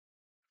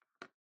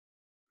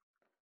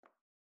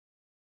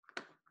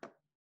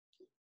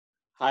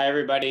Hi,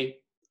 everybody.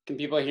 Can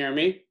people hear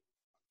me?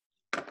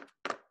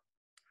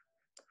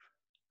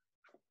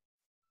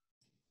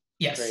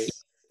 Yes. Great.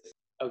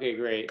 Okay,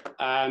 great.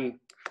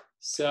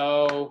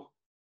 So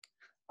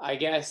I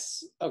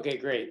guess, okay,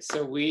 great.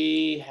 So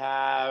we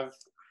have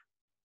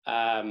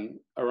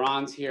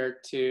Eran's here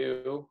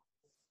too.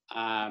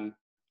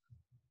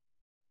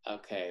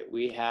 Okay,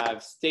 we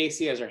have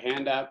Stacy has her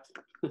hand up.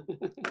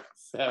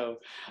 So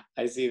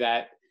I see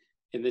that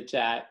in the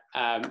chat.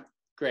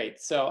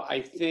 Great. So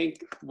I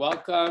think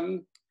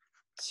welcome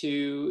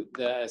to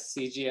the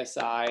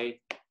CGSI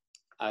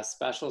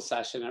special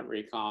session at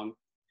RECOMB.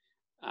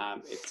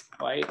 It's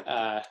quite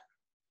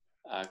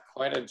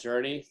a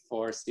journey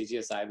for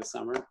CGSI this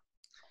summer,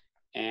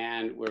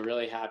 and we're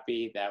really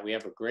happy that we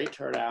have a great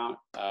turnout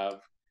of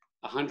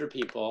 100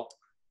 people.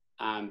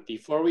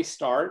 Before we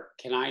start,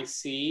 can I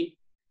see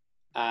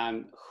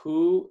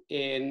who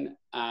in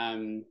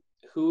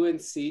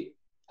C?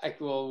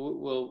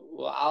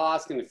 I'll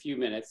ask in a few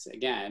minutes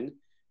again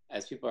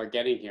as people are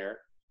getting here,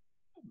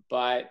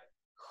 but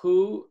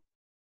who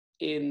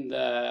in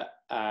the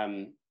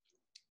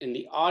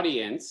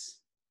audience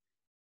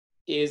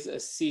is a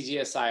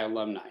CGSI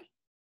alumni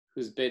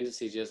who's been to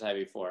CGSI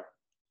before?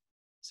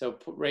 So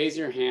raise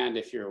your hand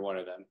if you're one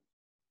of them.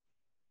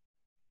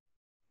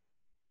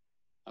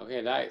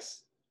 Okay,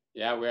 nice.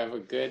 Yeah, we have a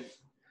good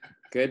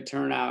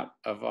turnout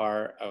of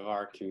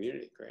our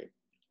community. Great.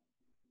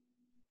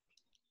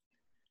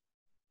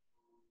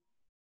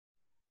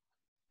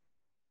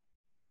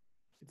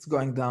 It's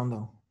going down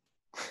though.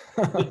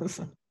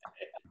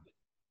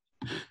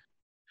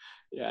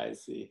 Yeah, I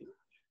see.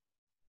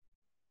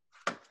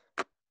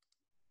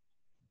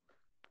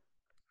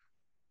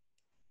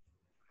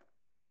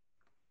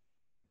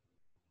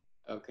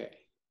 Okay.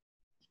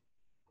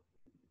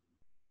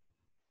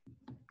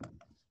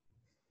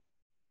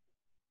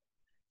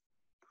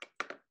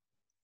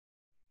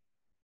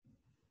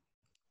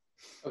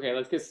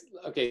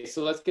 Okay,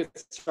 so let's get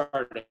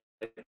started.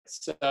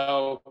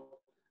 So,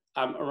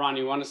 Eran,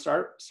 you want to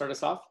start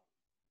us off?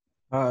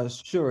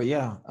 Sure,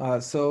 yeah.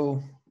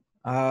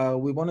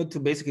 We wanted to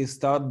basically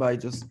start by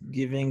just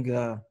giving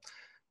the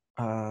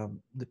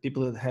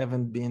people that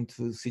haven't been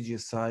to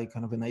CGSI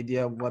kind of an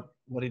idea of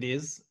what it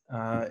is,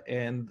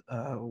 and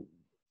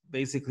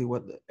basically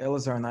what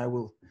Eleazar and I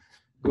will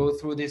go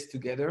through this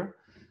together.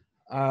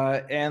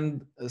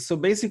 And so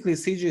basically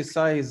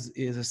CGSI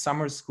is a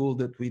summer school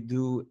that we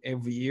do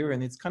every year,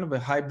 and it's kind of a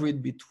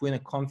hybrid between a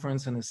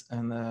conference and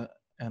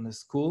a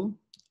school,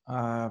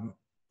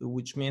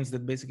 which means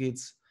that basically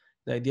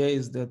the idea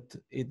is that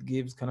it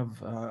gives kind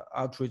of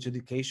outreach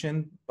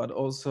education, but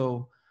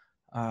also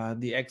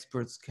the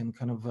experts can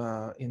kind of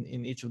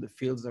in each of the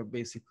fields are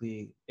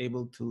basically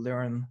able to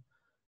learn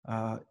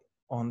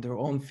on their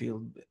own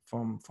field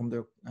from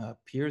their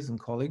peers and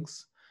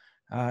colleagues.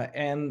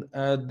 And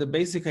the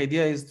basic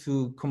idea is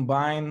to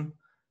combine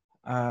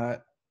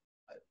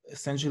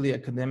essentially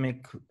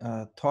academic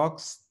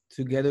talks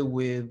together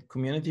with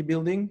community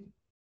building.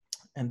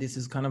 And this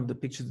is kind of the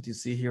pictures that you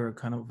see here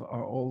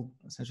are all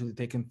essentially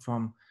taken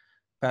from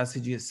past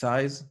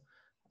CGSIs.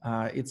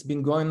 It's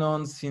been going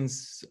on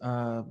since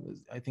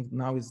I think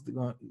now is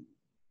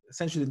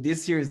essentially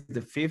this year is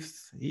the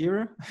 5th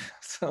year,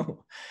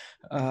 so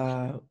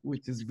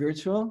which is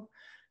virtual.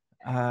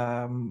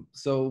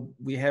 So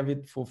we have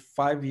it for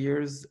 5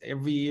 years.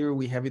 Every year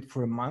we have it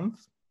for a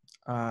month,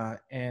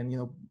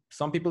 and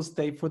some people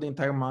stay for the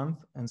entire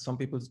month, and some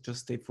people just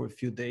stay for a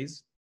few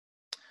days.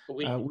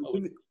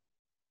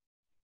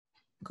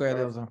 Go ahead,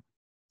 Eleazar.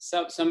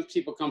 Some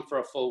people come for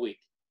a full week.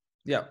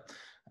 Yeah.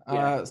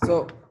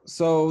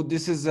 So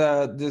this is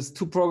there's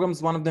 2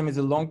 programs. One of them is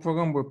a long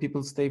program where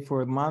people stay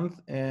for a month,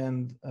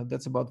 and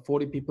that's about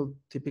 40 people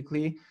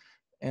typically.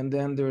 And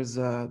then there's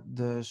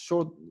the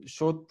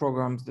short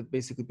programs that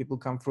basically people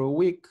come for a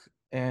week,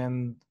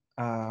 and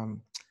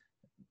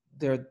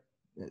they're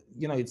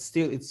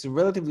it's a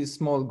relatively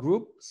small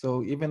group.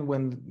 So even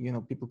when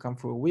people come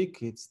for a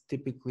week, it's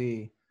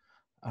typically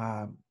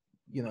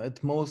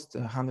at most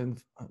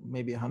 100,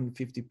 maybe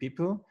 150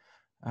 people.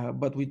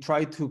 But we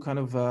try to kind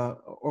of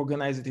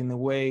organize it in a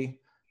way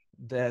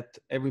that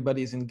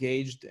everybody is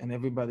engaged and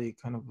everybody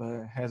kind of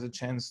has a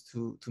chance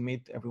to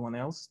meet everyone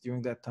else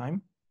during that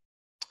time.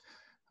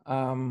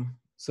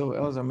 So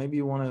Eleazar, maybe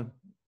you want to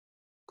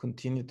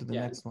continue to the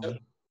next one.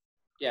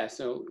 Yeah,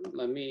 so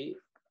let me,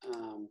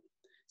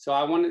 so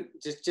I want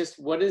to just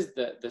what is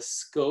the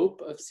scope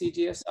of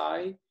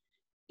CGSI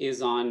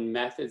is on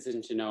methods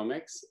in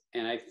genomics.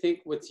 And I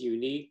think what's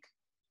unique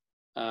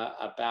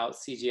about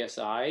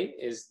CGSI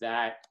is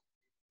that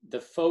the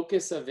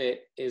focus of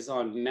it is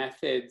on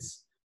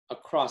methods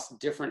across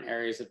different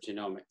areas of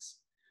genomics.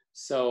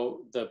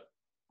 So the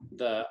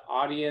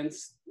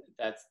audience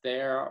that's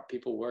there,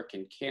 people work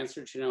in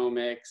cancer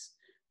genomics,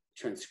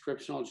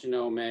 transcriptional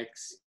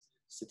genomics,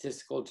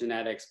 statistical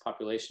genetics,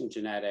 population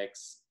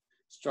genetics,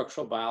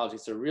 structural biology.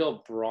 It's a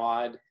real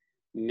broad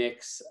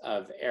mix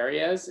of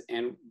areas,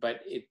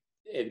 but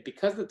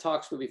because the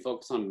talks really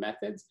focus on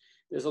methods,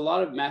 there's a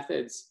lot of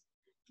methods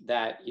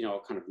that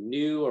kind of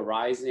new,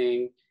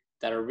 arising,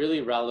 that are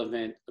really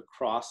relevant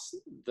across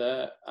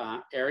the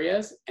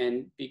areas.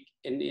 And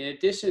in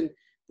addition,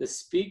 the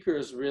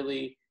speakers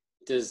really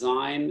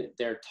design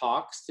their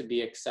talks to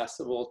be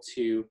accessible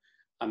to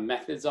a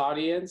methods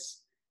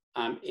audience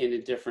in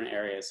a different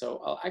area.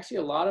 So actually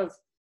a lot of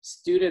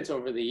students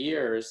over the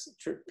years,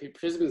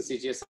 participants in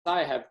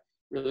CGSI, have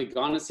really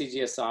gone to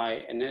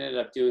CGSI and ended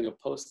up doing a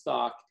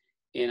postdoc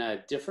in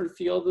a different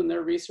field in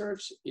their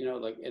research, you know,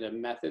 like in a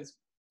methods,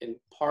 and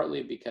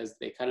partly because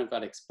they kind of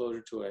got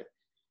exposure to it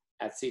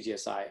at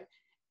CGSI.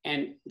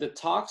 And the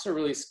talks are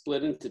really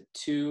split into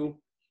two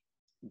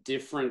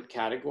different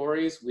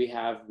categories. We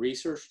have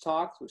research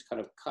talks, which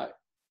kind of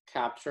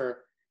capture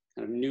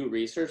kind of new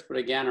research, but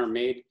again, are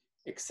made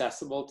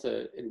accessible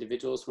to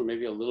individuals who are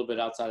maybe a little bit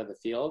outside of the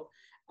field,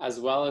 as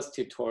well as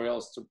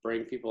tutorials to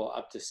bring people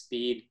up to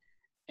speed,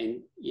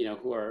 and you know,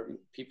 who are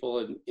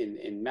people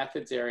in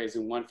methods areas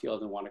in one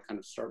field and want to kind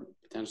of start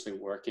potentially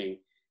working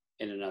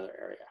in another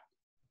area.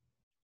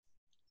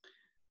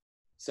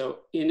 So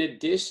in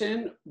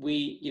addition,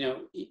 you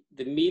know,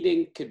 the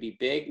meeting could be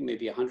big,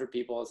 maybe 100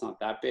 people, it's not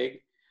that big.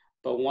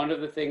 But one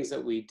of the things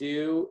that we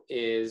do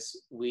is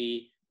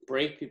we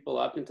break people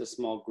up into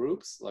small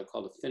groups, like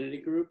called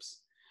affinity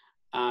groups.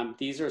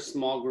 These are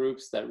small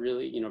groups that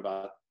really, you know,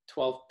 about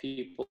 12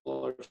 people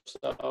or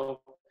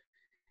so.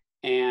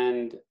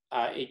 And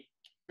it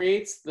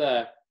creates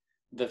the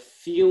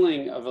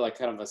feeling of like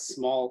kind of a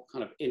small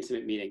kind of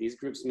intimate meeting. These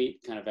groups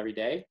meet kind of every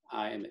day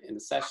in the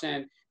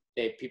session.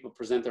 People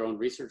present their own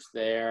research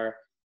there,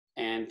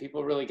 and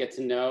people really get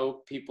to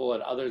know people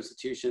at other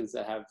institutions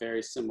that have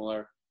very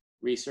similar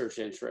research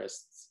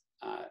interests,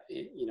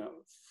 you know,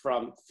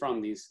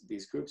 from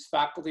these groups.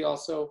 Faculty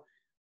also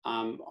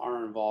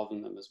are involved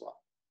in them as well.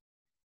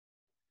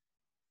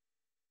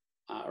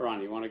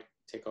 Eran, you want to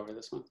take over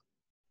this one?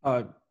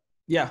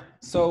 Yeah,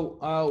 so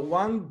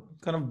one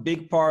kind of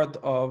big part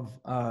of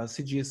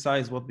CGSI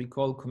is what we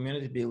call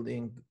community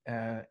building.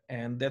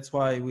 And that's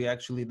why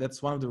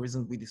that's one of the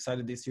reasons we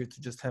decided this year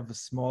to just have a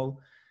small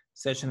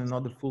session and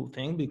not the full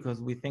thing,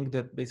 because we think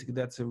that basically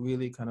that's a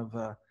really kind of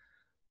a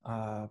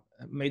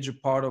major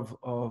part of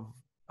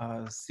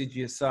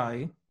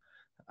CGSI.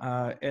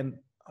 And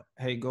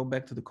hey, go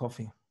back to the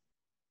coffee.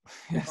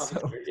 Yeah,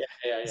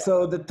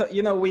 so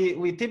you know,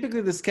 we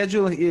typically, the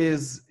schedule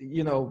is,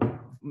 you know,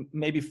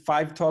 maybe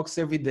 5 talks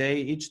every day.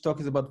 Each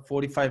talk is about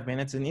 45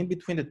 minutes. And in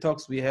between the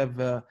talks, we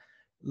have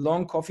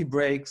long coffee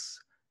breaks,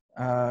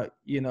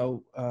 you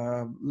know,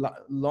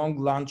 long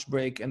lunch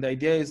break. And the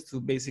idea is to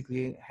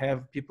basically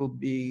have people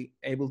be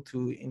able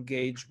to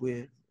engage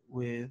with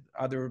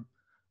other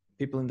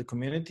people in the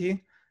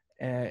community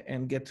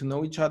and get to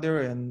know each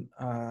other and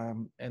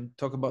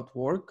talk about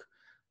work.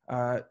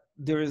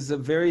 There is a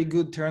very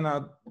good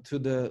turnout to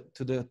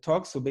the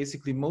talks. So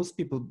basically most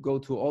people go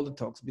to all the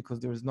talks because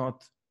there's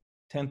not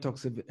 10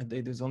 talks a day,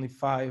 there's only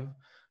 5.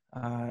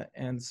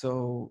 And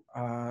so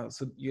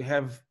you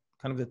have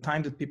kind of the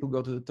time that people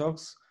go to the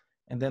talks,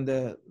 and then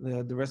the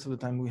rest of the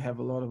time we have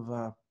a lot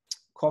of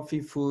coffee,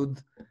 food,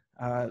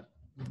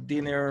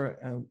 dinner,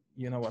 and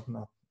you know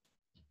whatnot.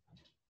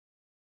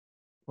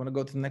 Want to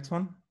go to the next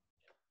one?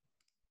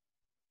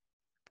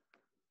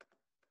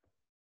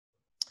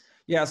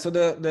 Yeah, so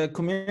the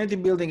community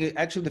building,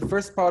 actually the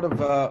first part of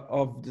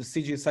the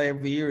CGSI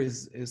every year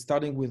is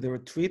starting with a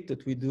retreat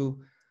that we do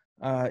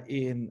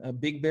in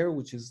Big Bear,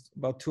 which is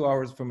about 2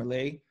 hours from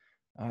LA.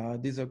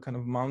 These are kind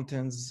of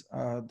mountains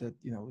that,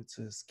 you know, it's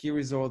a ski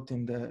resort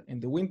in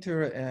the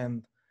winter,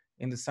 and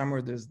in the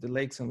summer there's the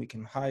lakes and we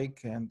can hike,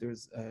 and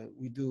there's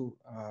we go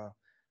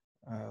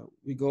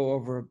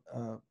over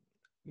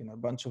you know, a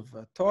bunch of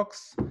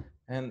talks.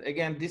 And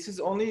again,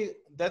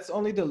 that's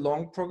only the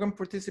long program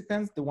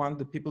participants,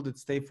 the people that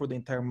stay for the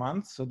entire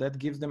month. So that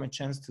gives them a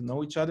chance to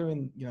know each other,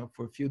 and you know,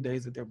 for a few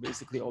days that they're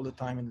basically all the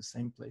time in the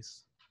same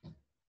place.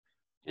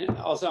 And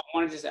also, I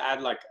want to just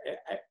add, like,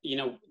 you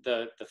know,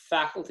 the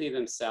faculty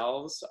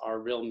themselves are a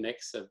real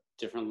mix of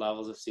different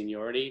levels of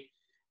seniority,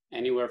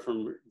 anywhere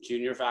from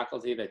junior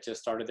faculty that just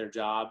started their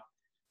job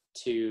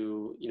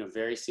to, you know,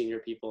 very senior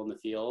people in the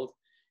field.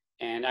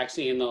 And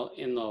actually, in the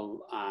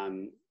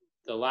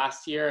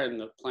last year, and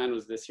the plan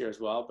was this year as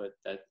well, but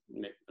that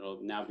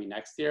it'll now be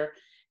next year,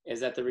 is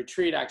that the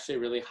retreat actually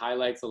really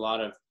highlights a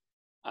lot of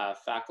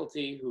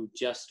faculty who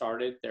just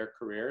started their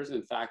careers.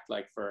 In fact,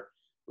 like for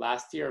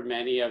last year,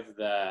 many of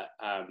the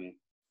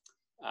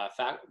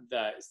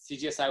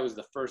CGSI was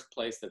the first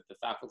place that the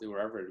faculty were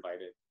ever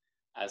invited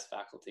as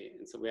faculty.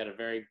 And so we had a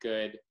very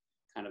good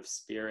kind of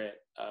spirit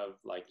of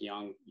like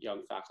young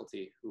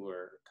faculty who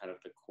were kind of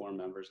the core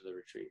members of the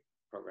retreat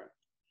program.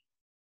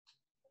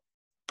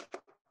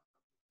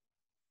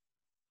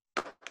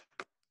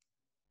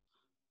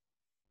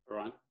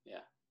 Eran?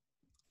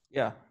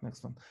 Yeah,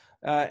 next one.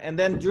 And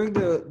then during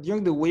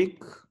the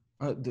week,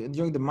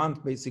 during the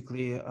month,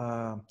 basically,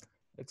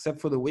 except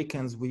for the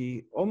weekends,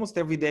 almost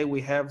every day we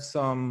have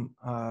some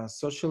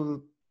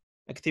social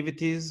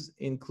activities,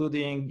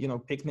 including, you know,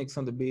 picnics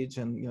on the beach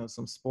and, you know,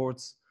 some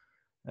sports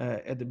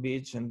at the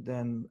beach, and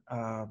then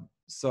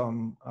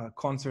some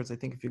concerts. I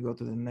think if you go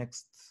to the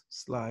next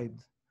slide,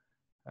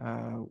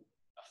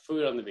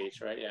 Food on the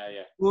beach, right? Yeah,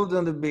 yeah. Food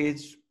on the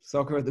beach,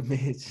 soccer at the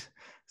beach.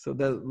 So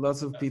there's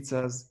lots of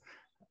pizzas.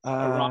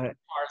 Ron's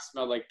car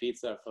smelled like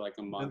pizza for like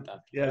a month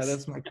after yeah, this.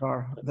 that's my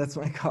car. That's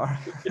my car.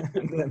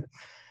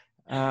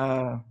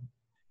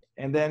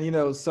 And then you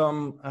know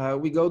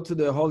we go to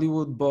the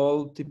Hollywood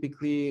Bowl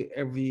typically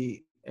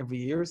every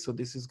year. So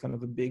this is kind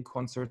of a big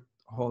concert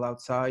hall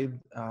outside,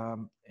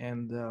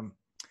 and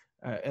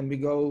we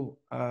go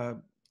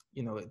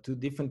you know to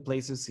different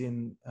places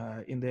in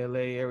the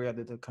LA area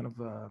that are kind of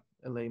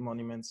LA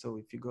monuments. So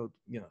if you go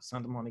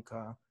Santa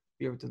Monica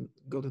Pier,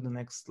 go to the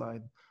next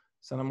slide.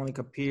 Santa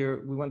Monica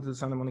Pier. We went to the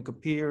Santa Monica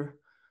Pier.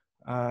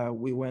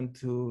 We went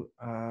to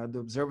the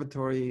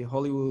observatory,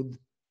 Hollywood,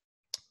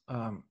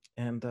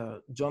 and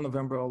John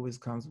November always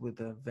comes with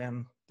a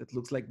van that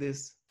looks like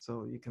this,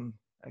 so you can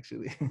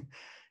actually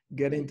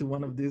get into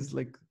one of these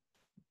like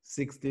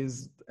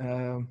 60s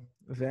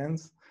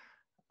vans.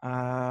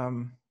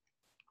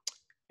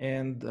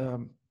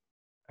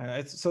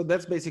 So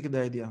that's basically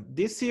the idea.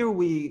 This year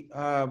we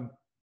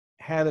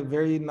had a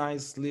very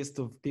nice list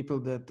of people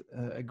that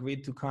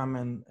agreed to come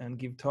and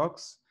give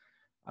talks.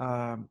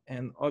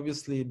 And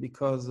obviously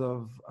because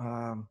of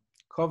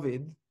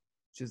COVID,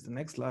 which is the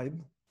next slide,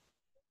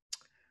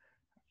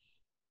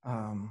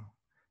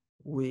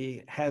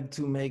 we had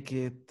to make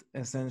it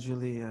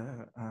essentially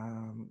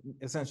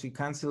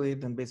cancel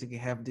it and basically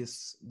have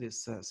this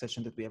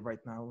session that we have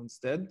right now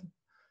instead.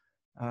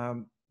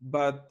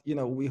 But you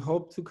know, we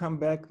hope to come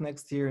back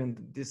next year, and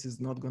this is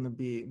not going to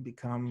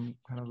become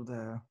kind of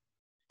the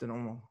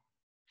normal.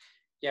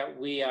 Yeah,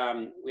 we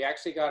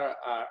actually got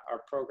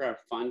our program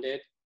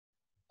funded.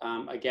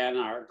 Again,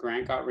 our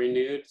grant got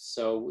renewed,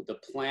 so the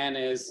plan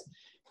is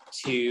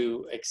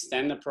to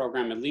extend the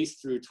program at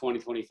least through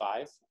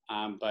 2025,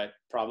 but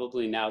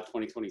probably now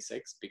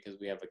 2026 because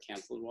we have a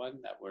canceled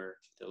one that we're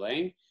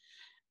delaying.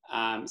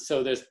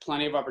 So there's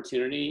plenty of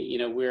opportunity. You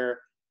know, we're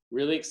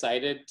really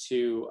excited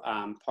to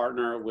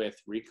partner with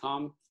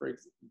RECOMB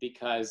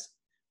because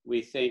we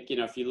think, you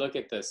know, if you look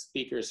at the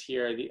speakers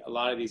here, a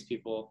lot of these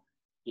people,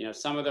 you know,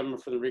 some of them are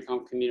from the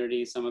RECOMB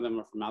community, some of them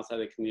are from outside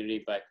the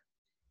community, but,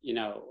 you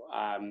know,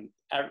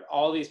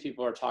 all these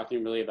people are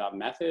talking really about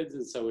methods.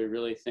 And so we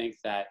really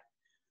think that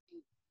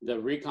the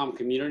RECOMB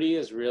community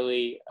is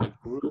really a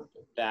group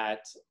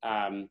that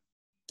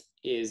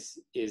is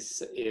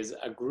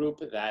a group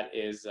that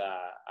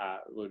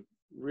would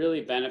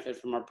really benefit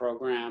from our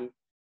program.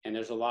 And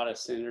there's a lot of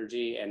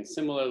synergy. And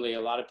similarly,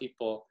 a lot of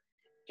people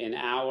in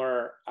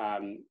our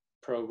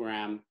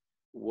program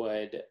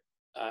would,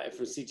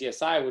 from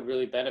CGSI, would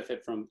really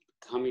benefit from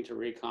coming to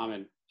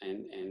RECOMB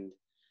and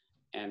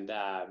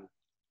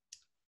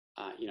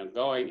you know,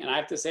 going. And I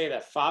have to say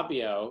that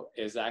Fabio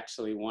is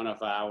actually one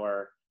of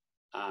our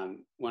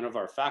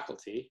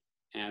faculty,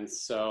 and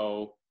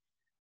so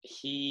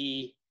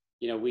he,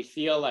 you know, we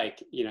feel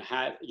like, you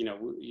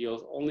know,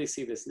 you'll only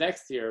see this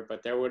next year,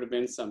 but there would have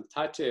been some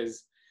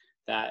touches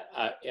that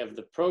of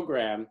the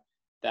program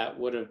that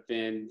would have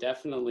been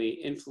definitely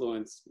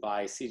influenced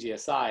by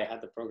CGSI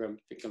had the program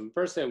become in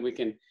person. We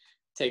can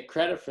take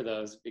credit for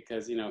those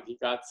because, you know, he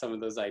got some of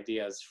those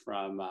ideas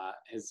from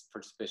his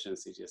participation in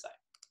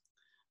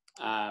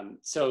CGSI.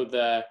 So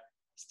the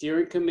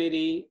steering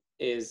committee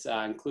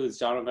includes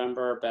John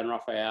November, Ben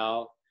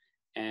Raphael,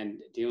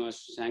 and Dima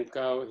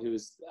Shenko,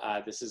 who's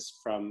this is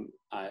from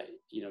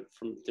you know,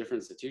 from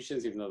different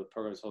institutions, even though the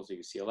program is hosted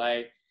at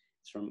UCLA.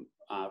 It's from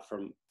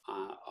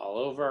all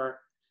over.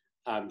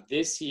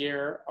 This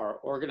year, our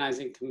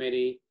organizing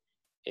committee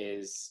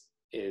is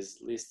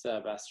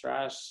Lisa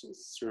Bastrash,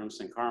 Suram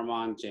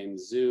Sankarman,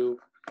 James Zhu,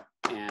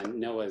 and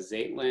Noah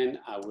Zaitlin.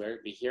 We'll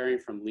be hearing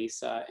from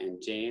Lisa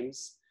and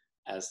James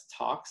as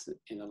talks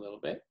in a little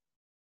bit.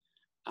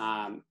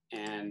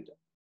 And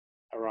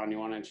Eran, you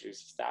want to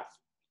introduce the staff?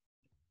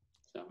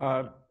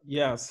 So.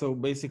 Yeah, so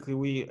basically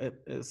we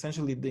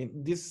essentially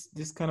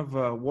this kind of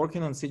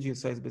working on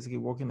CGSI is basically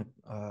working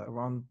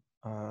around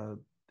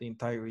the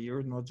entire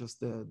year, not just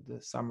the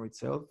summer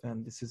itself.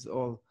 And this is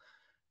all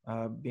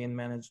being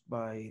managed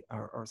by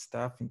our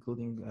staff,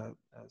 including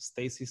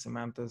Stacy,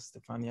 Samantha,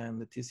 Stefania, and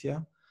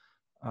Leticia.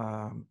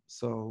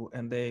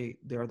 And they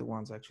are the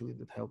ones actually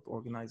that help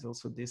organize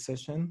also this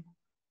session.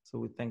 So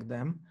we thank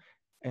them.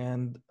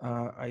 And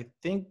I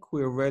think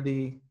we're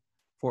ready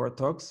for a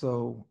talk.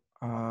 So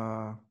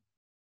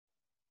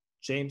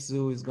James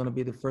Zhu is going to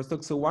be the first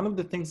talk. So one of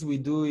the things we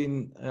do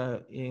in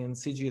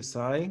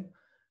CGSI,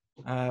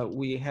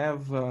 we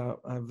have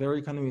a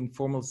very kind of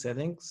informal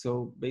setting.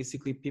 So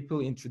basically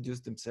people introduce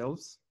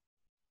themselves.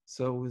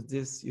 So with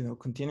this, you know,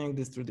 continuing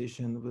this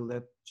tradition, we'll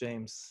let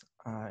James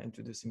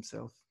introduce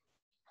himself.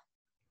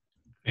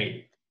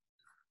 Great.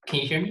 Can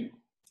you hear me?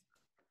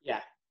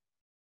 Yeah.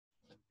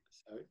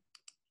 Sorry.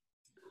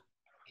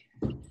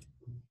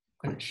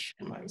 I'm going to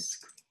share my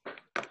screen.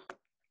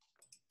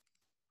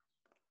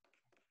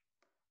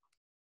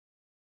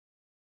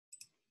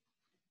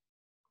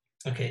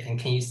 Okay, and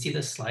can you see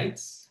the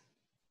slides?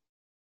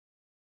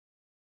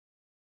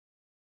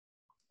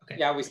 Okay.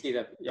 Yeah, we see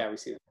them. Yeah, we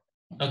see them.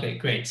 Okay,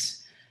 great.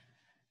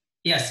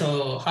 Yeah,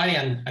 so hi,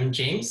 I'm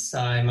James.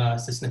 I'm an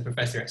assistant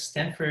professor at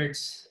Stanford.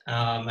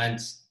 And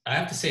I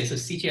have to say, so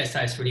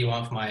CGSI is really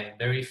one of my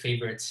very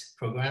favorite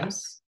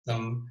programs.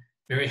 I'm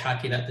very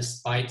happy that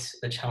despite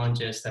the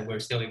challenges that we're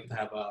still able to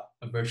have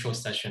a virtual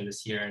session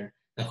this year, and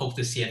I hope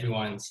to see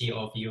everyone, see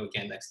all of you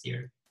again next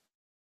year.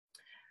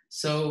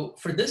 So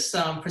for this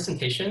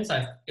presentation,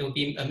 it will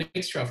be a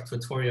mixture of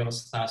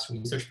tutorials /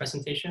 research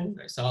presentation.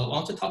 So I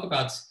want to talk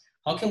about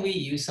how can we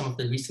use some of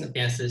the recent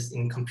advances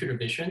in computer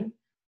vision,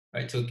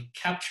 right, to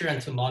capture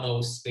and to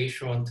model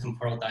spatial and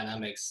temporal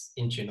dynamics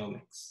in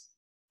genomics,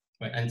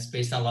 right? And it's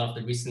based on a lot of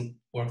the recent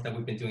work that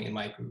we've been doing in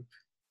my group.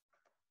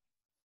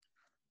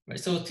 Right,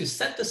 so to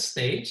set the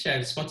stage, I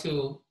just want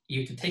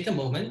you to take a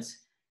moment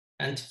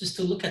and just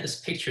to look at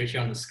this picture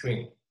here on the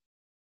screen,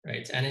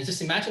 right? And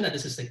just imagine that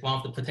this is like one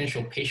of the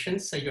potential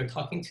patients that you're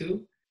talking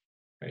to,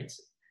 right?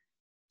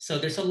 So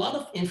there's a lot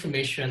of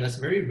information that's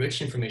very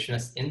rich information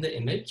that's in the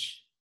image.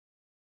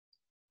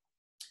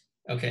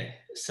 Okay,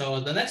 so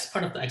the next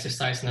part of the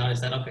exercise now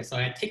is that, okay, so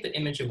I take the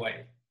image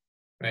away,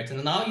 right?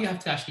 And now you have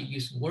to actually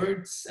use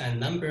words and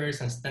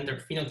numbers and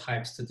standard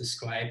phenotypes to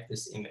describe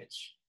this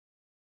image,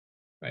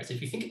 right? So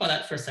if you think about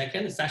that for a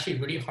second, it's actually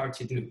really hard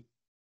to do,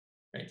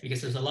 right?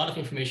 Because there's a lot of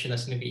information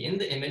that's maybe in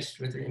the image,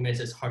 with the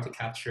image is hard to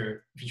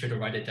capture if you try to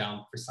write it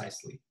down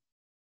precisely.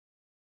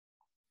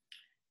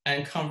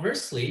 And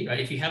conversely,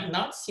 right, if you have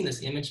not seen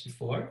this image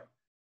before,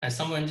 and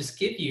someone just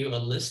give you a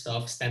list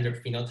of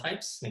standard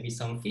phenotypes, maybe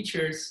some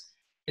features,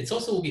 it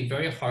also will be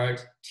very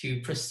hard to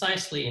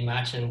precisely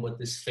imagine what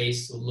this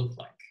face will look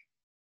like,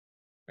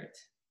 right?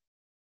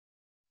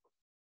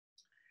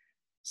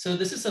 So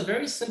this is a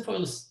very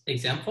simple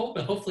example,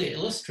 but hopefully it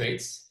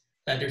illustrates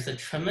that there's a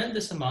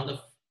tremendous amount of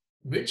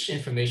rich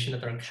information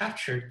that are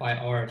captured by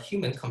our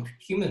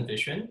human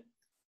vision,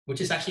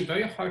 which is actually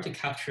very hard to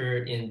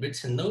capture in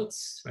written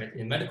notes, right,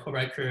 in medical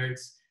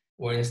records,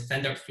 or in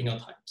standard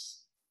phenotypes.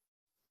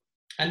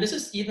 And this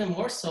is even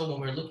more so when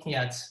we're looking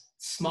at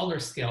smaller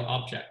scale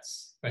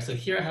objects. Right, so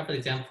here I have an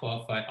example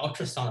of an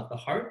ultrasound of the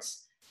heart,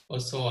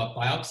 also a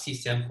biopsy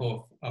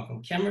sample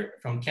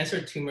from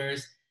cancer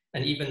tumors,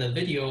 and even a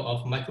video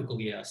of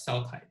microglia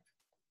cell type.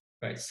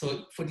 Right,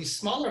 so for these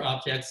smaller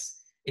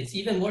objects, it's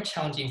even more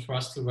challenging for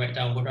us to write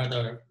down what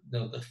are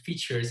the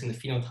features and the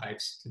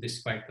phenotypes to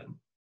describe them.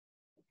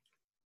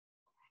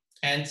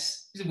 And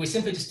we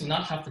simply just do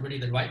not have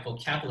the right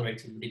vocabulary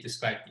to really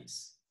describe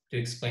these, to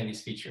explain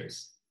these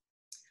features.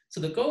 So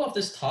the goal of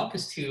this talk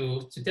is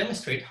to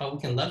demonstrate how we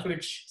can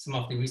leverage some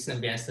of the recent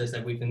advances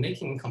that we've been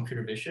making in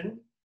computer vision,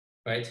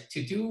 right,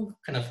 to do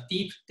kind of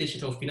deep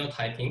digital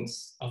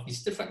phenotypings of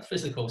these different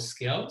physical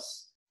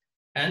scales,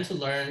 and to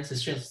learn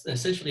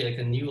essentially like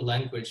a new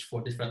language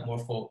for different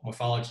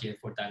morphology and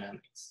for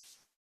dynamics.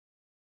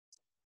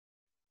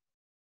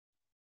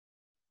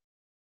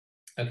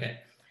 Okay,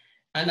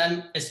 and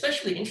I'm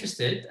especially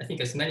interested, I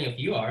think as many of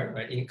you are,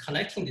 right, in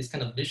connecting this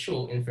kind of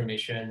visual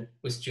information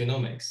with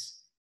genomics.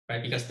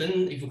 Right? Because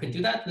then if we can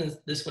do that, then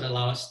this would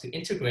allow us to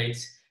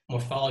integrate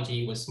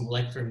morphology with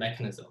molecular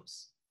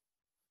mechanisms.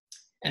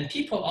 And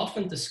people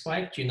often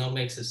describe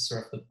genomics as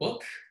sort of the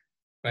book,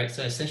 right?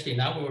 So essentially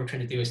now what we're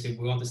trying to do is we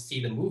want to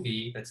see the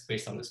movie that's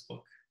based on this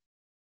book,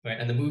 right?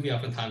 And the movie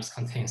oftentimes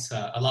contains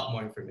a lot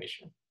more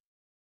information.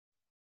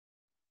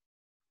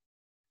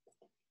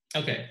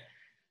 Okay,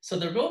 so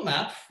the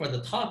roadmap for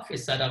the talk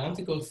is that I want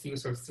to go through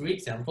sort of 3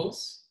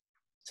 examples.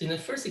 So in the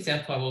first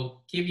example, I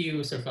will give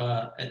you sort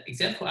of an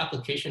example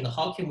application of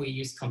how can we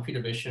use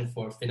computer vision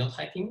for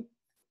phenotyping.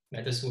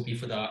 Now, this will be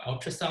for the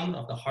ultrasound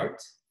of the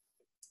heart.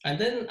 And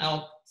then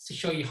I'll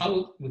show you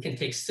how we can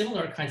take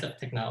similar kinds of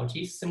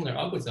technologies, similar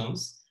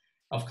algorithms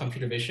of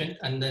computer vision,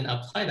 and then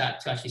apply that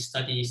to actually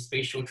study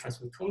spatial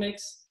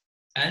transcriptomics,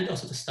 and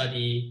also to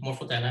study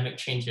morphodynamic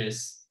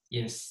changes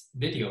in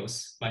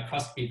videos,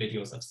 microscopy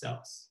videos of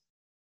cells.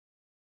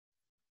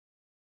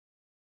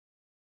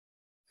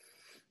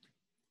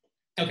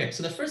 Okay,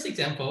 so the first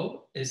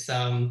example is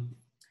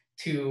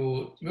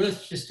to really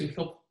just to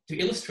help to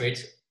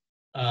illustrate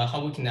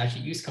how we can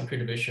actually use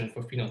computer vision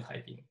for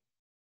phenotyping,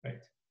 right?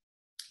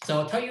 So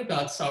I'll tell you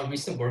about our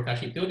recent work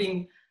actually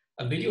building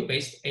a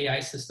video-based AI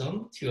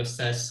system to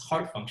assess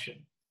heart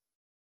function.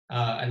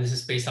 And this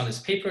is based on this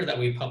paper that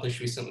we published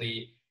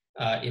recently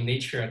in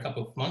Nature a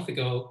couple of months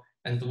ago.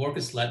 And the work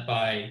is led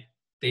by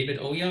David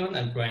Oyan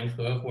and Brian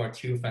He, who are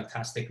 2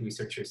 fantastic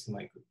researchers in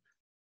my group.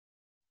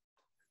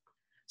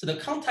 So the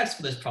context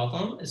for this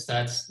problem is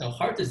that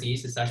heart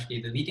disease is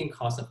actually the leading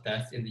cause of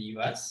death in the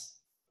US.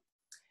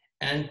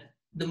 And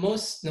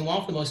one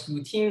of the most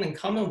routine and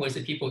common ways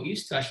that people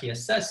use to actually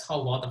assess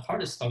how well the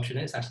heart is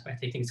functioning is actually by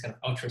taking this kind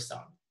of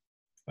ultrasound.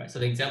 Right? So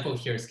the example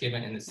here is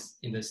given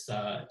in this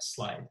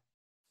slide.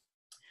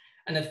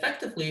 And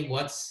effectively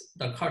what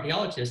the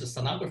cardiologist, the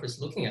sonographer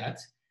is looking at,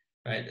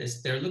 right,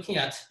 is they're looking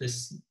at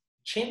this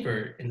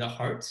chamber in the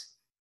heart.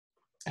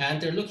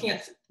 And they're looking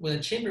at when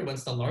the chamber when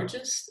it's the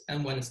largest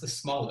and when it's the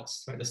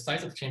smallest, right? The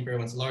size of the chamber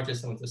when it's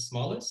largest and when it's the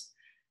smallest.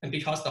 And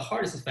because the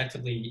heart is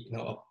effectively,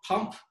 a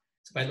pump,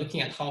 so by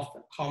looking at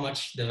how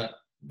much the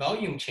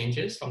volume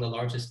changes from the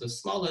largest to the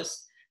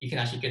smallest, you can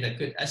actually get a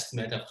good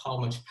estimate of how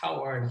much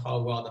power and how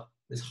well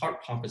this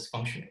heart pump is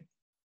functioning.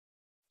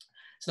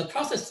 So the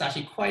process is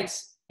actually quite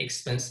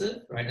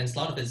expensive, right? And a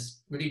lot of it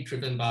is really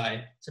driven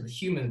by sort of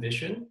human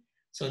vision.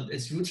 So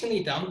it's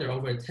routinely done. There are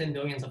over 10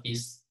 million of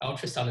these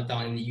ultrasound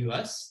done in the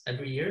US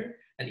every year,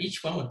 and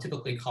each one would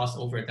typically cost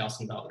over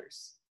 $1,000.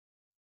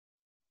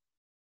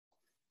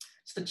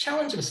 So the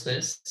challenge with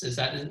this is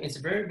that it's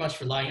very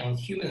much relying on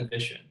human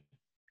vision,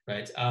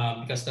 right?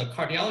 Because the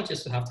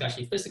cardiologist would have to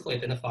actually physically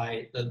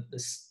identify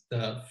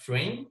the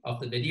frame of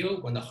the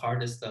video when the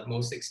heart is the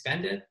most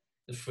expanded,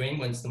 the frame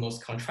when it's the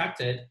most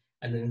contracted,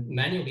 and then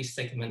manually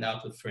segment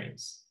out the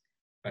frames.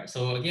 Right?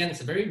 So again,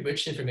 it's a very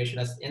rich information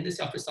that's in this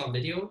ultrasound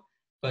video,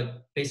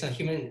 but based on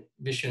human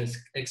vision, it's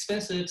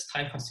expensive, it's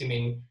time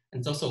consuming, and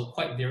it's also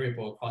quite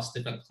variable across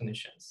different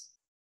clinicians.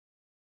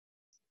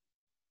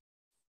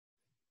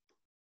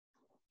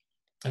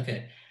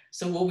 Okay,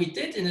 so what we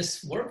did in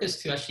this work is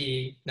to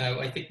actually, now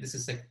I think this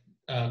is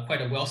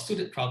quite a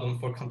well-suited problem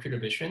for computer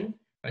vision,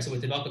 right? So we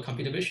developed a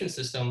computer vision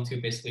system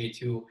to basically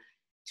to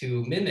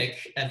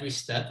mimic every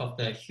step of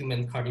the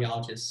human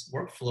cardiologist's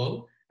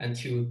workflow and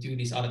to do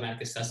these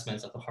automatic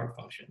assessments of the heart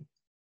function.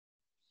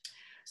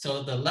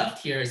 So the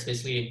left here is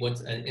basically what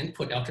an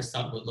input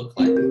ultrasound would look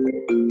like.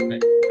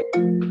 Right?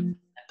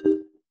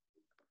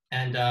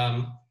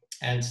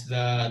 And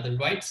the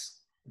right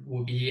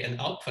will be an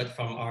output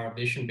from our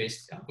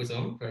vision-based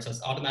algorithm, where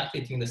it's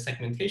automatically doing the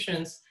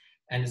segmentations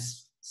and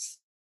it's,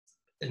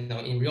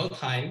 in real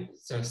time,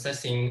 so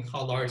assessing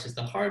how large is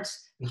the heart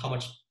and how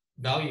much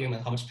volume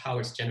and how much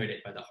power is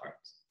generated by the heart.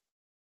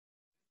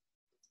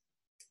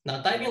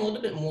 Now, diving a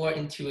little bit more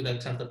into the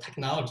kind of the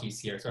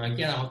technologies here. So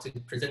again, I want to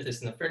present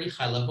this in a fairly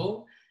high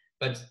level,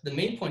 but the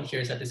main point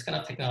here is that this kind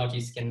of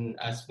technologies can,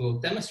 as we'll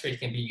demonstrate,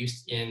 can be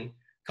used in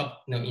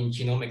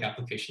genomic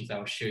applications that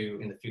I'll show you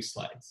in a few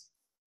slides.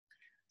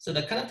 So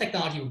the kind of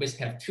technology will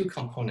basically have two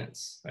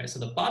components, right? So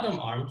the bottom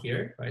arm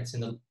here, right, it's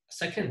in the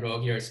second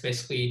row here, is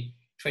basically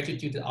try to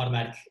do the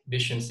automatic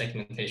vision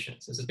segmentation.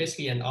 So it's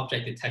basically an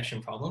object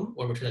detection problem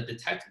where we're trying to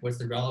detect what's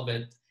the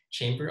relevant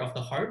chamber of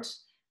the heart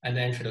and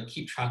then try to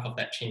keep track of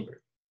that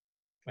chamber,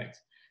 right?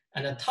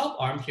 And the top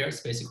arm here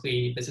is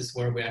basically, this is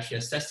where we're actually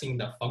assessing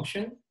the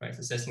function, right? It's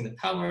assessing the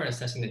power,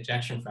 assessing the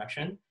ejection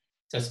fraction.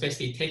 So it's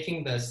basically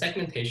taking the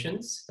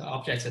segmentations, the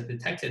objects that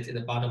detected in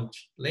the bottom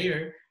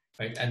layer,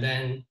 right? And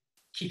then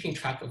keeping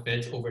track of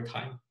it over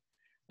time.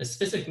 The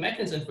specific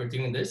mechanism for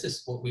doing this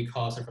is what we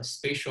call sort of a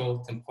spatial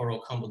temporal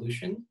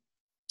convolution.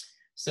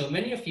 So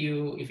many of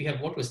you, if you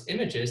have worked with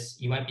images,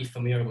 you might be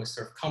familiar with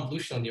sort of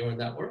convolutional neural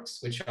networks,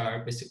 which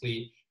are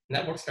basically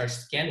networks that are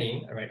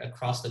scanning, right,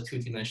 across the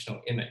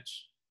two-dimensional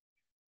image.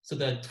 So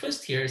the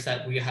twist here is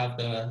that we have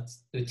the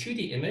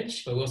 2D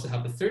image, but we also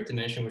have the third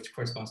dimension, which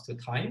corresponds to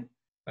time.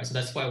 Right? So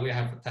that's why we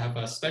have to have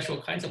a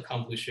special kinds of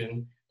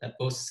convolution that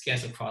both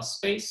scans across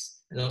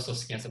space and also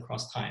scans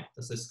across time.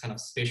 This is kind of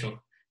spatial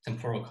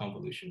temporal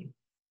convolution.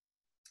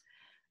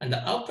 And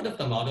the output of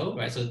the model,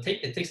 right? So it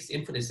takes its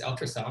input is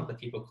ultrasound that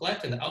people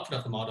collect, and the output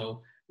of the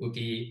model will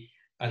be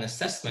an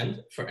assessment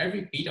for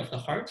every beat of the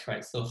heart,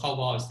 right? So how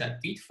well is that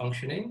beat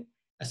functioning,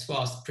 as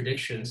well as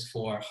predictions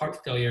for heart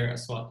failure,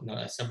 as well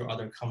as several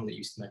other commonly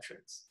used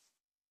metrics.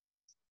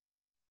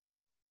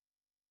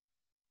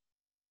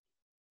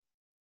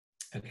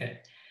 Okay,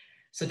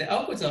 so the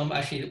algorithm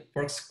actually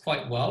works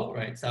quite well,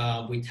 right?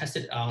 We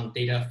tested on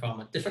data from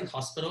a different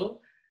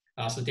hospital.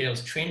 So data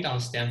was trained on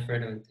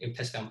Stanford and it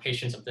tested on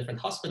patients of different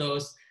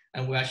hospitals,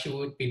 and we actually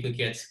would be able to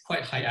get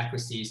quite high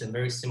accuracies and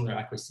very similar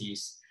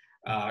accuracies,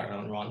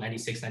 around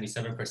 96,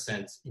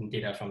 97% in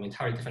data from an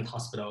entirely different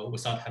hospital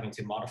without having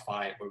to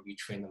modify or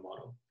retrain the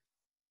model.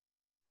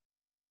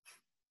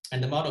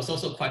 And the model is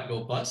also quite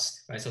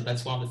robust, right? So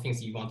that's one of the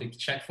things you want to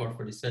check for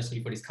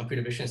especially for these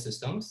computer vision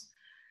systems.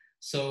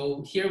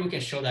 So here we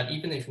can show that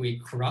even if we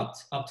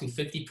corrupt up to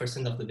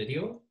 50% of the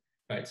video,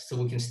 right? So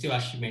we can still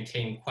actually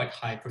maintain quite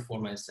high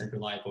performance and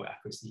reliable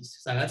accuracies.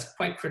 So that's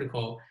quite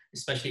critical,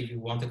 especially if you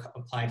want to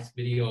apply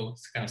video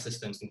kind of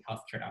systems in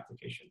healthcare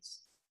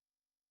applications.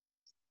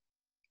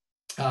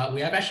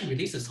 We have actually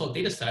released this whole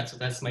data set, so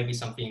that might be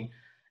something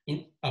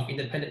of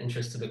independent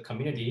interest to the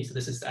community. So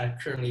this is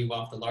currently one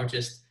of the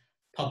largest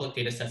public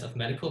data sets of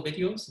medical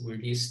videos. We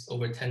released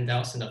over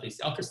 10,000 of these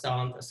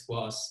ultrasound, as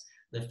well as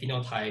the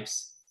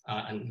phenotypes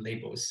and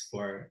labels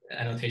for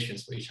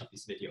annotations for each of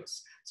these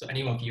videos. So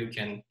any of you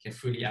can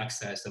freely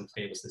access and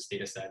play with this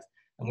data set.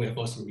 And we have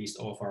also released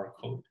all of our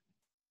code.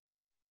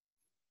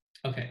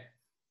 Okay,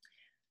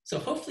 so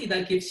hopefully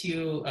that gives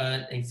you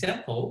an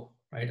example,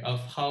 right, of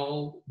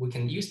how we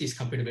can use these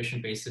computer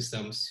vision-based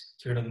systems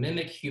to sort of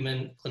mimic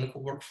human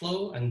clinical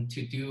workflow and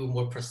to do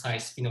more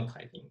precise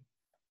phenotyping.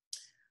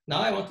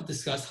 Now I want to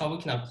discuss how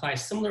we can apply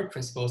similar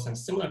principles and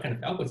similar kind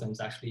of algorithms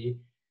actually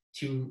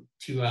to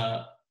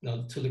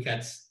look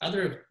at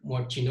other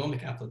more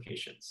genomic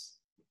applications.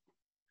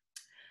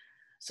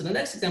 So the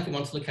next example we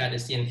want to look at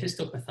is in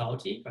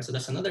histopathology. Right? So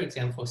that's another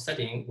example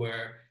setting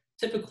where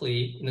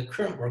typically in the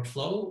current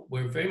workflow,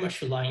 we're very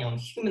much relying on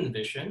human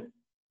vision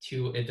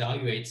to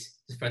evaluate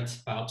different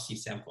biopsy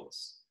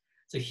samples.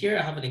 So here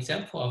I have an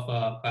example of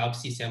a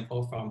biopsy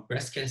sample from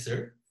breast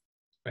cancer,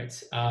 right?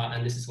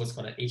 And this is what's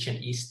called an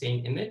H&E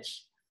stain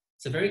image.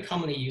 It's a very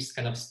commonly used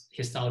kind of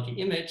histology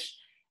image.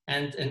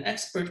 And an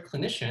expert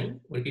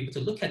clinician would be able to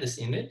look at this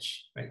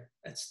image, right?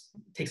 It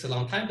takes a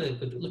long time,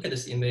 but look at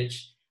this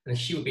image, and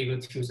she would be able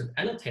to sort of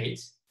annotate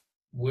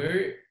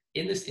where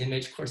in this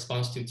image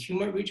corresponds to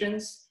tumor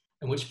regions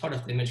and which part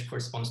of the image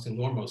corresponds to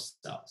normal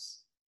cells.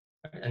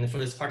 Right? And for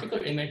this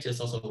particular image,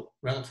 it's also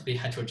relatively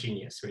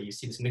heterogeneous, where you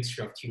see this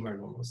mixture of tumor and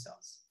normal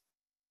cells.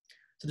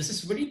 So this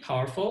is really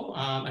powerful,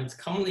 and it's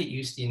commonly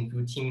used in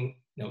routine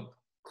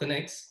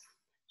clinics.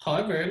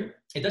 However,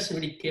 it doesn't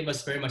really give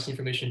us very much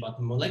information about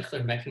the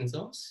molecular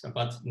mechanisms,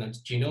 about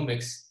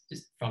genomics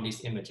from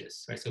these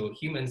images, right? So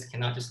humans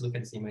cannot just look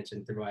at this image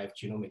and derive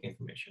genomic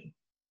information.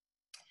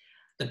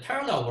 The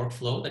parallel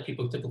workflow that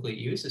people typically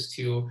use is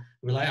to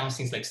rely on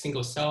things like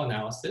single cell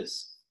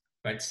analysis,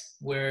 right?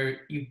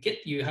 Where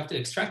you have to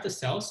extract the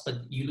cells, but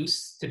you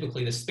lose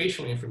typically the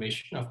spatial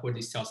information of where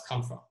these cells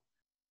come from.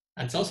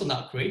 And it's also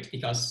not great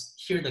because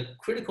here the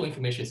critical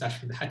information is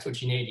actually the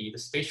heterogeneity, the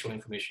spatial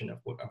information of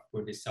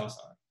where these cells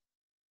are.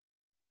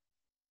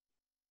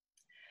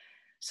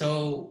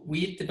 So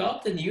we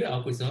developed a new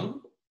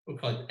algorithm, we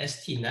call it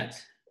STNet,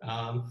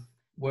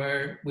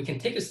 where we can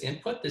take this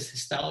input, this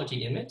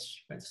histology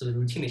image, right? So the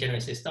routinely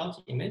generates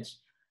histology image,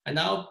 and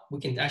now we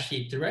can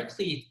actually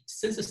directly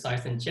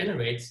synthesize and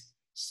generate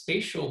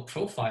spatial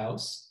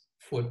profiles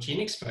for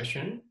gene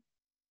expression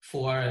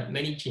for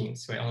many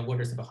genes, right, on the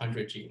orders of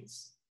 100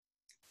 genes.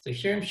 So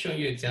here I'm showing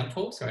you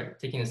examples, right,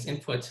 taking this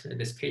input,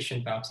 this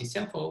patient biopsy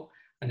sample,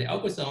 and the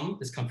algorithm,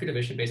 this computer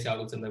vision-based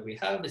algorithm that we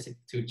have is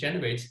to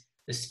generate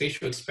the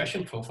spatial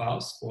expression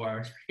profiles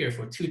for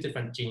 2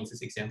 different genes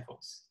as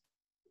examples.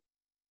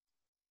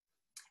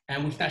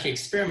 And we can actually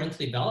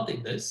experimentally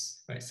validate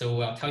this, right?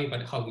 So I'll tell you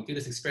about how we do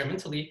this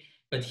experimentally,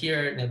 but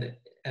here,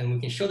 and we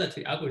can show that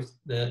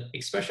the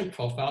expression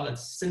profile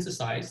that's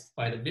synthesized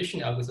by the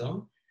vision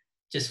algorithm,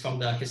 just from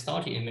the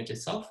histology image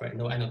itself, right,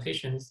 no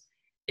annotations,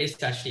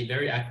 it actually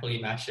very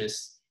accurately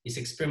matches these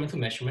experimental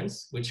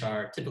measurements, which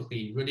are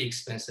typically really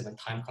expensive and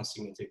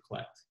time-consuming to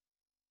collect.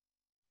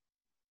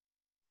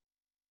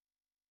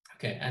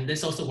 Okay, and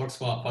this also works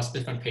well across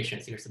different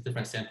patients. Here's a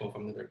different sample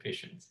from another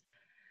patient.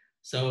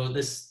 So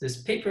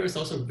this paper is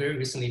also very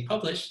recently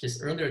published,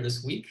 just earlier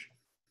this week,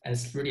 and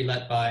it's really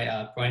led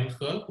by Brian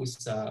He, who's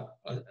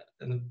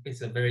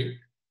is a very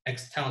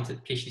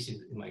talented PhD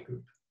student in my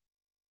group.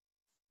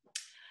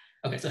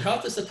 Okay, so how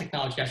does the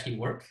technology actually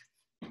work?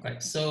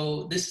 Right,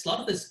 so a lot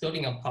of this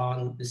building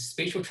upon this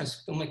spatial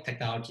transcriptomic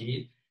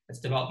technology that's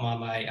developed by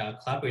my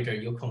collaborator,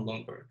 Joachim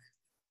Lundberg.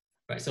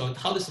 Right, so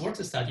how this works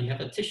is that you have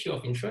a tissue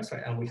of interest,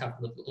 right, and we have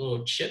a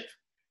little chip,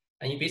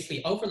 and you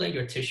basically overlay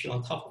your tissue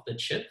on top of the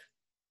chip,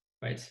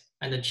 right?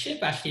 And the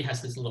chip actually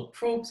has these little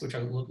probes, which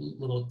are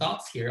little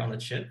dots here on the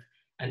chip,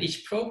 and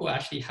each probe will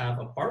actually have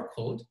a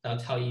barcode that'll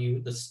tell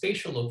you the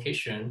spatial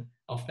location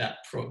of that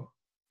probe.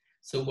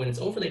 So when it's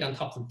overlaid on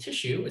top of the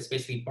tissue, it's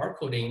basically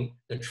barcoding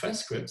the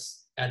transcripts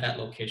at that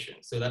location.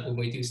 So that when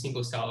we do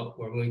single cell,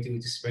 or when we do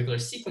just regular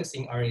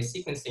sequencing, RNA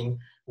sequencing,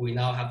 we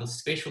now have the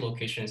spatial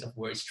locations of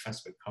where each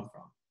transcript come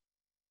from.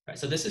 Right,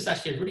 so this is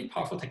actually a really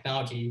powerful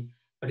technology,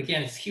 but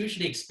again, it's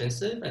hugely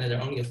expensive, and there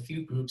are only a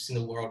few groups in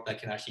the world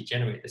that can actually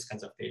generate this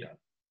kinds of data.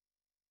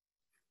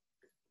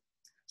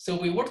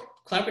 So we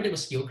collaborated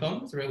with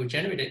Joachim, where we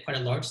generated quite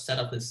a large set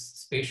of this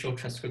spatial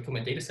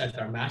transcriptomic data sets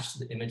that are matched to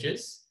the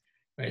images,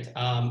 right?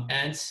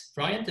 And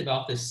Brian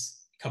developed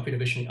this computer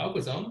vision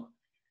algorithm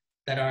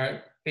that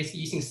are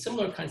basically using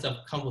similar kinds of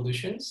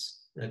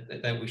convolutions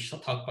that we shall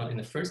talk about in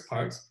the first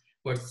part,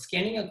 where it's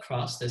scanning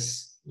across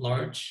this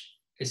large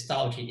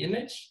histology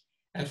image,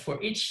 and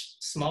for each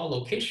small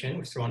location,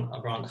 which is around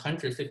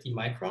 150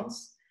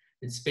 microns,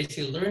 it's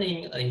basically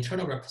learning an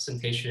internal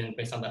representation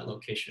based on that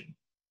location.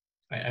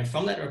 Right? And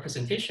from that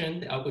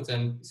representation, the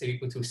algorithm is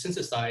able to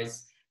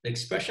synthesize the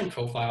expression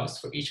profiles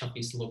for each of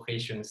these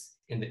locations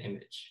in the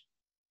image.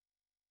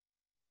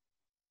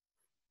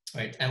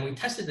 Right, and we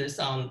tested this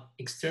on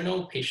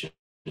external patient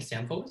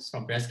samples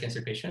from breast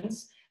cancer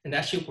patients, and that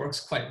actually works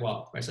quite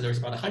well. Right, so there's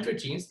about 100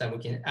 genes that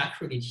we can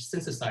accurately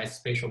synthesize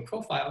spatial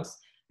profiles,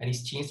 and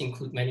these genes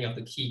include many of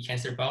the key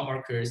cancer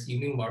biomarkers,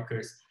 immune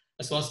markers,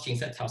 as well as genes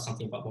that tell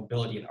something about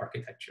mobility and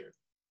architecture.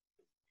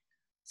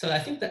 So I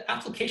think the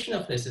application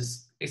of this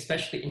is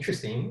especially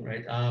interesting,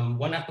 right?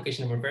 One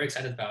application that we're very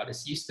excited about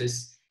is use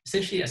this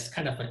essentially as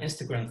kind of an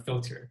Instagram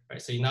filter,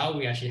 right? So now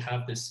we actually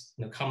have this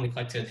commonly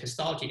collected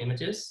histology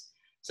images.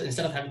 So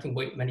instead of having to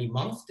wait many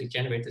months to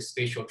generate the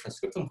spatial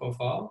transcriptome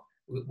profile,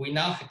 we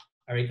now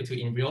are able to,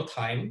 in real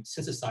time,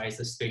 synthesize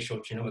the spatial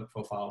genomic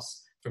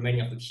profiles for many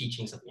of the key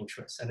genes of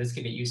interest. And this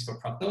can be used for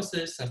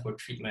prognosis and for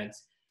treatment.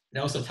 It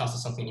also tells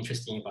us something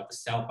interesting about the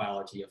cell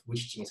biology of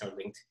which genes are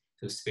linked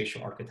to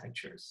spatial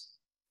architectures.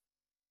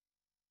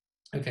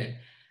 Okay,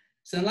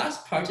 so the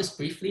last part, just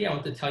briefly, I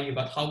want to tell you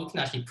about how we can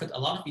actually put a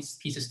lot of these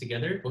pieces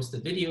together, both the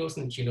videos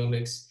and the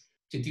genomics,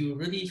 to do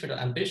really sort of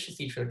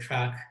ambitiously to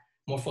track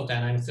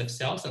morphodynamics of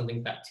cells and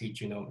link that to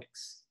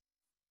genomics.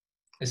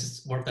 This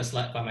is work that's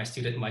led by my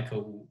student,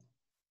 Michael Wu.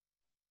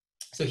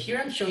 So here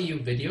I'm showing you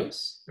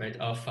videos, right,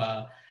 of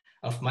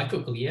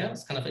microglia.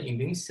 It's kind of an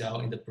immune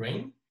cell in the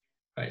brain,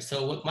 right?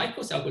 So what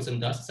Michael's algorithm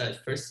does is that it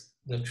first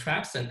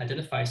tracks and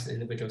identifies the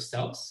individual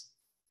cells.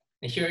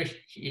 And here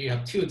you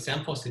have two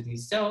examples of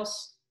these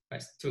cells,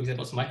 right? Two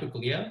examples of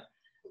microglia.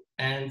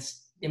 And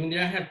I mean, they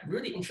have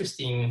really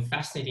interesting,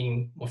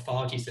 fascinating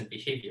morphologies and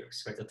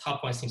behaviors, right? The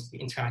top one seems to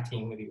be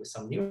interacting maybe with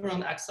some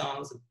neuron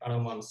axons. The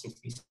bottom one seems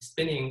to be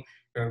spinning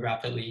very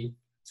rapidly.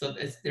 So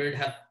they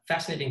have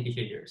fascinating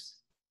behaviors.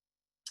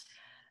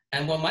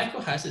 And what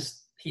Michael has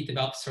is he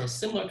developed sort of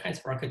similar kinds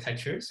of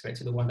architectures, right,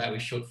 to the one that we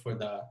showed for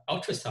the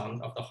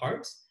ultrasound of the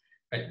heart,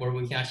 right, where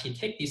we can actually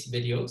take these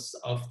videos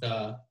of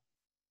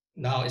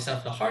now instead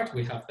of the heart,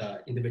 we have the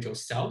individual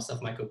cells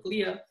of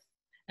microglia,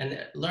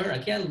 and learn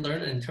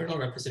an internal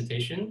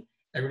representation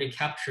that really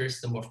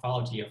captures the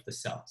morphology of the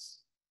cells,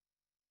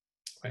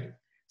 right?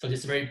 So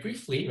just very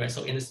briefly, right,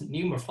 so in this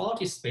new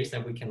morphology space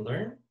that we can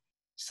learn,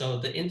 so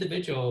the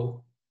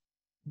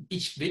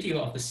each video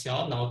of the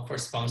cell now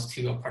corresponds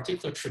to a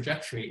particular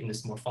trajectory in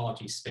this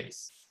morphology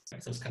space,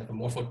 right? So it's kind of a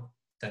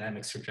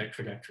morphodynamics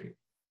trajectory.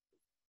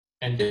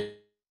 And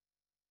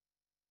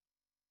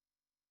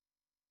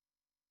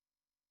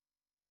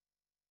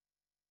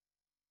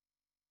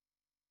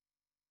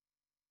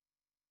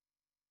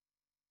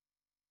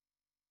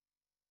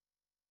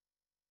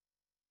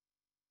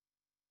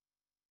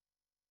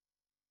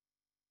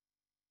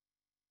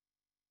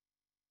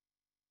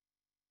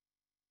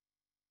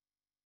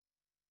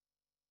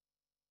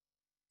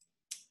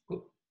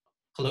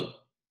hello?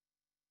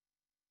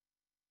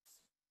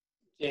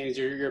 James,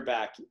 you're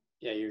back.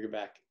 Yeah, you're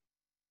back.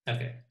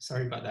 Okay,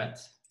 sorry about that.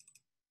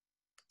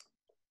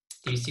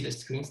 Do you see the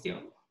screen still?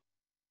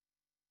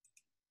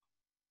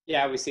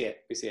 Yeah, we see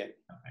it. We see it.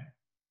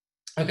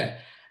 Okay.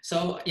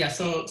 So yeah,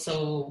 so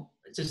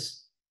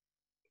just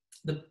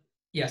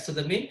so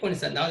the main point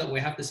is that now that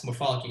we have this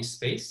morphology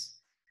space,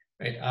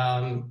 right?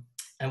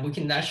 And we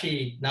can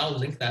actually now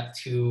link that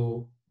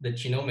to the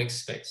genomic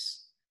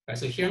space, right?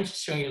 So here I'm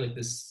just showing you like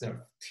this sort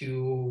of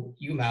 2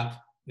 UMAP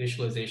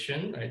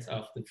visualization, right,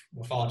 of the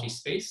morphology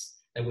space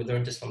that we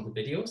learned just from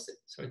the videos.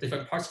 So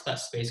different parts of that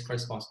space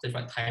corresponds to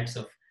different types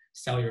of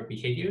cellular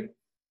behavior.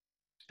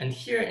 And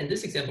here in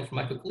this example for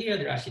microglia,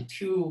 there are actually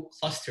 2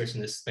 clusters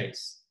in this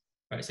space,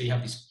 right? So you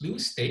have these blue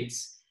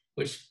states,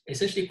 which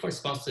essentially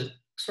corresponds to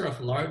sort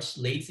of large,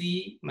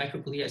 lazy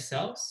microglia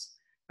cells,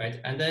 right?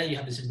 And then you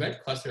have this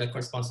red cluster that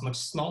corresponds to much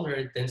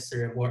smaller,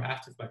 denser, more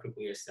active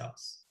microglia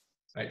cells,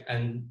 right?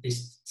 And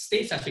these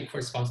states actually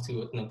correspond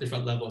to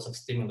different levels of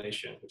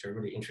stimulation, which are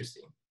really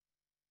interesting.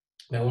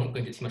 But I won't go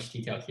into too much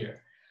detail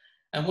here.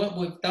 And what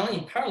we've done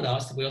in parallel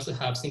is we also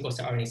have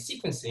single-cell RNA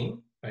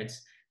sequencing, right?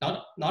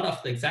 Not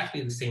of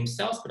exactly the same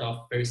cells, but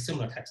of very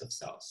similar types of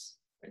cells,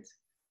 right?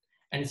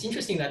 And it's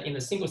interesting that in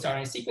the single-cell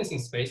RNA sequencing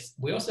space,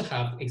 we also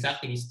have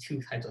exactly these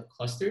 2 types of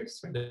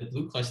clusters, right? The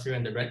blue cluster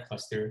and the red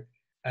cluster,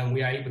 and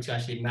we are able to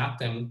actually map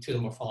them to the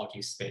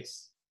morphology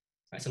space.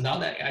 Right? So now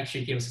that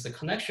actually gives us a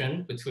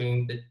connection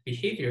between the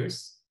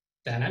behaviors,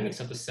 dynamics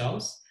of the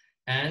cells,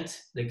 and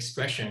the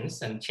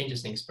expressions and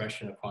changes in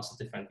expression across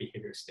the different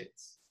behavior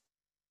states.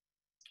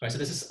 Right, so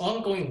this is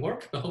ongoing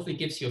work, but hopefully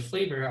gives you a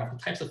flavor of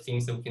the types of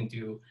things that we can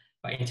do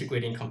by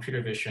integrating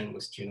computer vision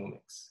with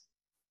genomics.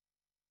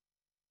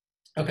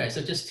 Okay,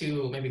 so just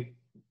to maybe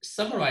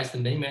summarize the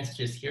main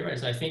messages here, right?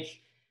 So I think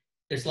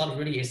there's a lot of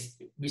really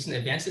recent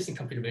advances in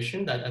computer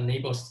vision that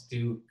enable us to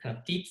do kind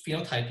of deep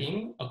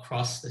phenotyping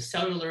across the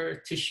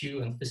cellular,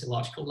 tissue, and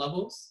physiological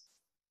levels.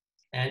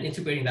 And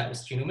integrating that with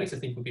genomics, I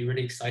think would be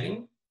really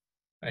exciting.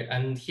 Right?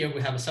 And here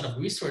we have a set of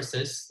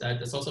resources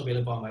that is also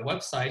available on my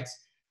website,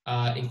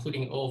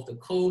 including all of the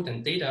code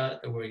and data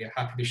that we're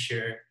happy to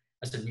share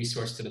as a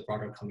resource to the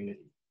broader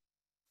community.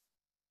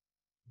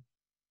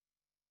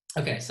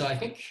 Okay, so I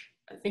think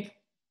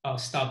I'll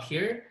stop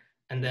here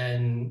and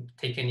then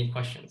take any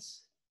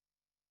questions.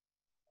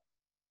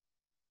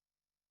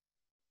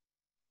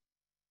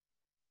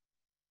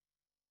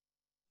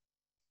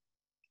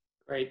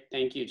 Great,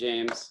 thank you,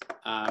 James.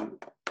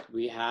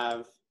 We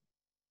have,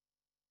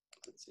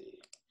 let's see.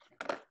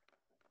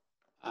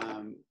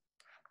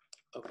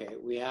 Okay,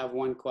 we have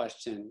one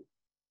question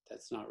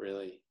that's not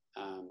really,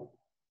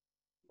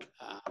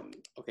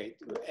 okay,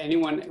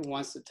 anyone who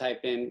wants to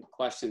type in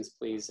questions,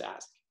 please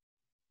ask.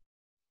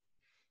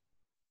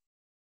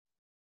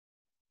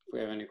 If we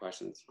have any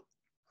questions.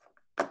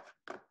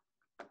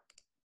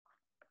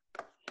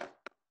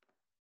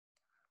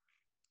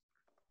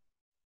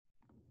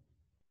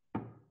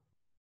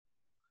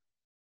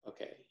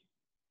 Okay.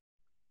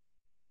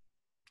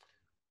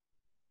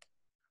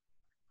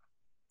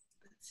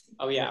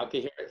 Oh yeah,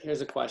 okay,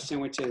 here's a question,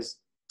 which is,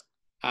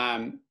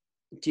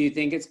 do you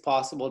think it's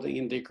possible to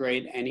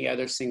integrate any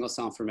other single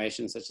cell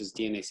information such as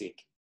DNA-seq?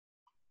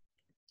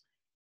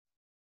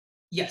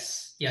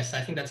 Yes,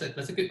 I think that's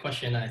a good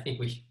question. I think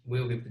we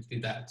will be able to do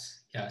that.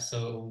 Yeah,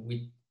 so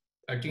we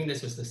are doing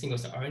this with the single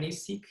cell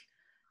RNA-seq,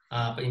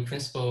 but in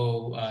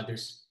principle,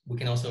 we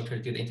can also try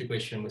to do the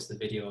integration with the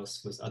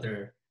videos with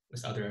other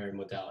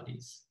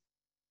modalities.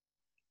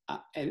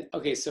 And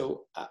okay,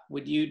 so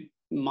would you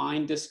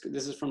mind, this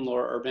is from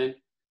Laura Urban,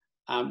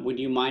 would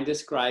you mind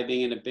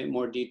describing in a bit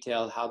more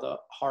detail how the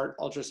heart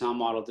ultrasound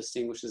model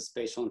distinguishes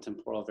spatial and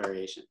temporal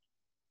variation?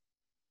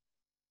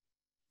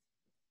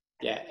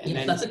 Yeah, and yes,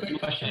 then that's a great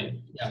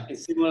question. Yeah. And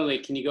similarly,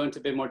 can you go into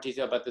a bit more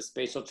detail about the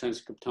spatial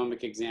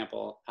transcriptomic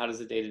example? How does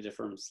the data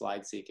differ from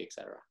slide-seq, et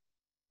cetera?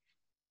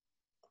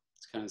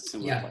 It's kind of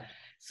similar. Yeah.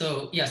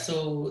 So yeah,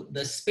 so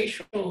the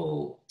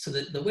spatial, so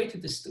the way to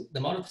the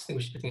model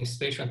distinguish between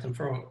spatial and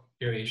temporal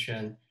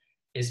variation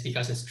is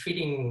because it's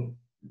treating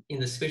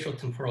in the spatial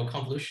temporal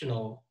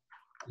convolutional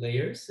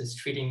layers, it's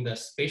treating the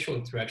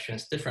spatial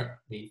directions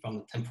differently from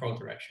the temporal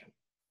direction,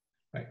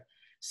 right?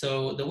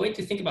 So the way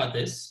to think about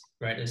this,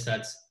 right, is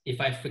that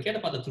if I forget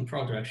about the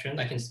temporal direction,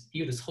 I can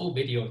view this whole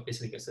video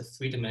basically as a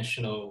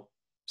three-dimensional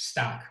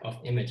stack of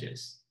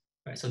images,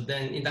 right? So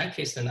then in that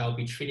case, then I'll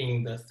be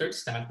treating the third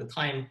stack, the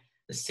time,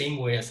 the same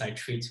way as I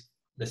treat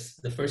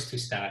the first two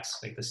stacks,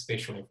 like the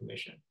spatial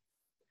information.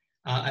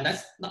 And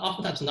that's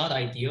oftentimes not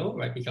ideal,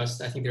 right?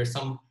 Because I think there's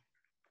some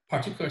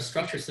particular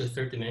structures to the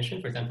third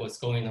dimension. For example, it's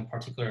going in a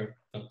particular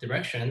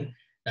direction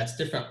that's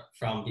different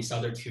from these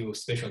other two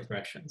spatial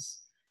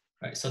directions,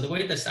 right? So the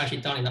way that's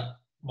actually done in the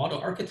model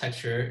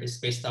architecture is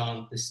based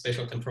on the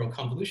spatial temporal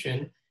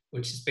convolution,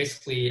 which is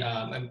basically,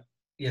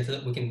 yeah,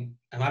 so we can,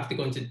 I have to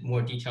go into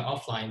more detail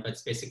offline, but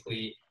it's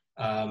basically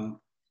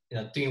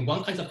doing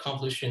one kind of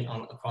convolution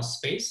across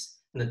space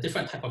and a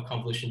different type of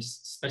convolution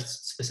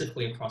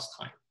specifically across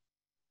time.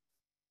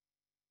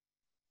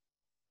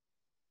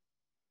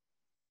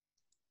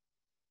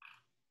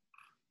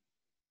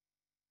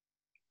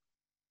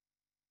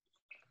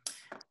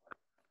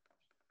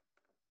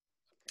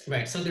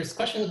 Right, so there's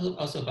questions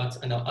also about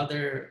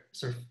other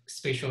sort of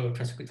spatial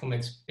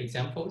transcriptomics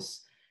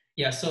examples.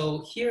 Yeah,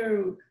 so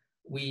here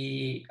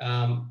we,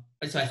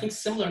 so I think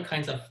similar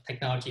kinds of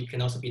technology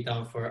can also be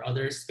done for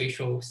other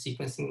spatial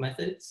sequencing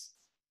methods,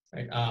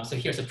 right? So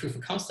here's a proof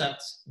of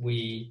concept.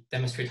 We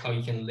demonstrate how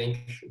you can link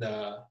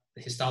the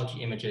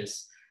histology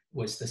images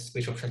with the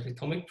spatial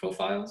transcriptomic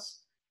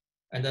profiles.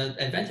 And the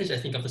advantage, I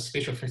think, of the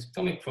spatial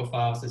transcriptomic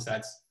profiles is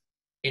that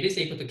it is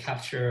able to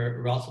capture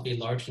a relatively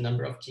large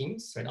number of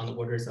genes, right, on the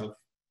orders of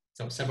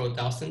several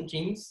thousand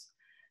genes,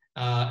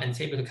 and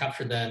it's able to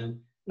capture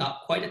them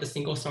not quite at the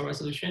single cell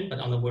resolution, but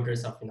on the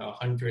orders of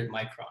 100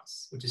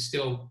 microns, which is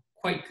still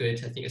quite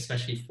good, I think,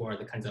 especially for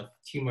the kinds of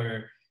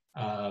tumor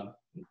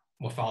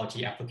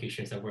morphology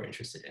applications that we're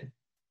interested in.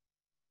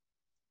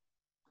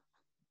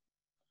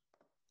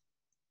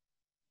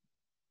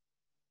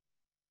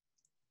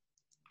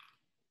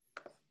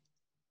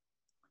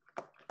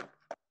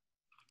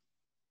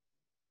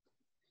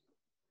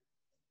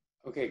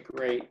 Okay,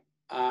 great.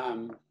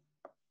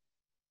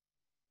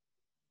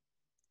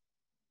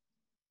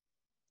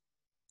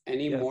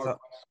 Any more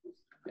questions?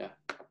 Yeah.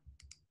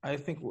 I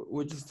think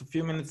we're just a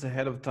few minutes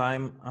ahead of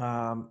time.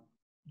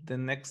 The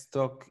next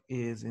talk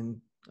is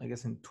I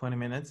guess in 20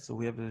 minutes. So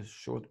we have a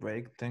short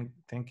break.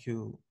 Thank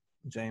you,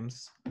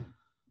 James,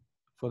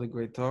 for the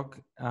great talk.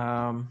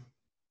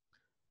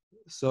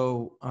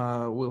 So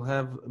we'll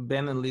have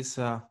Ben and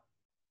Lisa,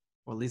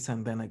 or Lisa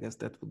and Ben, I guess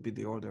that would be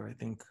the order, I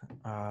think,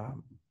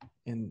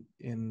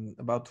 in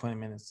about 20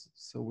 minutes.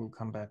 So we'll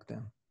come back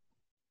then.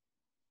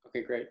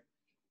 Okay, great.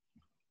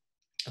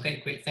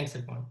 Okay, great. Thanks,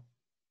 everyone.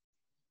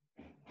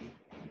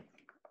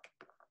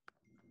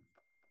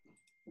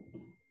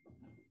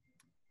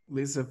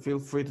 Lisa, feel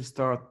free to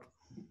start.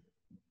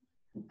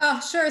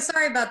 Oh, sure.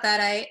 Sorry about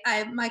that.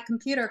 My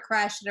computer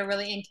crashed at a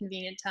really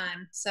inconvenient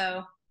time,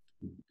 so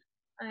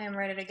I am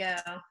ready to go.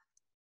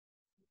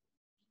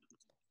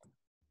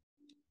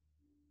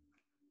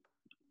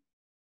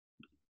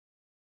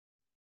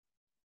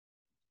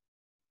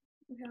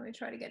 Okay, let me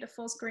try to get to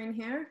full screen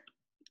here.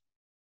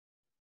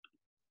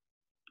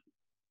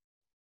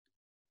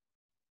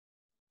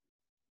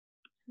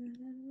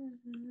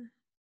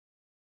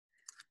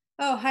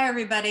 Oh, hi,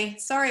 everybody.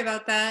 Sorry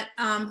about that.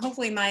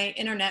 Hopefully my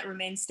internet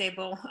remains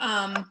stable.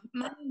 My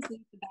name is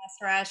Lisa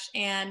Basrash,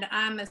 and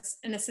I'm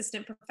an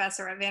assistant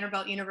professor at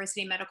Vanderbilt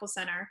University Medical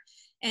Center.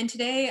 And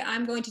today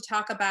I'm going to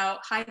talk about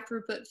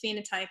high-throughput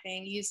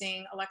phenotyping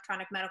using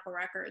electronic medical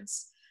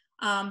records.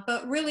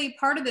 But really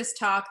part of this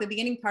talk, the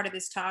beginning part of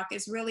this talk,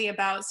 is really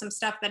about some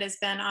stuff that has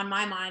been on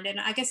my mind, and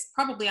I guess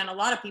probably on a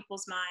lot of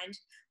people's mind,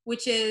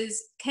 which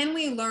is, can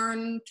we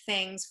learn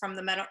things from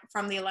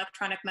the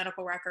electronic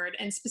medical record?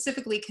 And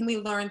specifically, can we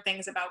learn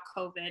things about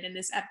COVID and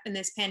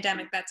this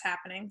pandemic that's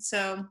happening?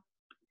 So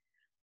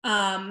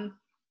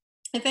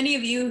if any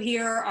of you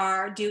here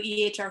do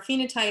EHR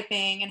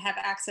phenotyping and have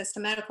access to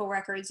medical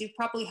records, you've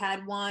probably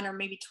had 1 or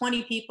maybe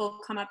 20 people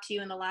come up to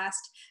you in the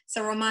last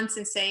several months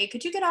and say,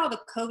 could you get all the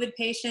COVID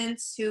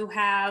patients who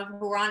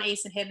are on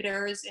ACE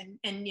inhibitors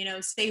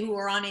and say who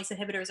were on ACE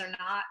inhibitors or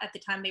not at the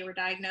time they were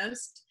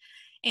diagnosed?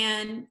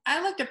 And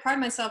I like to pride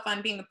myself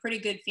on being a pretty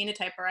good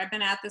phenotyper. I've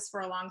been at this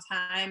for a long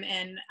time,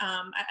 and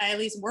I at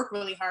least work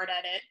really hard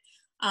at it.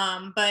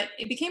 But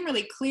it became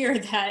really clear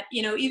that,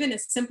 even a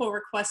simple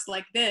request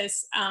like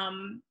this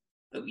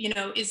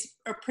is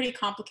a pretty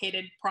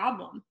complicated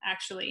problem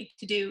actually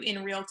to do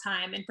in real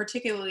time, and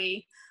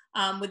particularly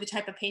with the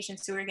type of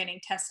patients who are getting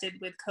tested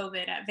with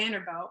COVID at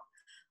Vanderbilt.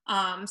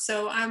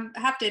 So I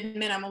have to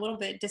admit, I'm a little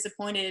bit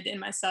disappointed in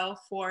myself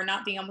for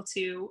not being able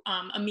to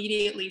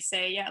immediately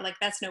say, yeah, like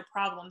that's no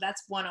problem.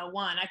 That's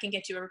 101. I can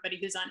get you everybody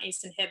who's on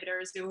ACE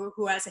inhibitors,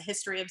 who has a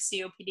history of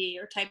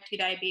COPD or type 2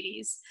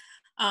 diabetes.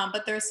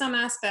 But there are some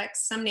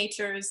aspects, some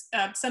natures,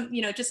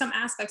 just some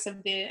aspects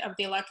of the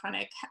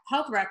electronic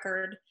health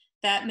record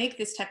that make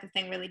this type of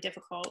thing really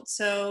difficult.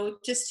 So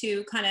just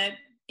to kind of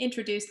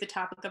introduce the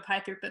topic of high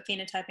throughput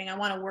phenotyping, I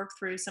want to work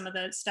through some of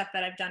the stuff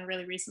that I've done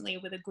really recently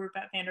with a group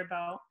at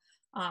Vanderbilt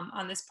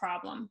on this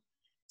problem.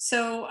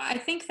 So I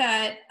think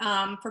that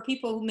for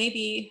people who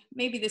maybe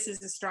this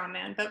is a straw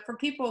man, but for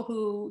people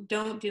who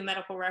don't do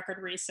medical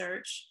record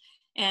research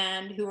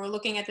and who are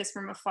looking at this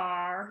from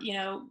afar,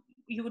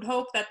 you would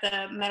hope that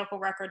the medical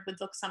record would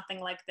look something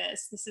like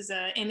this. This is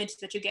an image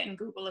that you get in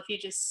Google if you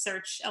just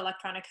search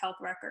electronic health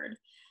record.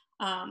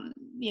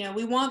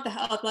 We want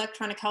the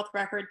electronic health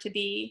record to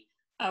be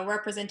a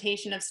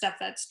representation of stuff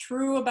that's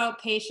true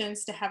about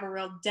patients, to have a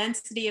real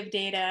density of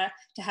data,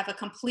 to have a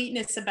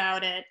completeness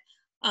about it.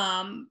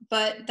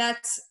 But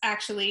that's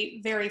actually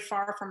very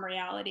far from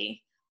reality.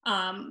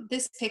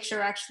 This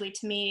picture actually,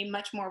 to me,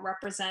 much more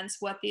represents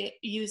what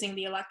using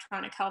the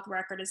electronic health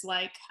record is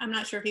like. I'm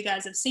not sure if you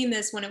guys have seen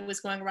this when it was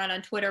going around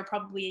on Twitter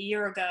probably a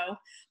year ago,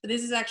 but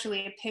this is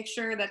actually a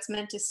picture that's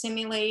meant to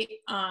simulate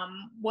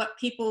what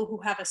people who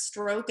have a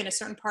stroke in a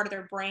certain part of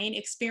their brain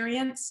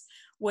experience,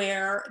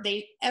 where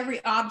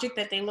every object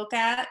that they look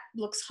at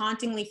looks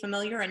hauntingly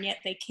familiar and yet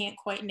they can't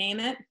quite name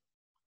it.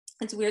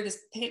 It's weird, this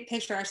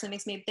picture actually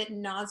makes me a bit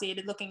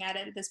nauseated looking at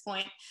it at this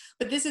point.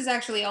 But this is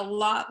actually a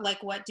lot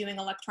like what doing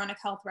electronic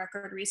health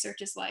record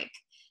research is like.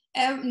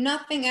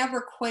 Nothing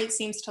ever quite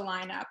seems to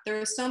line up. There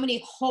are so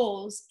many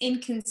holes,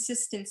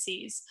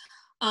 inconsistencies,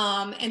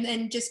 and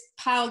then just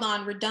piled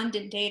on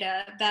redundant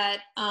data that,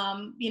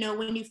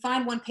 when you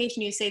find one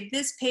patient, you say,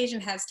 this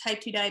patient has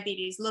type 2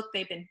 diabetes. Look,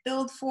 they've been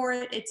billed for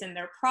it. It's in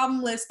their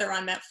problem list. They're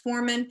on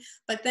metformin.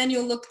 But then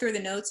you'll look through the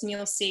notes and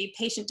you'll see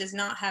patient does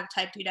not have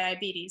type 2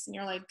 diabetes. And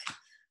you're like,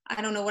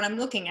 I don't know what I'm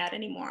looking at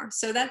anymore.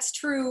 So that's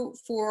true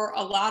for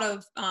a lot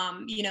of,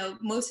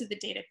 most of the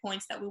data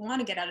points that we want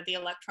to get out of the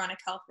electronic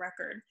health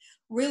record.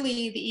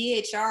 Really,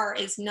 the EHR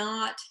is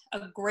not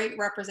a great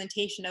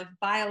representation of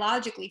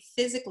biologically,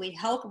 physically,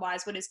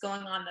 health-wise, what is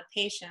going on in the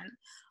patient.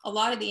 A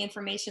lot of the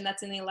information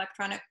that's in the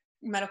electronic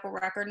medical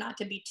record, not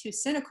to be too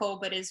cynical,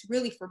 but is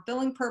really for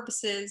billing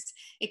purposes.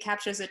 It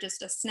captures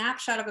just a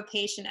snapshot of a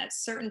patient at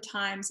certain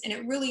times. And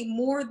it really,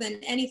 more than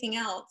anything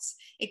else,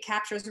 it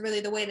captures really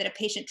the way that a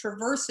patient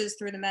traverses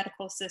through the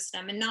medical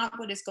system and not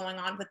what is going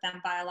on with them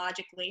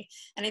biologically.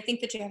 And I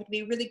think that you have to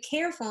be really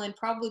careful and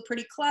probably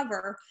pretty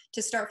clever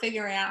to start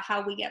figuring out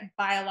how we get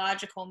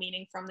biological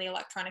meaning from the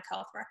electronic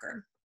health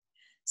record.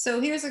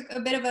 So here's a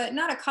bit of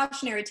not a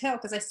cautionary tale,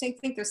 because I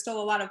think there's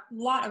still a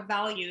lot of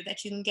value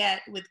that you can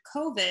get with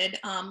COVID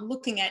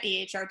looking at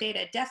EHR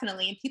data,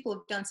 definitely, and people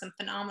have done some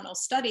phenomenal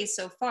studies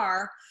so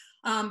far.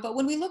 But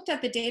when we looked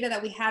at the data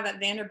that we have at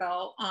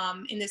Vanderbilt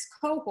in this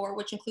cohort,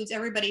 which includes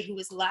everybody who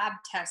was lab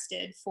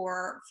tested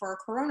for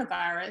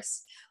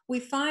coronavirus, we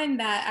find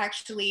that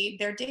actually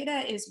their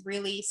data is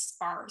really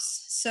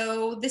sparse.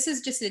 So this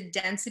is just a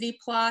density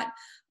plot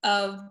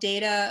of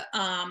data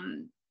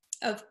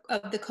of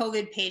the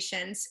COVID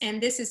patients.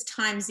 And this is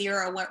time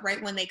 0,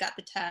 right when they got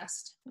the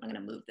test. I'm gonna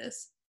move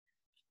this.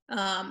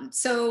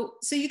 So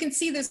you can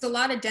see there's a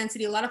lot of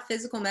density, a lot of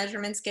physical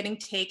measurements getting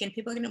taken.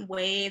 People are getting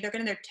weighed, they're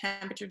getting their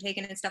temperature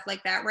taken and stuff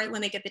like that right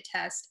when they get the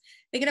test.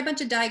 They get a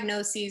bunch of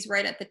diagnoses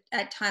right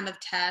at time of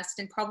test,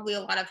 and probably a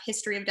lot of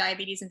history of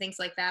diabetes and things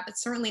like that, but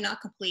certainly not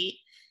complete,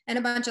 and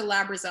a bunch of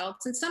lab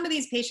results. And some of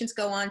these patients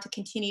go on to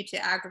continue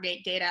to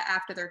aggregate data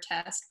after their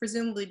test,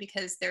 presumably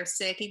because they're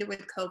sick, either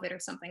with COVID or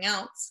something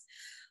else.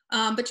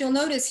 But you'll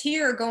notice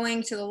here,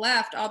 going to the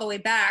left all the way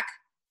back,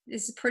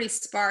 this is pretty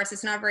sparse.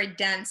 It's not very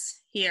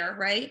dense here,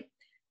 right?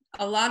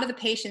 A lot of the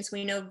patients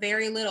we know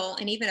very little,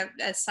 and even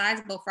a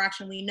sizable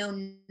fraction, we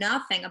know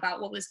nothing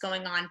about what was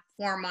going on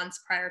 4 months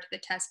prior to the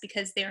test,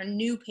 because they are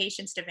new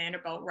patients to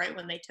Vanderbilt right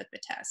when they took the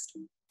test.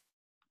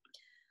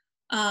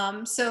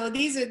 So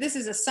this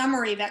is a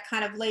summary that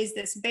kind of lays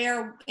this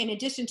bare. In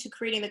addition to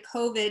creating the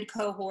COVID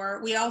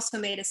cohort, we also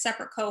made a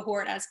separate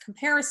cohort as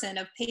comparison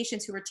of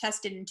patients who were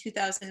tested in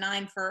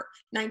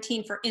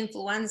 2019 for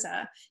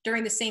influenza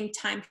during the same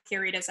time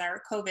period as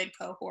our COVID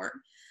cohort.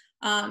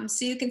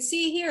 So you can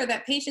see here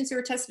that patients who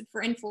were tested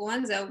for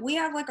influenza, we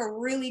have like a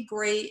really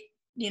great,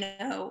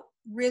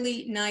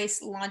 really nice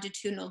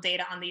longitudinal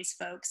data on these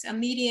folks, a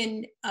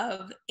median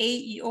of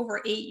over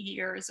 8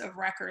 years of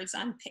records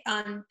on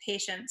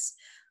patients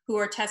who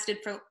were tested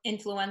for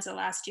influenza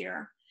last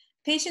year.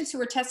 Patients who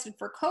were tested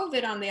for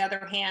COVID, on the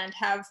other hand,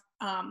 have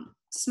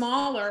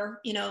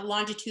smaller,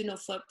 longitudinal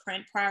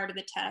footprint prior to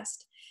the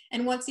test.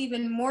 And what's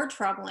even more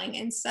troubling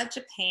and such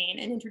a pain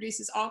and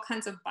introduces all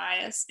kinds of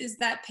bias is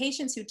that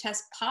patients who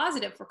test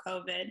positive for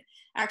COVID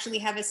actually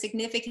have a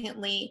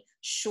significantly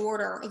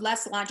shorter,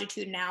 less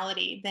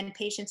longitudinality than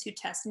patients who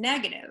test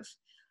negative.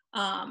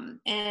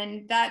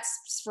 And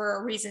that's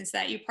for reasons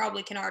that you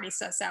probably can already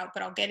suss out,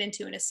 but I'll get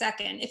into in a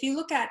second. If you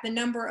look at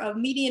the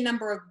median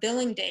number of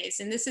billing days,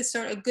 and this is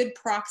sort of a good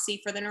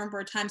proxy for the number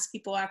of times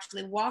people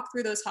actually walk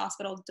through those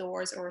hospital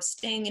doors or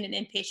staying in an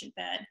inpatient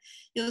bed,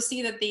 you'll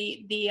see that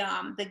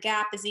the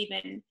gap is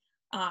even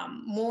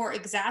more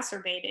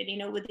exacerbated. You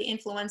know, with the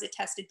influenza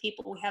tested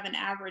people, we have an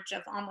average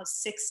of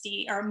almost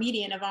 60, or a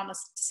median of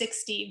almost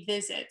 60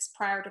 visits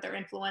prior to their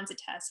influenza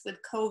test. With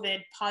COVID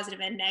positive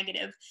and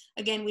negative,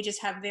 again, we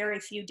just have very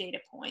few data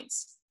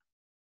points.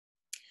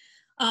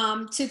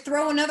 To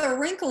throw another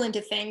wrinkle into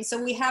things, so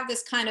we have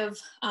this kind of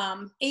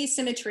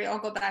asymmetry. I'll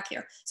go back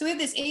here. So we have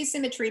this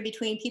asymmetry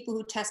between people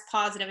who test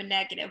positive and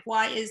negative.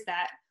 Why is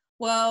that?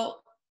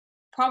 Well,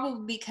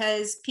 probably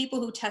because people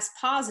who test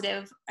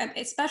positive,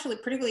 especially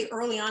particularly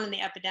early on in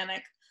the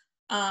epidemic,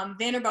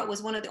 Vanderbilt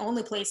was one of the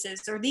only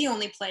places, or the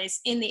only place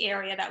in the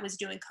area that was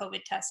doing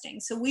COVID testing.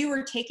 So we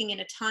were taking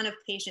in a ton of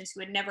patients who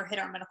had never hit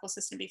our medical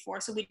system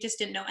before, so we just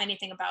didn't know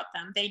anything about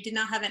them. They did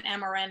not have an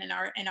MRN in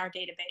our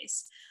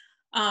database.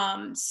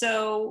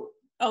 So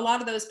a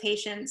lot of those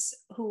patients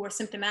who were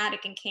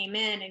symptomatic and came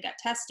in and got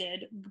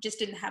tested just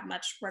didn't have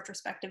much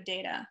retrospective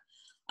data.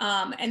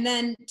 And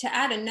then to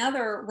add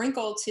another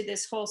wrinkle to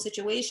this whole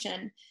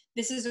situation,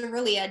 this is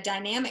really a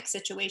dynamic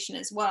situation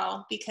as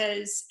well,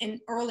 because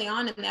early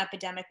on in the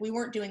epidemic, we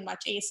weren't doing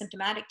much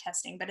asymptomatic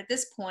testing, but at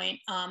this point,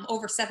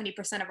 over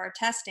 70% of our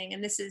testing,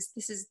 and this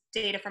is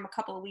data from a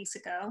couple of weeks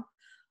ago,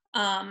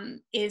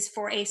 is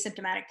for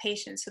asymptomatic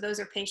patients. So those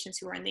are patients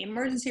who are in the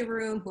emergency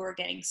room, who are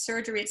getting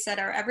surgery, et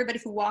cetera. Everybody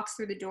who walks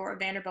through the door of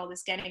Vanderbilt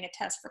is getting a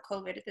test for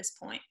COVID at this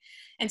point.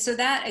 And so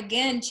that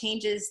again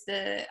changes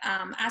the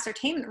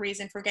ascertainment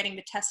reason for getting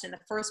the test in the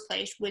first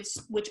place,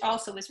 which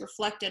also is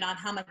reflected on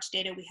how much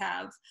data we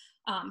have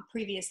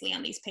previously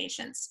on these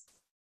patients.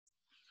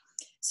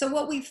 So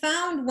what we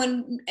found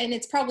and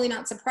it's probably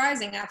not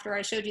surprising after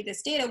I showed you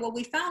this data, what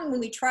we found when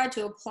we tried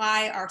to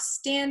apply our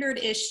standard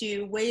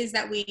issue ways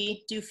that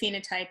we do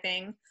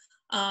phenotyping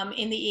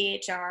in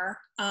the EHR,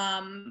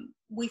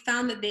 we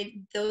found that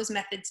those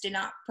methods did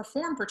not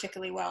perform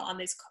particularly well on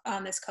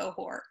this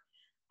cohort.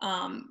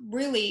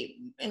 Really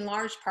in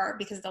large part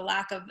because of the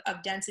lack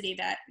of density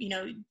that, you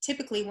know,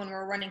 typically when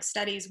we're running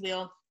studies,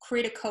 we'll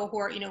create a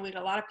cohort, you know, we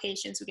get a lot of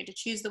patients, we get to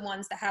choose the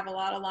ones that have a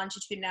lot of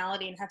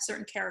longitudinality and have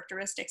certain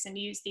characteristics and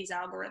use these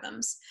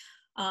algorithms.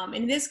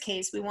 In this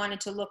case, we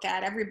wanted to look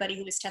at everybody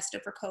who was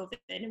tested for COVID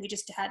and we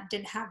just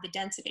didn't have the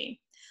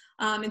density.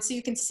 And so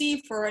you can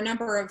see for a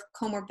number of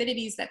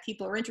comorbidities that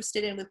people are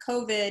interested in with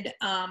COVID,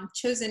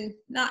 chosen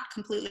not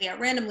completely at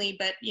randomly,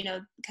 but, you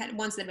know, kind of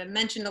ones that have been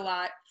mentioned a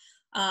lot.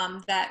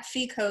 That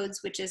phi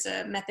codes, which is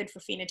a method for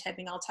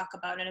phenotyping I'll talk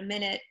about in a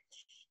minute.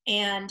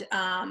 And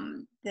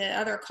the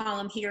other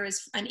column here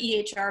is an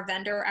EHR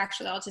vendor.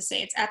 Actually, I'll just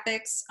say it's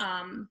Epic's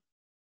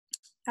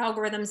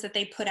algorithms that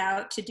they put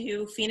out to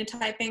do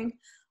phenotyping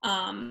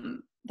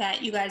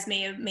that you guys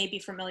may be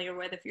familiar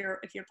with if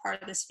you're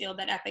part of this field,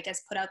 that Epic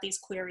has put out these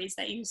queries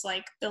that use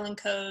like billing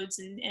codes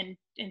and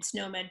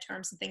SNOMED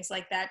terms and things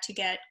like that to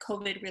get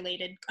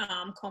COVID-related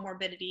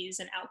comorbidities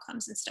and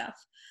outcomes and stuff.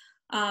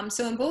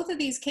 So in both of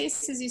these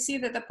cases, you see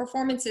that the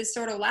performance is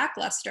sort of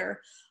lackluster.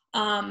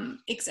 I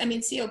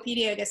mean,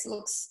 COPD, I guess it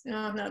looks,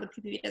 no, the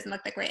PPV doesn't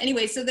look that great.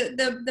 Anyway, so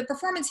the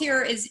performance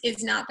here is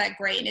not that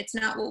great, and it's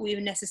not what we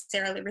would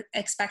necessarily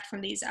expect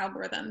from these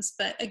algorithms.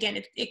 But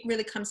again, it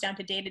really comes down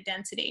to data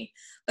density.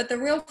 But the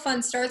real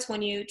fun starts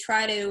when you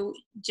try to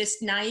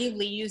just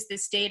naively use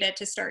this data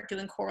to start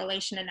doing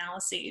correlation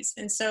analyses.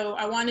 And so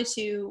I wanted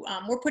to,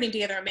 we're putting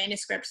together a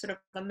manuscript, sort of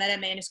a meta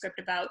manuscript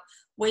about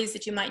ways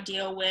that you might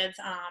deal with,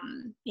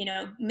 you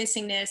know,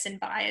 missingness and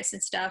bias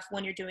and stuff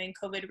when you're doing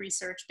COVID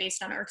research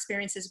based on our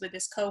experiences with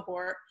this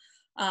cohort,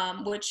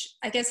 which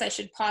I guess I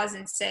should pause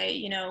and say,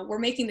 you know, we're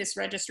making this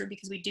registry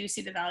because we do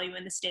see the value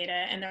in this data,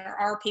 and there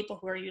are people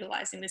who are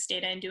utilizing this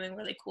data and doing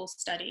really cool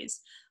studies.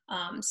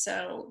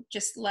 So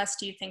just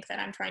lest you think that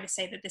I'm trying to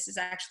say that this is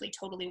actually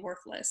totally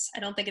worthless. I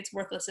don't think it's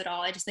worthless at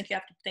all. I just think you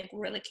have to think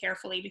really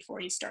carefully before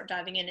you start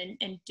diving in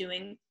and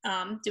doing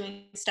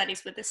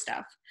studies with this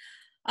stuff.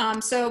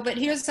 But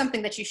here's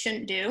something that you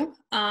shouldn't do,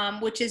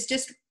 which is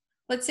just,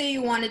 let's say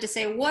you wanted to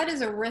say, what is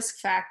a risk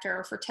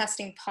factor for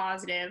testing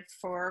positive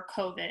for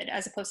COVID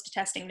as opposed to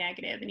testing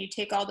negative? And you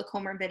take all the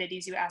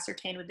comorbidities you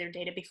ascertain with their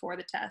data before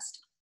the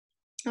test.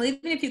 Well,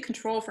 even if you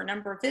control for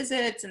number of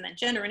visits and then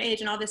gender and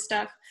age and all this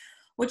stuff,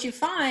 what you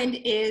find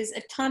is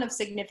a ton of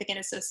significant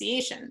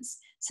associations.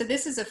 So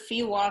this is a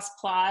phi-WAS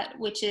plot,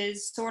 which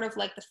is sort of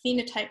like the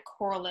phenotype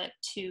correlate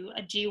to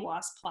a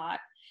GWAS plot.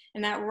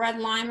 And that red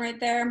line right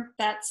there,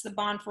 that's the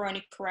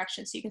Bonferroni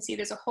correction. So you can see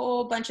there's a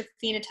whole bunch of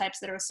phenotypes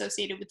that are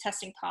associated with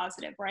testing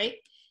positive, right?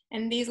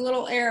 And these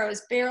little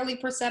arrows, barely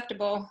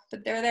perceptible,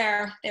 but they're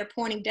there, they're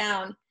pointing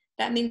down.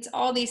 That means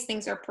all these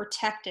things are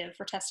protective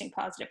for testing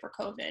positive for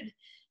COVID.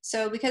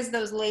 So because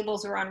those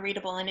labels were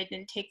unreadable and it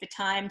didn't take the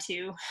time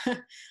to,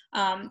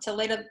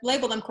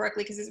 label them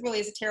correctly, because it really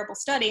is a terrible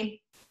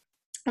study,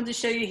 I'll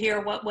just show you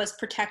here what was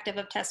protective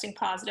of testing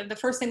positive. The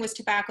first thing was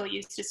tobacco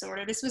use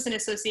disorder. This was an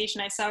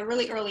association I saw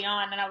really early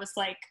on, and I was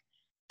like,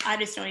 I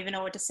just don't even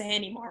know what to say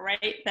anymore,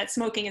 right? That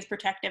smoking is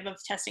protective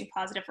of testing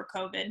positive for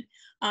COVID.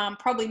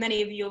 Probably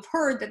many of you have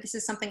heard that this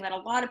is something that a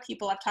lot of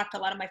people, I've talked to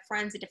a lot of my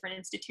friends at different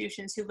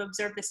institutions who've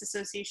observed this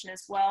association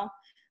as well.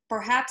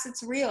 Perhaps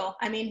it's real.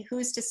 I mean,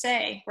 who's to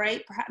say,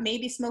 right? Perhaps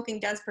maybe smoking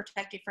does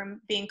protect you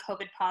from being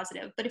COVID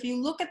positive. But if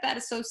you look at that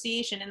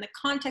association in the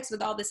context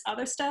with all this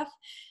other stuff,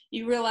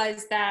 you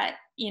realize that,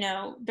 you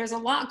know, there's a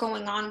lot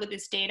going on with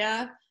this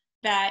data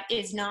that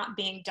is not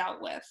being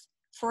dealt with.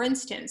 For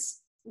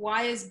instance,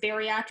 why is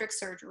bariatric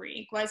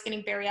surgery, why is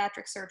getting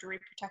bariatric surgery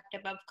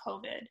protective of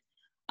COVID?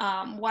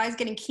 Why is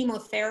getting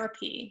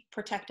chemotherapy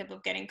protective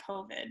of getting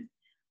COVID?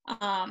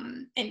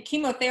 And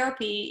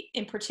chemotherapy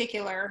in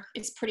particular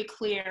is pretty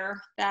clear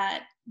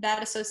that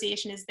that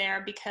association is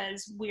there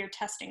because we are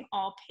testing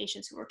all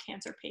patients who are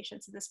cancer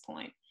patients at this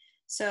point.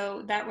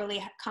 So that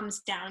really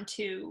comes down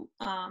to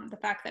the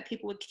fact that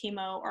people with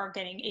chemo are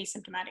getting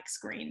asymptomatic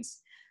screens.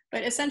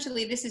 But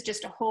essentially, this is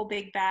just a whole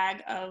big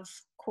bag of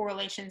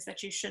correlations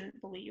that you shouldn't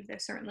believe.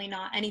 There's certainly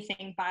not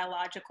anything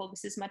biological.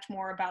 This is much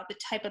more about the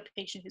type of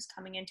patient who's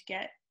coming in to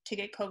get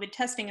COVID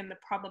testing and the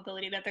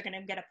probability that they're going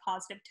to get a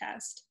positive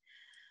test.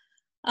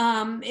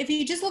 If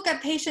you just look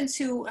at patients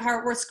who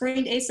were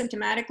screened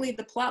asymptomatically,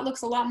 the plot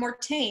looks a lot more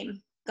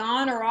tame.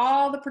 Gone are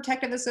all the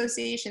protective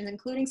associations,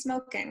 including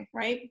smoking,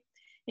 right?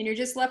 And you're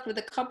just left with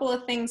a couple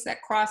of things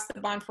that cross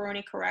the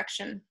Bonferroni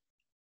correction,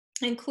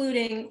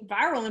 including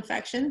viral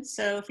infection.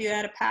 So if you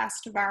had a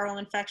past viral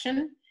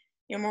infection,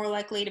 you're more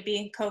likely to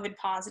be COVID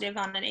positive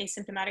on an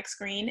asymptomatic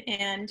screen.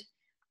 And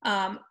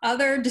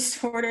other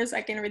disorders,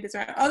 I can read this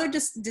right, other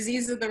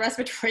diseases of the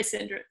respiratory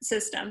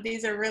system.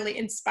 These are really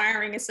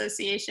inspiring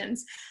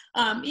associations.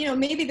 You know,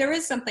 maybe there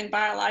is something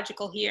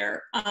biological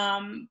here,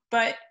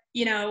 but,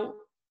 you know,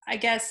 I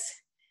guess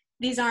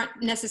these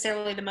aren't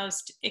necessarily the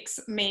most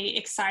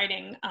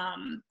exciting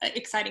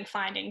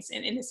findings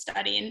in this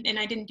study. And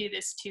I didn't do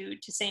this to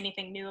say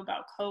anything new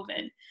about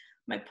COVID.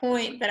 My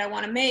point that I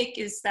want to make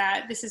is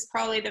that this is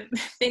probably the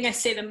thing I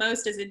say the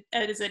most as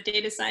a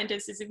data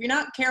scientist is if you're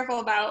not careful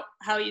about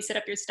how you set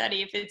up your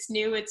study, if it's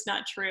new, it's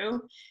not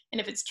true.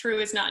 And if it's true,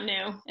 it's not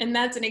new. And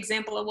that's an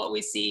example of what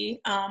we see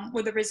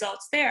with the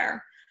results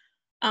there.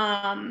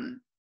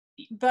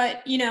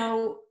 But, you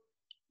know,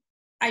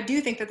 I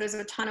do think that there's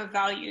a ton of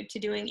value to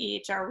doing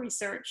EHR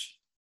research.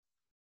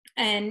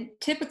 And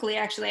typically,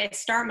 actually, I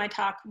start my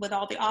talk with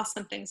all the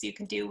awesome things you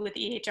can do with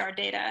EHR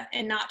data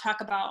and not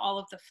talk about all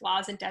of the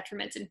flaws and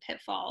detriments and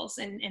pitfalls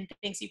and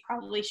things you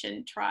probably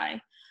shouldn't try.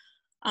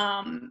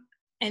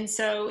 And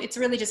so it's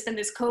really just been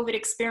this COVID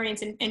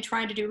experience and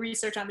trying to do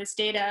research on this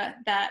data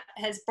that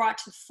has brought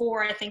to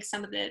fore, I think,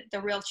 some of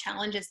the real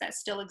challenges that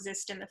still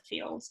exist in the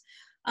field.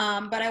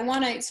 But I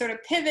want to sort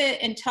of pivot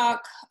and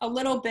talk a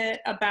little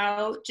bit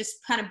about just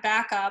kind of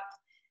back up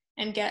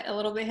and get a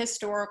little bit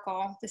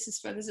historical. This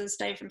is a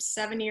study from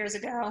 7 years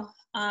ago,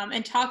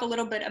 and talk a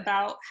little bit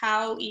about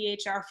how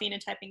EHR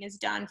phenotyping is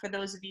done for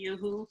those of you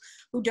who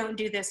don't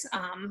do this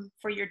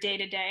for your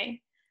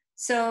day-to-day.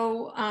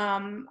 So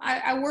I'm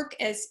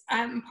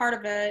part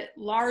of a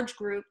large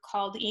group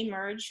called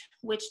eMERGE,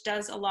 which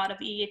does a lot of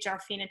EHR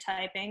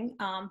phenotyping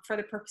for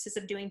the purposes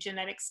of doing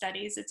genetic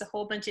studies. It's a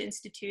whole bunch of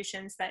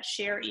institutions that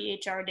share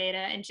EHR data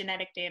and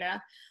genetic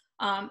data.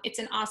 It's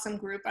an awesome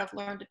group. I've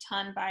learned a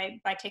ton by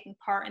taking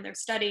part in their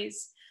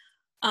studies.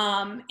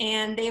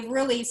 And they've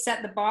really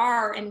set the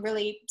bar and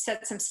really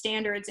set some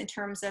standards in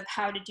terms of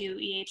how to do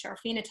EHR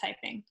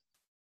phenotyping.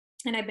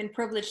 And I've been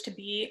privileged to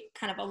be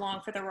kind of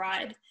along for the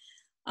ride.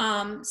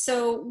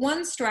 So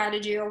one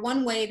strategy or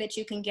one way that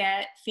you can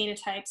get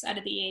phenotypes out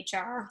of the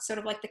EHR, sort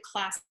of like the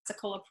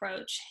classical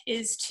approach,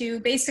 is to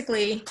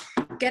basically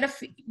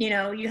get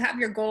you have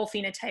your goal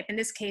phenotype. In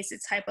this case,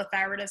 it's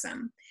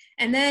hypothyroidism.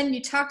 And then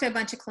you talk to a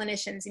bunch of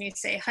clinicians and you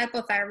say,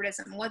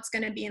 hypothyroidism, what's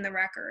going to be in the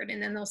record?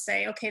 And then they'll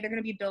say, okay, they're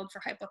going to be billed for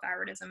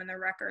hypothyroidism in their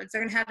records.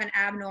 They're going to have an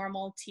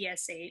abnormal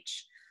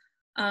TSH.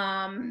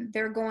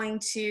 They're going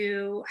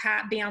to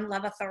be on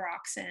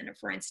levothyroxine,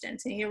 for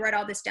instance, and you write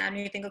all this down and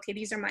you think, okay,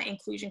 these are my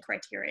inclusion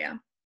criteria.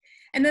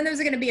 And then there's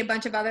going to be a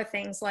bunch of other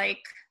things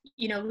like,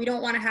 we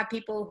don't want to have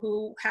people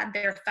who had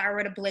their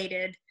thyroid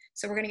ablated.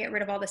 So we're going to get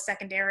rid of all the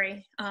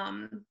secondary,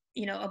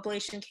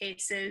 ablation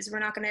cases. We're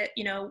not going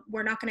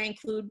to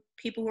include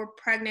people who are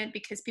pregnant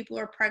because people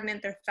who are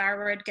pregnant, their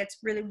thyroid gets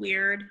really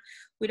weird.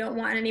 We don't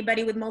want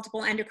anybody with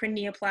multiple endocrine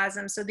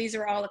neoplasms. So these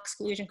are all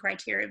exclusion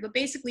criteria. But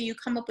basically, you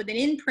come up with an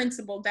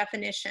in-principle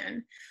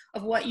definition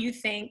of what you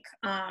think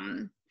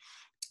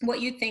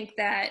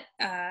that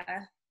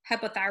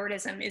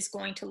hypothyroidism is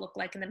going to look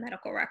like in the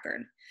medical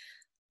record.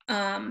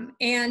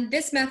 And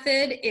this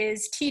method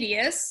is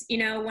tedious.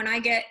 When I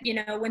get,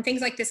 when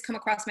things like this come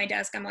across my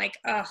desk, I'm like,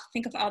 oh,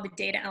 think of all the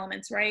data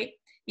elements, right?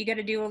 You got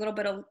to do a little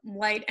bit of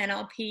light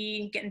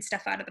NLP, getting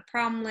stuff out of the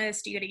problem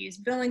list. You got to use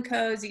billing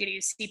codes. You got to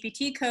use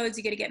CPT codes.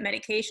 You got to get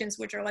medications,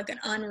 which are like an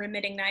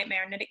unremitting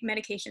nightmare.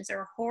 Medications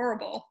are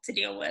horrible to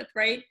deal with,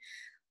 right?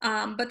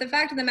 But the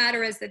fact of the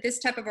matter is that this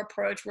type of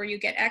approach where you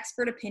get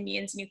expert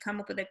opinions and you come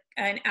up with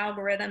an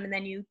algorithm and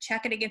then you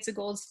check it against a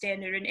gold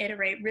standard and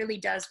iterate really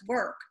does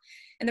work.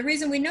 And the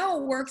reason we know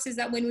it works is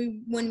that when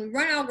we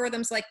run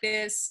algorithms like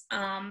this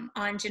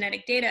on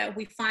genetic data,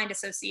 we find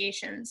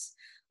associations.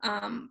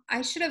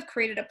 I should have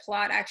created a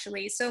plot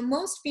actually. So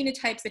most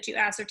phenotypes that you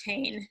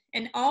ascertain,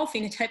 and all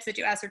phenotypes that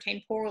you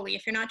ascertain poorly,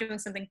 if you're not doing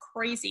something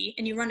crazy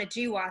and you run a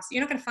GWAS,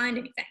 you're not going to find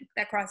anything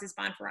that crosses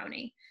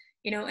Bonferroni.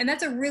 You know, and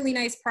that's a really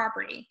nice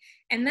property.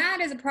 And that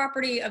is a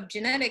property of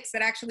genetics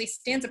that actually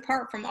stands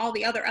apart from all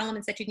the other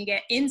elements that you can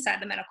get inside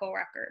the medical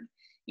record.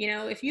 You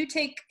know, if you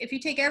take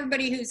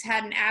everybody who's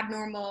had an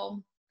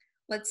abnormal,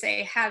 let's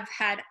say, have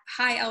had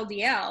high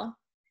LDL,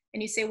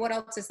 and you say, what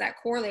else is that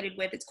correlated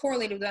with? It's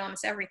correlated with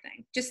almost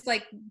everything. Just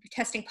like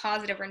testing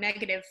positive or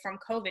negative from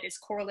COVID is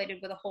correlated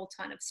with a whole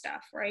ton of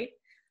stuff, right?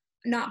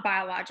 Not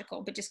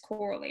biological, but just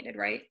correlated,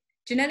 right?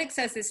 Genetics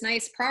has this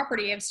nice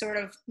property of sort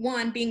of,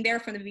 one, being there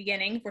from the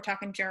beginning, we're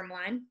talking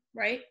germline,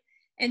 right?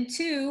 And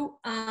two,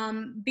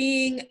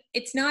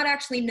 it's not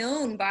actually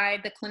known by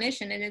the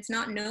clinician and it's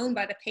not known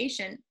by the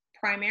patient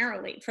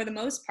primarily, for the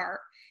most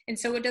part. And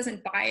so it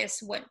doesn't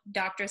bias what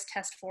doctors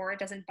test for, it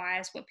doesn't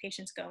bias what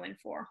patients go in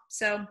for.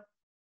 So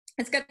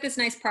it's got this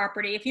nice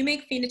property. If you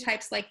make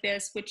phenotypes like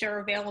this, which are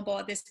available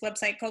at this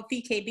website called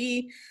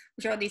PKB,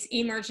 which are these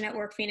eMERGE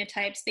network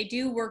phenotypes, they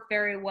do work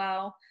very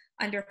well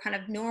under kind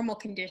of normal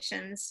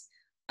conditions,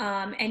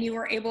 and you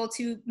were able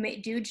to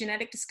do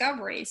genetic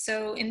discovery.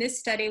 So in this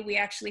study, we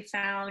actually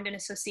found an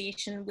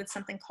association with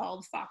something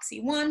called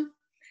FOXY1,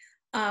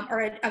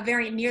 or a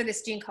variant near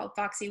this gene called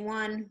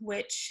FOXY1,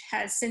 which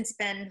has since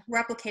been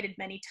replicated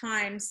many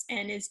times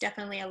and is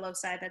definitely a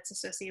loci that's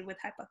associated with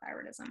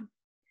hypothyroidism.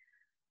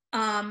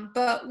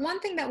 But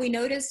one thing that we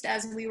noticed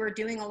as we were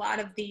doing a lot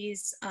of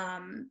these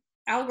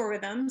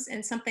algorithms,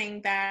 and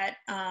something that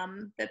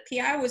the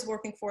PI was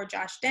working for,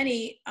 Josh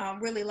Denny,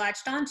 really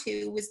latched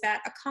onto, was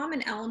that a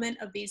common element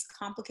of these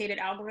complicated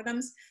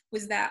algorithms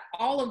was that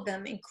all of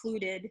them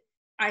included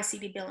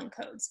ICD billing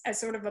codes as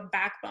sort of a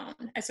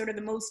backbone, as sort of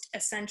the most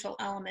essential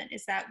element,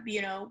 is that,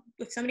 you know,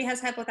 if somebody has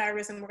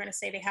hypothyroidism, we're going to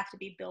say they have to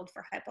be billed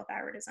for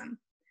hypothyroidism.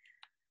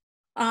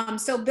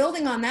 So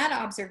building on that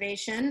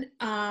observation,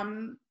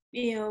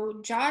 you know,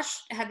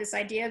 Josh had this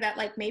idea that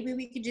like, maybe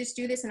we could just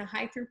do this in a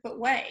high throughput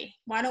way.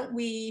 Why don't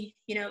we,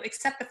 you know,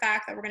 accept the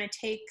fact that we're going to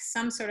take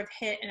some sort of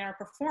hit in our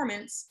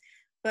performance,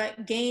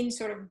 but gain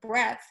sort of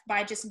breadth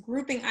by just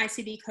grouping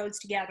ICD codes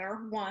together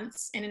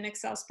once in an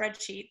Excel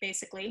spreadsheet,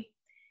 basically,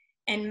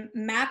 and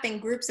mapping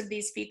groups of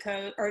these phi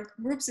code or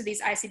groups of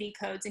these ICD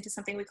codes into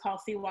something we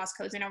call PHI-WAS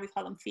codes, and now we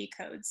call them phi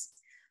codes.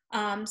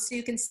 So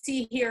you can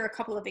see here a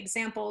couple of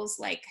examples,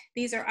 like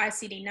these are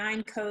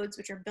ICD-9 codes,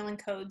 which are billing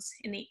codes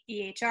in the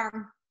EHR,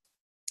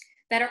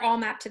 that are all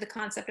mapped to the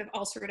concept of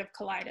ulcerative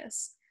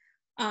colitis.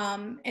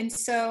 And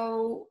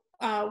so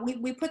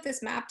we put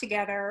this map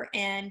together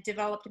and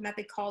developed a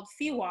method called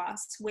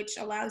PHI-WAS, which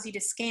allows you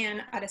to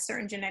scan at a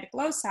certain genetic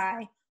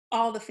loci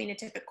all the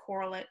phenotypic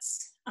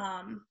correlates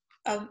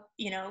of,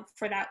 you know,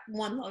 for that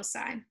one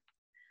loci.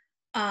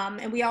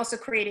 And we also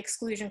create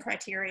exclusion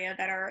criteria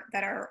that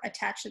are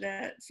attached to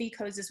the phi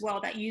codes as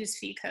well, that use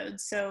phi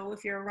codes. So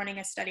if you're running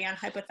a study on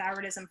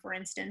hypothyroidism, for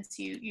instance,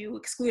 you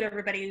exclude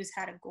everybody who's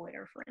had a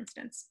goiter, for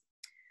instance.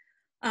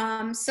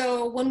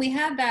 So when we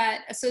had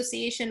that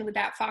association with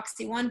that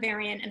FOXY1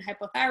 variant and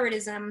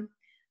hypothyroidism,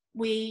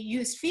 we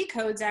used phi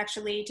codes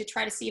actually to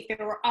try to see if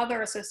there were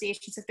other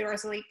associations, if there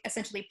was like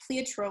essentially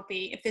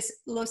pleiotropy, if this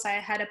loci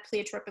had a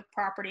pleiotropic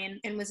property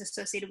and was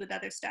associated with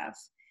other stuff.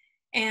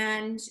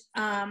 And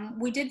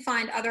we did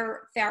find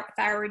other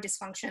thyroid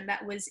dysfunction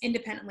that was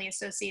independently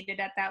associated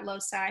at that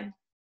loci.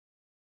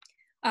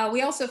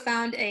 We also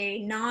found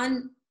a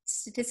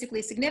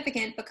non-statistically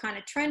significant, but kind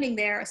of trending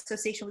there,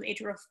 association with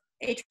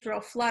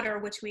atrial flutter,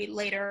 which we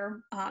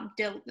later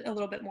did a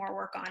little bit more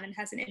work on and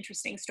has an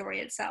interesting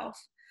story itself.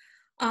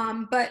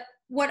 But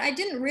what I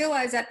didn't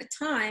realize at the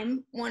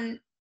time,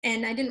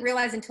 and I didn't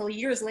realize until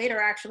years later,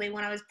 actually,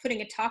 when I was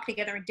putting a talk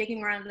together and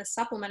digging around the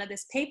supplement of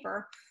this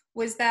paper,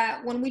 was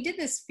that when we did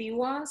this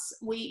PHI-WAS,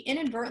 we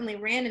inadvertently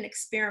ran an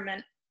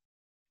experiment.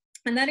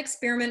 And that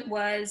experiment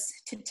was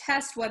to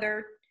test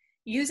whether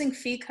using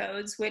phi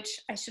codes, which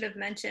I should have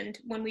mentioned,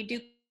 when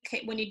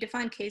you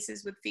define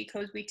cases with phi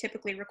codes, we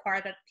typically require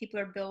that people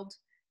are billed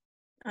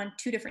on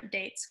 2 different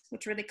dates,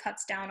 which really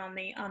cuts down on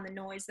the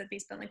noise that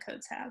these billing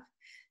codes have.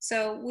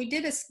 So we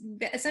did this,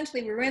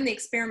 essentially we ran the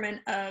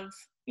experiment of,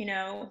 you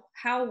know,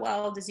 how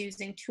well does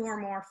using 2 or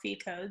more phi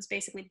codes,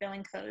 basically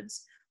billing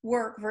codes,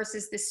 work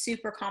versus this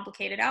super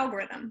complicated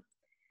algorithm.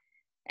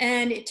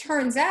 And it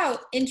turns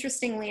out,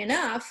 interestingly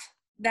enough,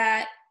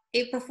 that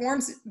it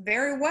performs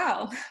very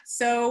well.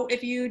 So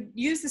if you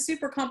use the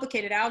super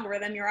complicated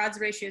algorithm, your odds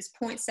ratio is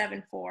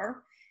 0.74.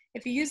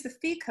 If you use the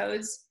phi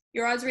codes,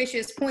 your odds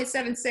ratio is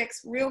 0.76,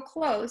 real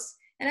close.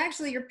 And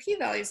actually your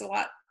p-value is a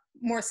lot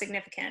more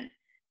significant,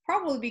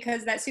 probably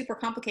because that super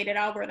complicated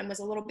algorithm was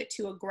a little bit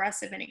too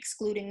aggressive in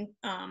excluding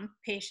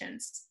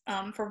patients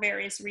for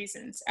various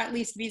reasons, at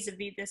least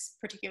vis-a-vis this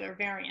particular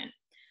variant.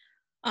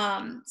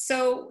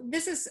 So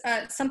this is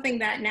something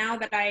that now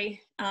that I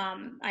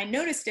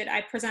noticed it,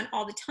 I present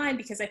all the time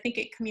because I think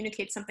it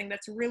communicates something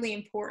that's really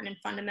important and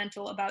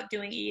fundamental about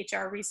doing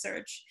EHR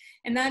research.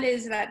 And that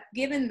is that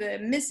given the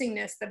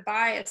missingness, the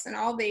bias, and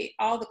all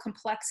the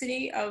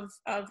complexity of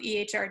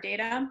EHR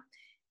data,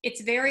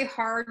 it's very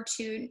hard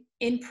to,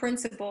 in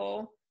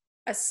principle,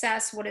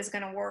 assess what is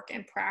going to work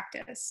in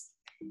practice.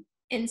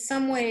 In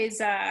some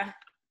ways,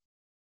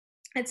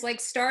 it's like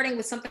starting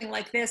with something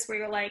like this where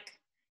you're like,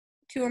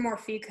 2 or more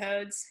fee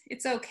codes,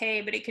 it's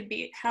okay, but it could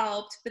be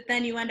helped, but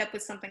then you end up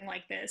with something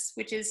like this,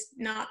 which is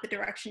not the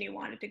direction you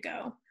wanted to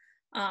go.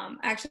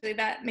 Actually,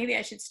 maybe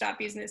I should stop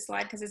using this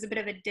slide because there's a bit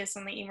of a diss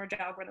on the eMERGE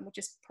algorithm, which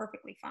is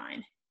perfectly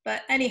fine.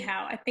 But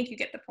anyhow, I think you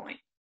get the point.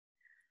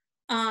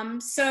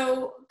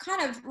 So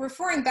kind of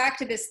referring back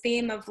to this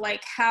theme of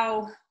like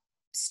how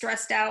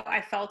stressed out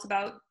I felt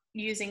about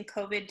using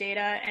COVID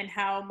data and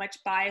how much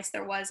bias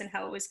there was and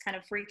how it was kind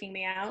of freaking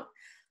me out.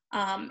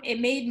 It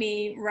made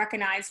me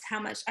recognize how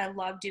much I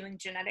love doing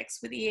genetics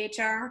with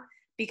EHR,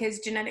 because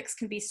genetics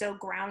can be so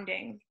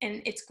grounding.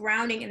 And it's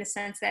grounding in the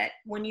sense that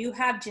when you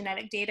have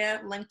genetic data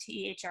linked to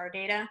EHR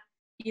data,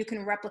 you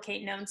can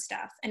replicate known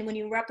stuff. And when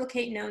you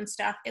replicate known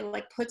stuff, it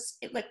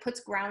puts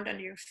ground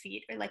under your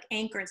feet. It like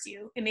anchors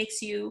you. It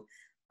makes you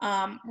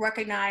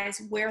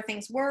recognize where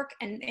things work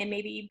and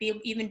maybe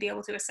even be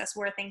able to assess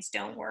where things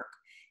don't work.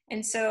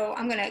 And so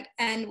I'm going to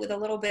end with a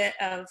little bit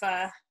of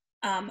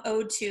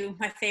ode to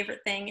my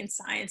favorite thing in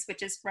science,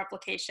 which is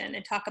replication,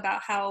 and talk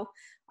about how,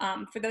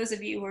 for those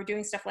of you who are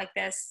doing stuff like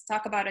this,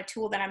 talk about a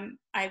tool that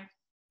I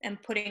am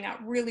putting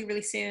out really,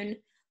 really soon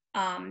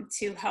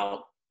to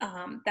help,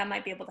 that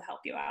might be able to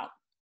help you out.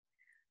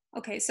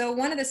 Okay, so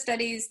one of the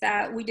studies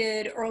that we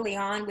did early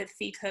on with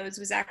phi codes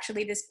was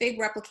actually this big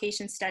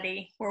replication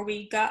study where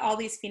we got all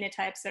these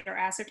phenotypes that are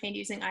ascertained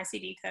using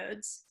ICD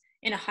codes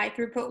in a high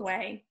throughput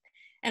way.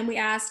 And we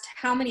asked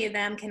how many of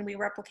them can we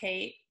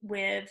replicate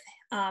with,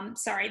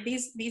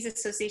 these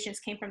associations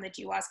came from the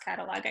GWAS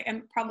catalog.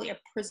 I'm probably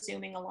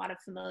presuming a lot of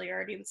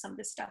familiarity with some of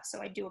this stuff,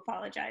 so I do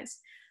apologize.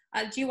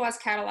 GWAS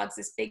catalog's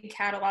this big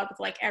catalog of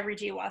like every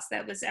GWAS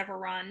that was ever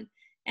run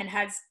and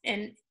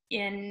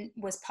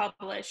was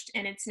published,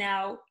 and it's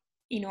now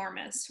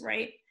enormous,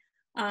 right?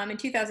 In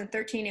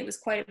 2013, it was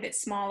quite a bit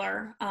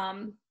smaller,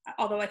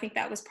 although I think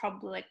that was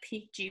probably like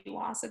peak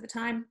GWAS at the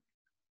time.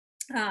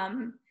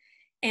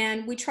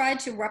 And we tried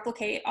to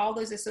replicate all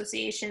those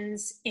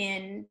associations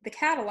in the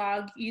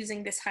catalog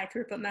using this high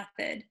throughput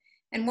method.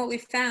 And what we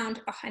found,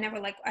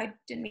 I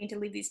didn't mean to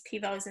leave these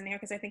p-values in there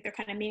because I think they're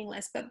kind of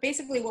meaningless, but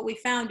basically what we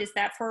found is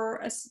that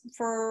for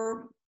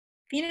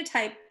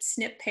phenotype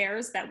SNP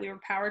pairs that we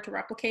were powered to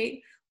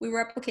replicate, we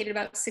replicated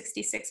about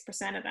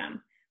 66% of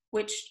them,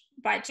 which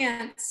by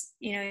chance,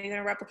 you're going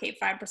to replicate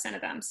 5% of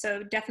them.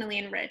 So definitely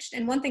enriched.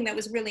 And one thing that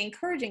was really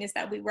encouraging is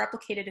that we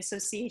replicated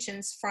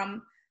associations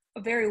from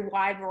a very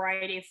wide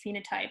variety of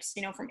phenotypes,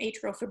 from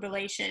atrial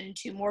fibrillation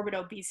to morbid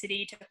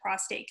obesity to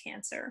prostate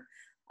cancer.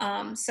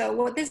 So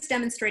what this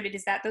demonstrated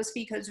is that those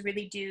phi codes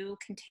really do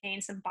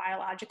contain some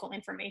biological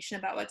information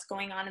about what's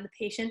going on in the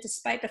patient,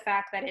 despite the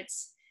fact that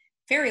it's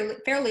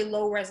fairly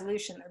low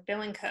resolution. They're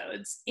billing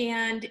codes,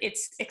 and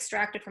it's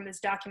extracted from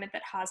this document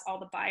that has all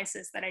the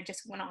biases that I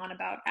just went on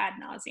about ad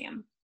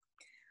nauseum.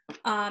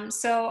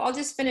 So I'll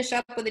just finish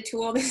up with a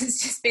tool. This is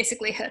just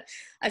basically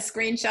a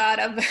screenshot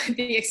of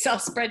the Excel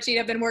spreadsheet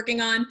I've been working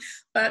on.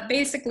 But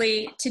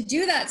basically, to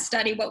do that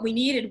study, what we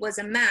needed was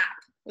a map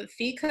with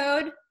phi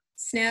code,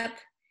 SNP,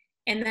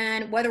 and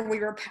then whether we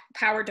were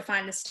powered to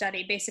find the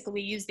study. Basically,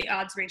 we used the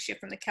odds ratio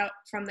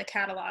from the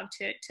catalog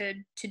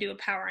to do a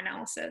power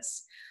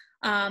analysis.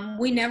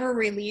 We never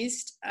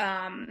released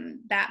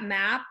that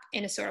map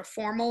in a sort of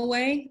formal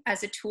way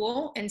as a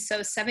tool. And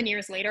so 7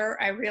 years later,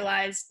 I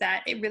realized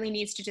that it really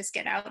needs to just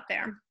get out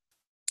there.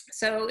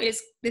 So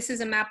this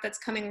is a map that's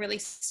coming really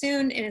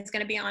soon, and it's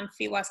going to be on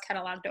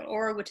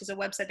phywascatalog.org, which is a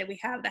website that we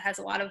have that has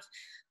a lot of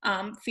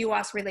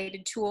PHIWAS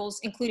related tools,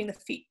 including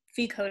the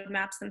phi code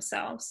maps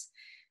themselves.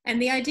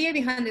 And the idea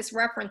behind this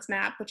reference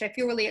map, which I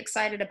feel really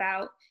excited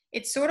about,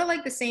 it's sort of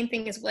like the same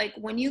thing as like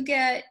when you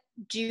get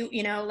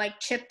like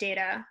chip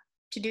data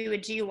to do a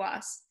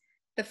GWAS,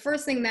 the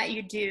first thing that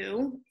you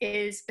do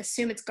is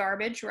assume it's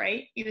garbage,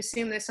 right? You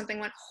assume there's something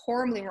went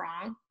horribly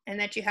wrong and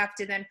that you have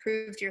to then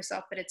prove to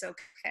yourself that it's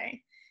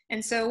okay.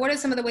 And so what are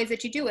some of the ways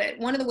that you do it?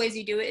 One of the ways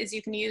you do it is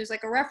you can use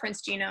like a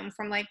reference genome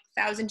from like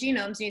 1,000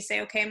 genomes, and you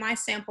say, okay, my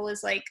sample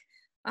is like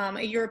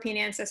a European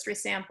ancestry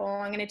sample.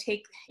 I'm going to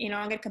take, I'm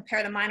going to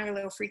compare the minor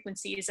allele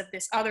frequencies of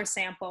this other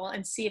sample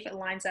and see if it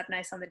lines up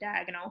nice on the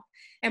diagonal.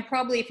 And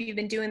probably if you've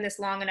been doing this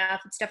long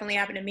enough, it's definitely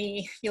happened to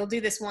me. You'll do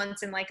this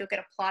once and like you'll get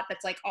a plot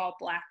that's like all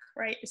black,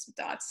 right? Just with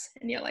dots,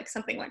 and you're like,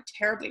 something went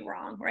terribly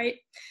wrong, right?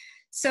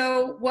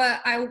 So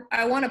what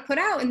I want to put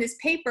out in this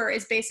paper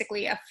is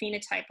basically a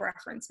phenotype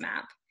reference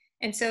map.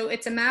 And so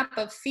it's a map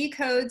of phi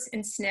codes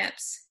and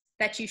SNPs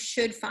that you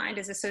should find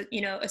as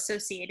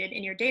associated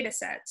in your data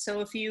set.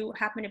 So if you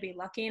happen to be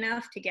lucky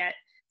enough to get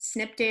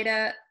SNP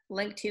data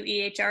linked to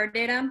EHR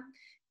data,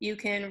 you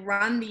can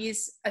run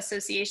these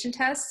association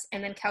tests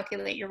and then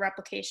calculate your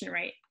replication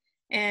rate.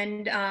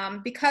 And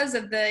because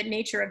of the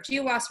nature of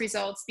GWAS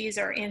results, these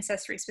are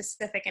ancestry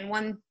specific. And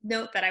one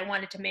note that I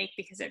wanted to make,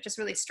 because it just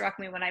really struck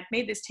me when I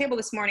made this table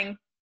this morning,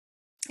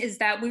 is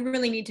that we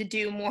really need to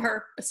do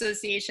more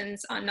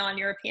associations on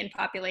non-European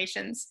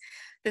populations.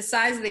 The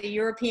size of the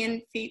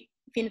European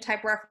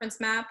phenotype reference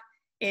map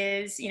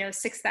is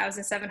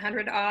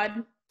 6,700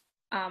 odd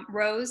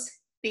rows.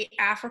 The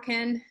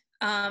African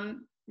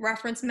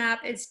reference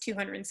map is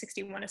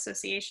 261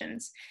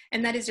 associations.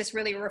 And that is just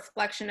really a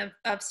reflection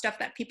of stuff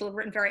that people have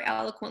written very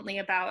eloquently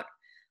about,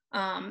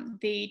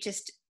 the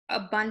just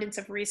abundance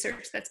of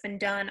research that's been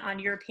done on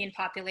European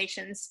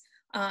populations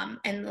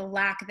and the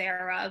lack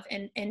thereof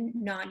in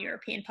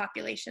non-European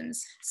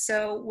populations.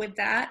 So with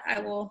that,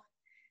 I will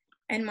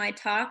end my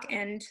talk,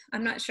 and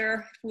I'm not sure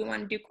if we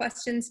want to do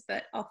questions,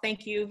 but I'll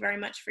thank you very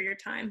much for your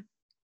time.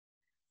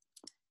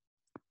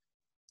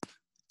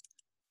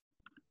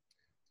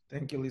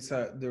 Thank you,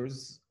 Lisa.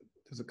 There's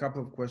a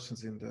couple of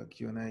questions in the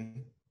Q&A.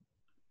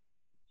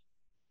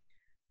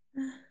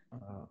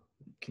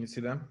 Can you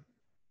see them?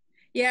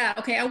 Yeah,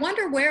 okay. I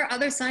wonder where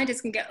other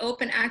scientists can get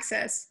open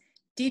access,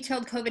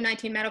 detailed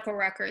COVID-19 medical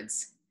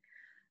records.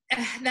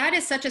 That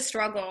is such a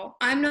struggle.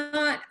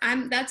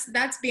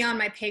 That's beyond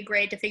my pay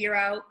grade to figure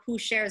out who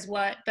shares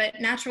what, but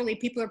naturally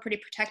people are pretty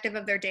protective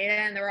of their data,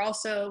 and there are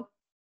also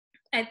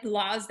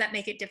laws that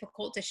make it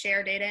difficult to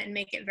share data and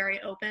make it very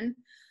open.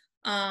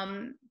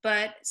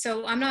 But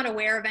so I'm not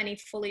aware of any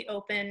fully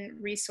open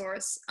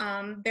resource.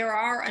 There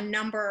are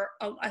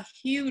a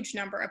huge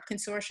number of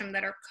consortia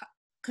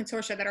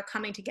that are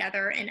coming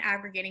together and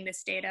aggregating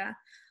this data.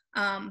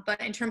 But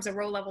in terms of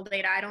row level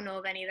data, I don't know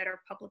of any that are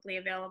publicly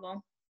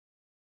available.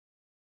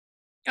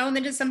 Oh, and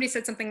then just somebody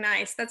said something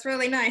nice. That's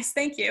really nice.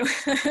 Thank you.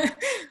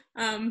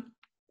 And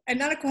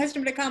not a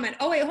question, but a comment.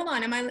 Oh, wait, hold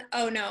on.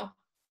 Oh, no.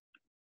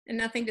 And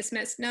nothing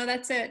dismissed. No,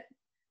 that's it.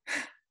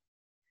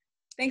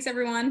 Thanks,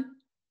 everyone.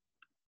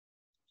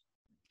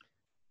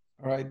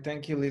 All right.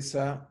 Thank you,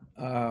 Lisa.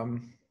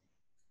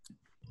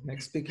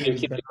 Next speaker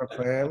is Ben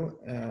Raphael.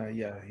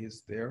 Yeah,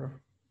 he's there.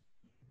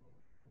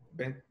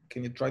 Ben,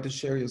 can you try to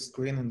share your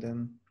screen and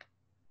then?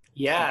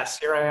 Yes,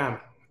 here I am.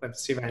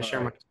 Let's see if I can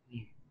share my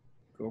screen.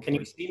 Can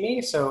you see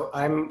me? So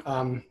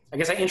I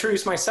guess I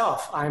introduced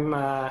myself. I'm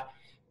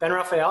Ben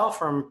Raphael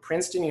from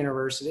Princeton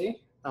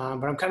University,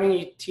 but I'm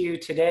coming to you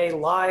today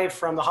live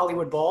from the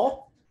Hollywood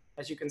Bowl,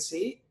 as you can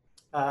see,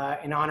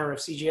 in honor of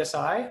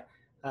CGSI.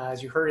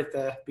 As you heard at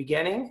the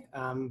beginning,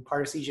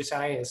 part of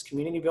CGSI is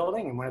community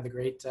building, and one of the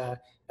great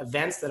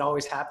events that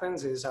always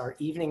happens is our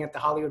evening at the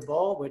Hollywood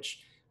Bowl,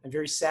 which I'm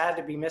very sad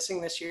to be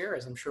missing this year,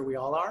 as I'm sure we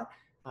all are.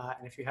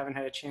 And if you haven't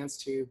had a chance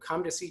to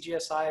come to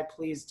CGSI,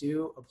 please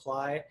do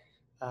apply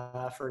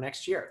for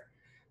next year.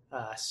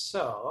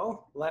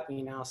 So let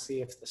me now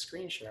see if the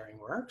screen sharing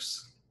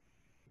works.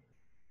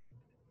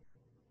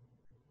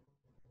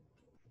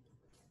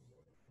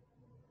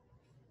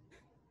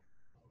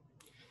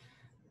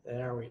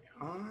 There we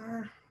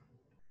are.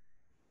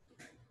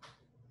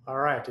 All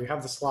right, do you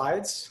have the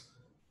slides?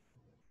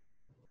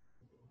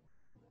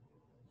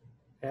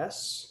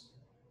 Yes.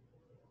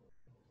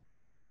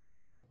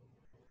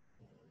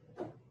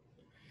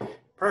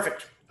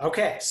 Perfect.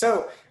 Okay,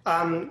 so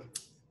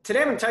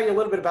today I'm going to tell you a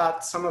little bit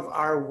about some of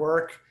our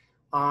work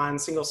on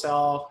single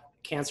cell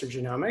cancer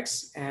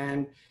genomics.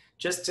 And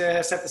just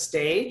to set the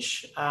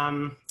stage,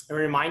 I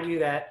remind you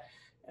that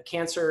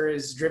cancer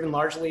is driven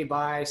largely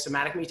by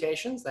somatic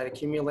mutations that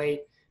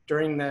accumulate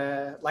during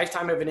the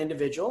lifetime of an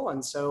individual.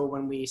 And so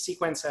when we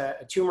sequence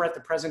a tumor at the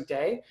present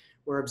day,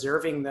 we're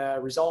observing the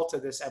result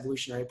of this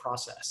evolutionary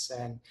process.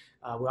 And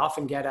we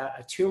often get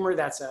a tumor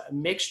that's a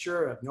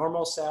mixture of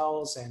normal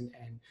cells and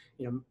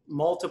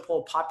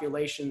multiple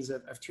populations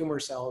of tumor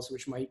cells,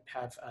 which might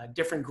have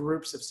different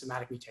groups of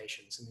somatic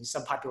mutations. And these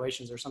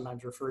subpopulations are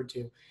sometimes referred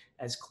to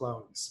as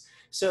clones.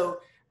 So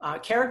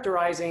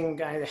characterizing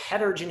the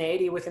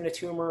heterogeneity within a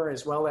tumor,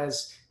 as well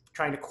as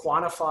trying to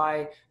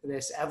quantify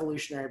this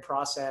evolutionary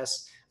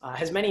process,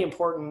 has many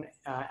important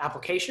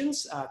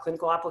applications,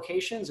 clinical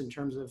applications, in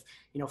terms of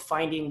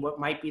finding what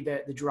might be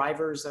the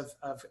drivers of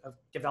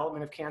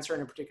development of cancer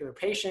in a particular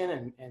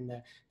patient, and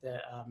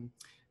the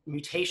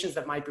mutations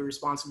that might be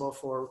responsible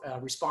for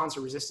response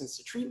or resistance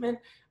to treatment.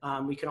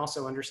 We can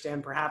also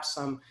understand perhaps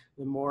some of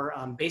the more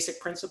basic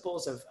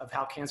principles of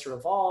how cancer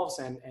evolves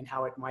and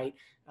how it might,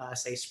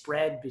 say,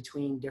 spread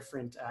between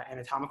different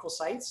anatomical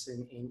sites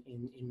in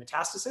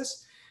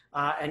metastasis,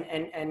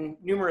 and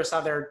numerous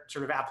other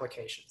sort of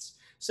applications.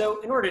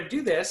 So in order to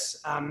do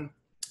this,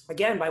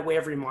 again, by way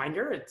of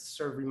reminder, it's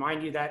sort of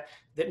remind you that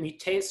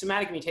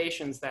somatic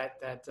mutations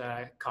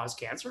that cause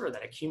cancer, or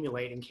that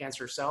accumulate in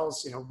cancer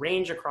cells,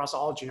 range across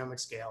all genomic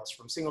scales,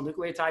 from single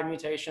nucleotide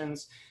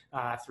mutations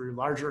through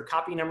larger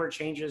copy number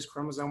changes,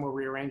 chromosomal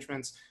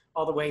rearrangements,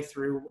 all the way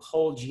through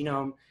whole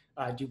genome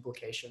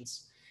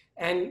duplications.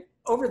 And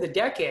over the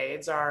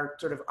decades, our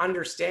sort of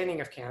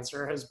understanding of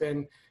cancer has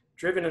been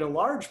driven in a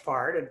large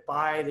part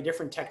by the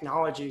different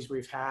technologies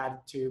we've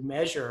had to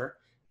measure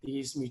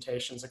these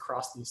mutations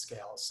across these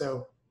scales.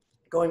 So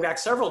going back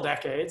several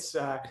decades,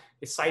 the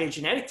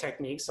cytogenetic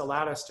techniques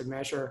allowed us to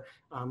measure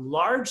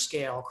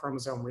large-scale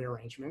chromosome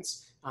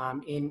rearrangements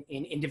in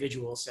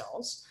individual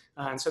cells.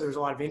 And so there was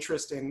a lot of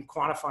interest in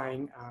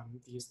quantifying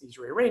these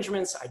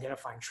rearrangements,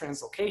 identifying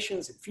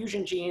translocations and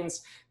fusion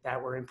genes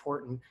that were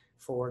important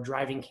for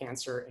driving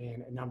cancer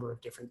in a number of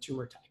different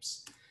tumor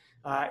types.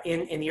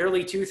 In the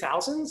early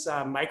 2000s,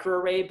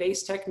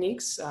 microarray-based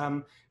techniques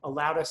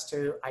allowed us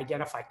to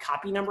identify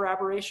copy number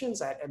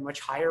aberrations at a much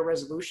higher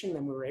resolution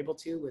than we were able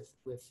to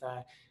with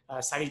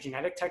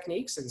cytogenetic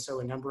techniques. And so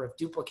a number of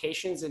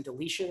duplications and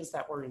deletions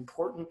that were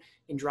important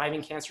in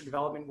driving cancer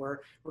development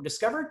were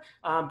discovered.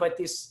 But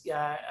these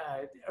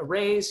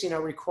arrays,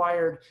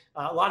 required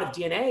a lot of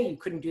DNA. You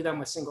couldn't do them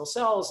with single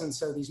cells. And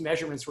so these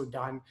measurements were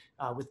done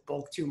with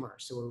bulk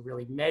tumors. So we're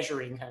really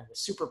measuring kind of the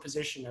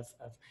superposition of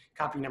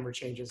copy number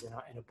changes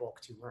in a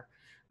bulk tumor.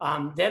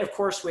 Then, of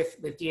course,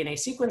 with DNA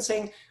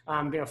sequencing,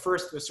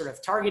 first with sort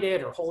of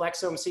targeted or whole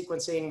exome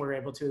sequencing, we're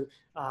able to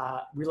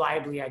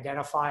reliably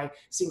identify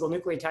single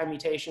nucleotide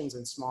mutations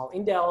and small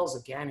indels,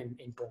 again,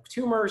 in bulk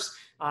tumors.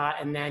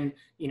 And then,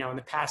 in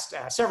the past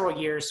several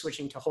years,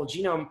 switching to whole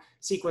genome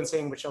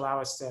sequencing, which allow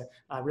us to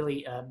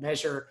really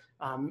measure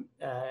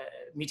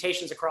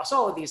mutations across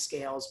all of these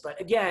scales, but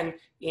again,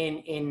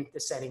 in the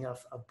setting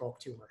of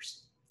bulk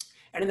tumors.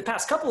 And in the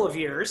past couple of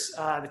years,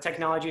 the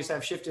technologies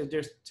have shifted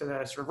to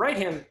the sort of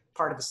right-hand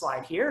part of the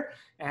slide here.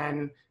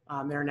 And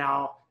there are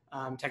now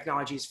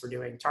technologies for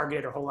doing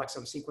targeted or whole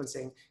exome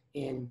sequencing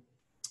in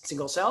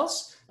single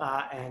cells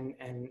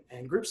and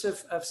groups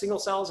of single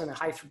cells in a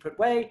high throughput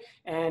way.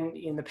 And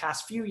in the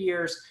past few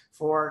years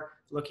for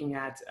looking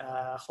at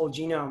whole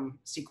genome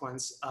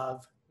sequence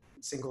of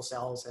single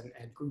cells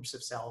and groups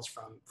of cells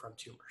from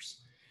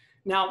tumors.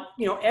 Now,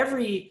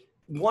 every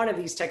one of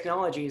these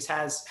technologies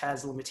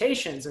has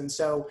limitations. And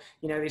so,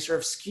 they sort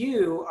of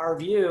skew our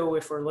view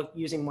if we're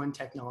using one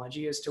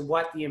technology as to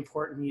what the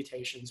important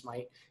mutations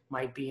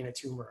might be in a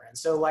tumor. And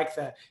so like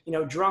the,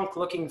 drunk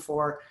looking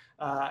for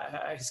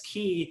his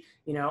key,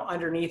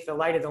 underneath the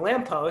light of the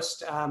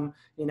lamppost,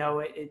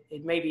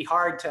 it may be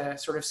hard to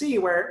sort of see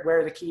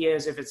where the key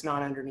is if it's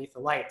not underneath the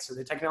light. So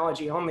the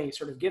technology only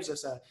sort of gives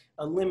us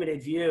a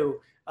limited view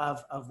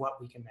of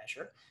what we can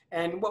measure.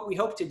 And what we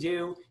hope to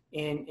do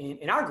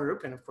in our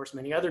group, and of course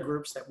many other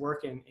groups that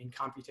work in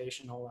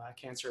computational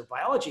cancer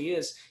biology,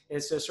 is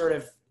to sort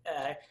of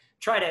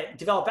try to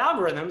develop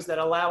algorithms that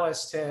allow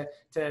us to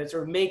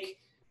sort of make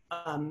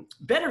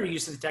better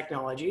use of the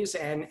technologies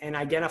and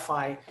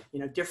identify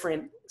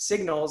different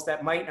signals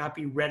that might not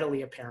be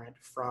readily apparent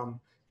from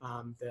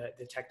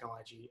the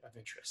technology of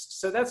interest.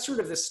 So that's sort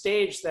of the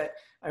stage that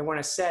I want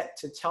to set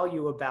to tell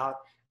you about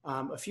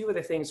a few of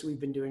the things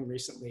we've been doing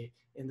recently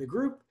in the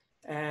group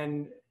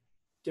and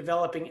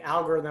developing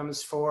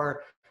algorithms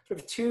for sort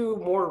of two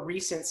more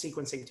recent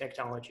sequencing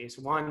technologies.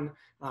 One,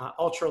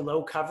 ultra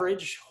low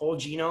coverage, whole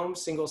genome,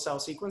 single cell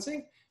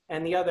sequencing,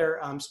 and the other,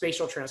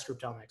 spatial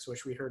transcriptomics,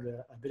 which we heard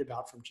a bit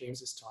about from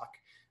James's talk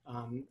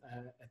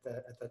at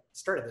the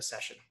start of the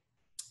session.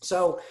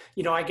 So,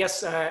 I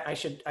guess I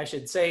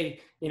should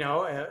say,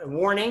 a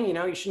warning,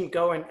 you shouldn't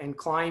go and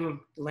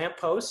climb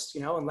lampposts,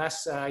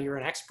 unless you're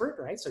an expert,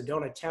 right? So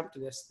don't attempt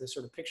this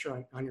sort of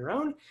picture on your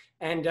own.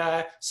 And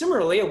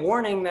similarly, a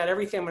warning that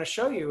everything I'm going to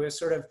show you is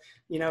sort of,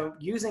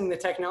 using the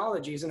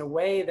technologies in a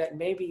way that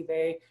maybe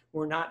they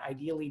were not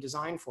ideally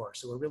designed for.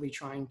 So we're really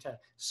trying to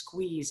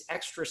squeeze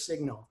extra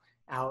signal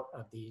out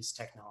of these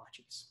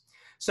technologies.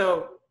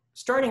 So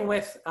starting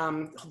with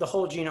the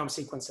whole genome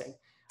sequencing.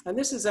 And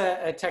this is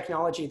a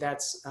technology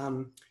that's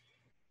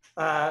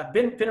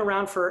been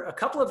around for a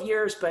couple of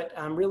years, but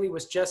really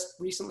was just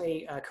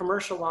recently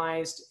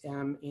commercialized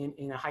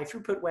in a high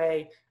throughput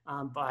way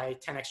by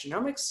 10x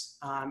Genomics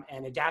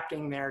and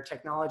adapting their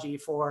technology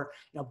for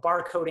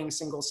barcoding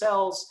single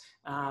cells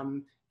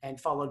and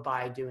followed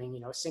by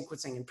doing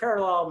sequencing in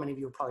parallel. Many of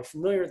you are probably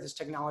familiar with this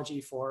technology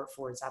for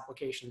its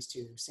applications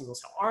to single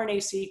cell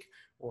RNA-seq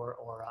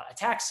or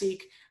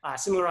attack-seq.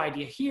 Similar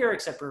idea here,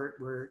 except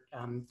we're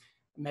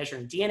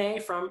measuring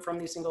DNA from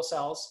these single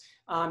cells.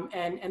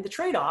 And the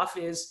trade-off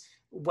is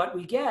what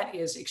we get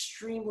is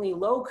extremely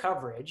low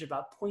coverage,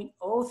 about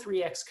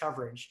 0.03x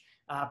coverage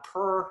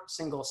per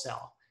single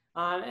cell,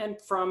 and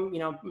from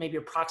maybe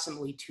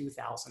approximately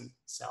 2,000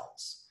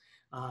 cells.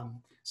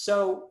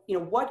 So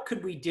what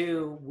could we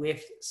do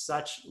with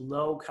such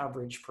low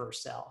coverage per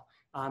cell?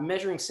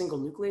 Measuring single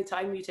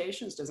nucleotide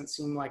mutations doesn't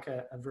seem like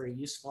a very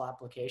useful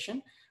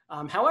application.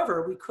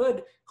 However, we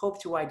could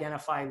hope to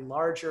identify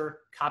larger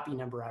copy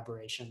number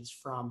aberrations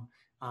from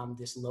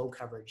this low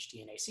coverage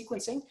DNA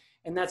sequencing.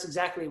 And that's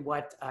exactly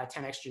what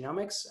 10x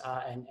Genomics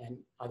and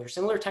other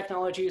similar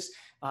technologies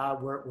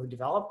were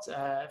developed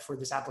for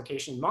this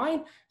application in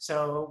mind.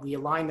 So we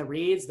align the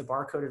reads, the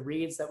barcoded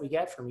reads that we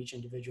get from each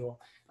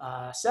individual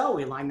cell.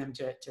 We align them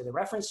to the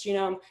reference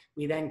genome.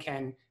 We then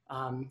can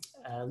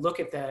look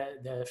at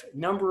the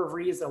number of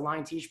reads that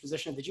align to each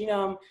position of the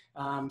genome,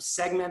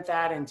 segment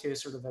that into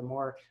sort of a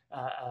more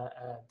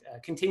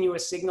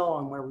continuous signal,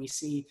 and where we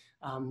see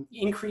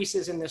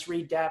increases in this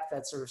read depth,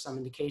 that's sort of some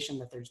indication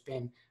that there's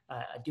been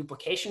a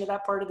duplication of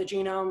that part of the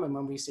genome. And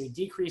when we see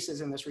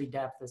decreases in this read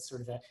depth, that's sort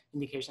of an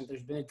indication that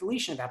there's been a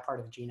deletion of that part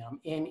of the genome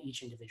in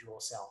each individual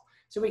cell.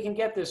 So we can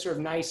get this sort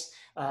of nice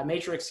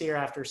matrix here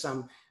after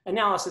some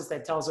analysis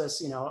that tells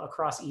us,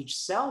 across each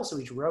cell, so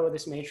each row of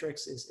this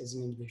matrix is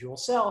an individual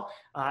cell,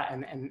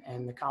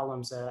 and the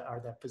columns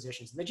are the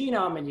positions in the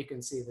genome, and you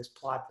can see this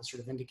plot that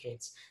sort of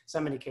indicates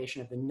some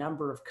indication of the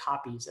number of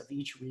copies of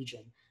each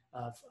region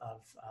of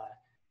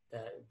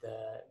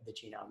the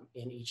genome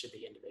in each of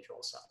the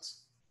individual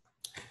cells.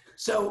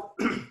 So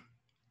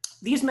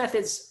these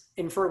methods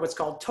infer what's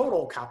called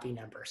total copy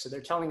number. So they're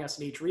telling us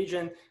in each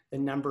region the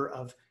number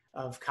of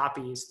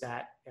copies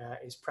that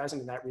is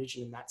present in that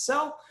region in that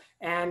cell.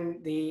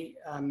 And the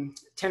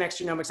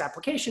 10x Genomics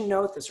application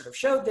note that sort of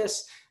showed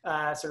this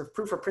sort of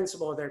proof of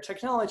principle of their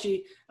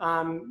technology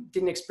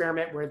did an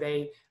experiment where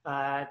they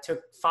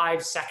took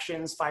 5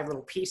 sections, 5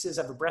 little pieces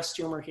of a breast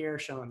tumor here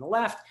shown on the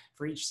left.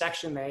 For each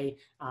section, they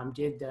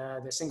did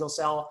the single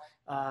cell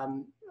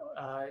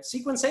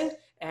sequencing,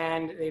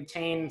 and they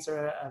obtained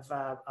sort of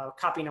a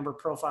copy number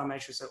profile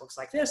matrix that looks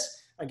like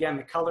this. Again,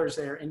 the colors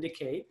there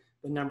indicate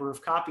the number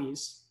of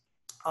copies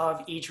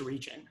of each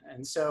region.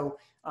 And so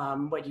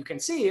what you can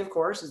see, of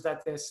course, is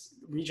that this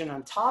region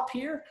on top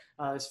here,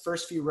 this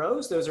first few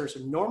rows, those are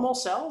sort of normal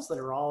cells that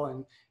are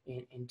all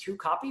in 2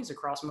 copies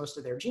across most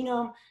of their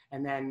genome.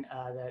 And then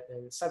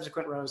the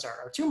subsequent rows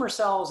are tumor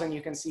cells, and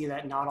you can see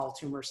that not all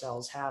tumor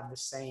cells have the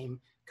same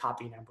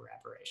copy number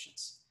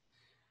aberrations.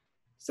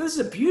 So this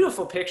is a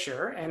beautiful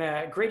picture and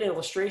a great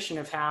illustration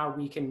of how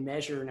we can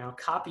measure now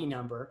copy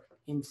number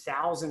in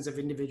thousands of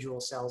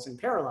individual cells in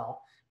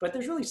parallel. But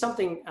there's really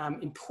something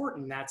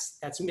important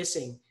that's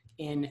missing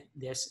in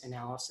this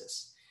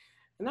analysis.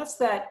 And that's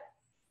that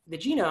the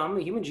genome,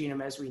 the human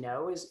genome as we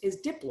know,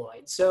 is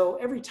diploid. So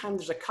every time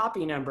there's a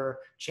copy number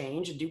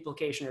change, a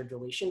duplication or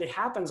deletion, it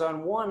happens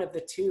on one of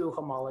the 2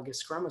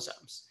 homologous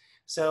chromosomes.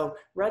 So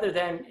rather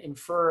than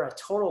infer a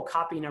total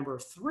copy number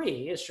of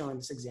 3, as shown in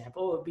this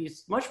example, it would be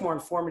much more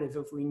informative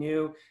if we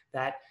knew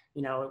that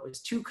it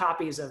was 2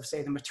 copies of,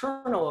 say, the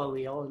maternal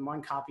allele and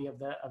 1 copy of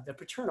the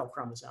paternal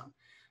chromosome.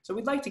 So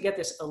we'd like to get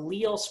this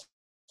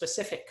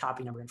allele-specific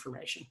copy number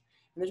information.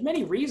 And there's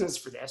many reasons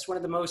for this. One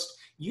of the most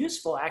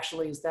useful,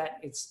 actually, is that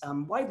it's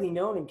widely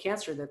known in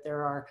cancer that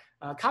there are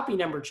copy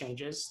number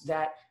changes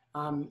that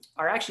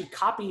are actually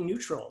copy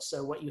neutral.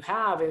 So what you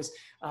have is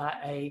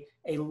a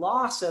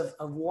loss of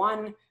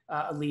one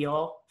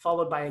allele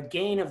followed by a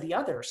gain of the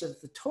other, so that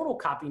the total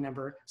copy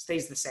number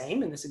stays the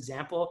same. In this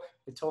example,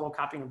 the total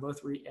copy number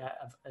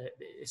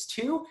is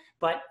 2,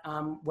 but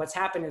what's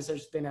happened is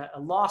there's been a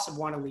loss of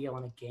one allele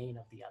and a gain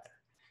of the other.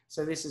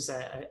 So this is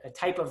a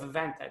type of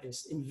event that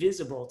is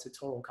invisible to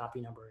total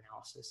copy number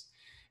analysis.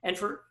 And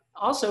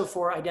also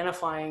for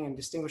identifying and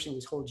distinguishing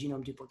these whole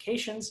genome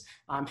duplications,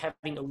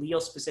 having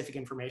allele-specific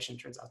information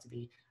turns out to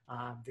be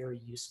very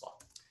useful.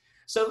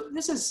 So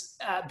this has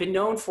been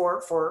known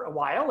for a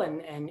while,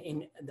 and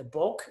in the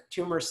bulk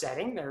tumor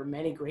setting, there are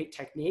many great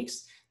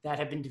techniques that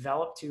have been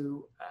developed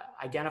to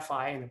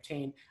identify and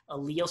obtain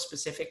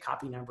allele-specific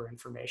copy number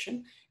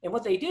information. And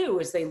what they do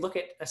is they look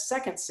at a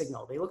second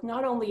signal. They look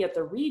not only at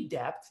the read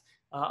depth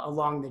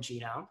along the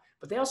genome,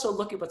 but they also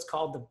look at what's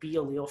called the B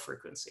allele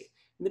frequency.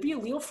 And the B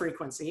allele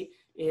frequency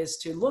is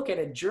to look at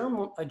a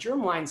germline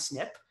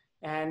SNP,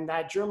 and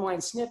that germline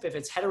SNP, if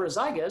it's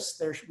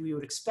heterozygous, we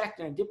would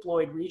expect in a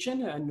diploid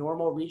region, a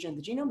normal region of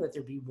the genome, that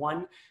there'd be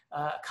 1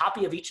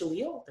 copy of each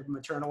allele, the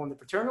maternal and the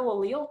paternal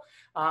allele.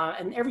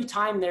 And every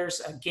time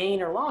there's a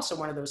gain or loss of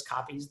one of those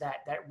copies,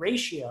 that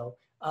ratio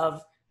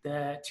of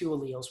the 2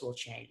 alleles will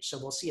change. So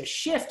we'll see a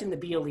shift in the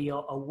B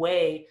allele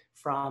away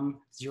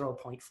from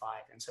 0.5.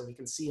 And so we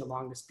can see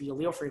along this B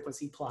allele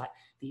frequency plot,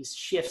 these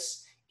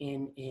shifts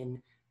in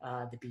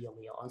the B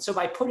allele. And so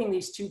by putting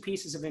these 2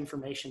 pieces of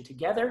information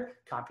together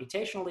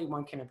computationally,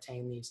 one can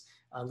obtain these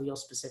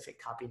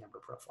allele-specific copy number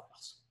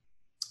profiles.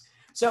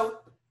 So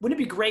wouldn't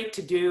it be great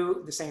to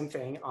do the same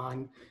thing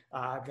on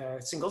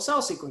the single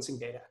cell sequencing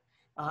data?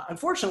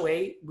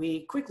 Unfortunately,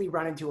 we quickly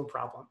run into a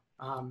problem.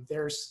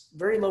 There's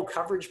very low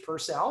coverage per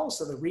cell,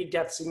 so the read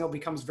depth signal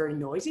becomes very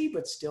noisy,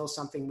 but still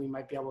something we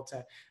might be able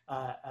to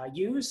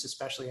use,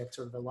 especially at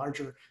sort of a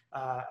larger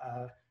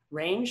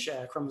range,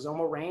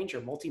 chromosomal range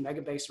or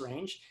multi-megabase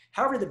range.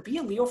 However, the B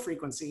allele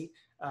frequency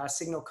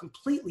signal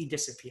completely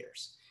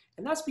disappears.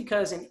 And that's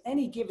because in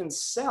any given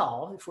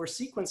cell, if we're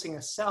sequencing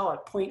a cell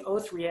at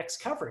 0.03x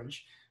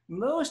coverage,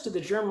 most of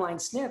the germline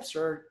SNPs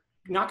are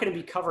not going to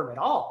be covered at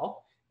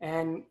all.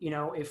 And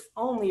if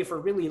we're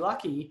really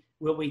lucky,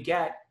 will we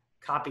get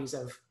copies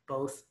of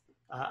both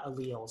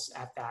alleles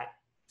at that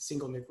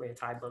single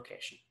nucleotide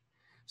location.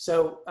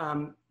 So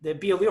the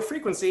B allele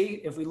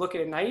frequency, if we look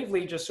at it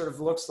naively, just sort of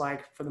looks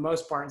like, for the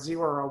most part,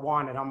 0 or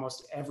 1 at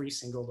almost every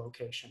single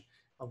location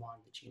along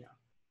the genome.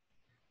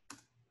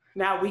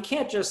 Now, we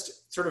can't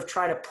just sort of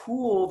try to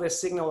pool this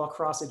signal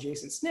across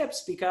adjacent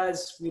SNPs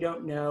because we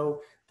don't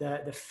know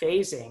the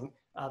phasing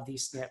of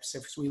these SNPs.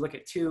 If we look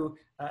at two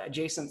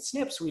adjacent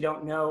SNPs, we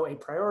don't know a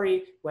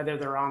priori whether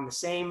they're on the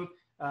same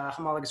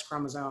homologous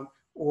chromosome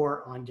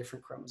or on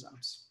different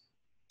chromosomes.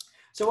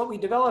 So what we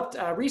developed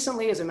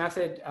recently is a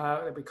method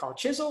that we call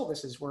Chisel.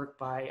 This is work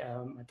by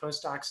my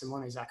postdoc,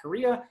 Simone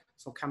Zaccaria.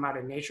 This will come out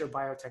in Nature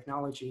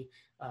Biotechnology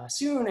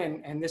soon.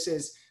 And this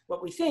is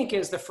what we think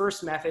is the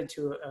first method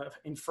to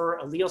infer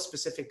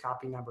allele-specific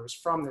copy numbers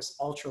from this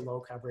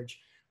ultra-low coverage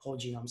whole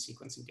genome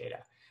sequencing data.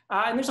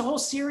 And there's a whole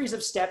series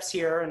of steps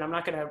here, and I'm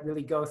not going to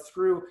really go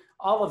through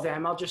all of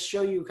them. I'll just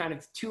show you kind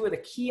of two of the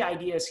key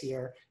ideas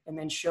here, and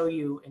then show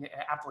you an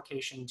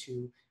application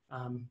to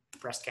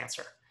breast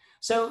cancer.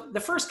 So the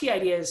first key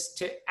idea is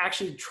to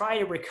actually try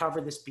to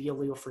recover this B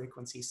allele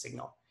frequency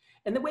signal.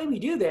 And the way we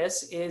do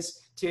this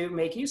is to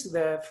make use of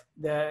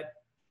the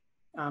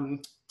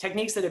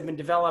techniques that have been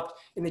developed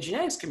in the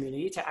genetics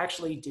community to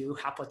actually do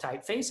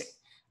haplotype phasing.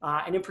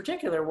 And in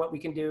particular, what we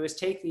can do is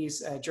take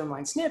these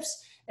germline SNPs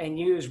and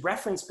use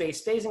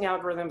reference-based phasing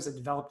algorithms that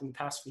developed in the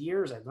past few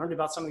years. I learned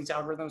about some of these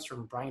algorithms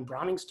from Brian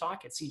Browning's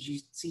talk at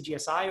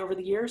CGSI over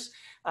the years.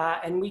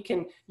 And we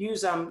can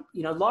use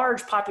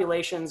large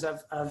populations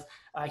of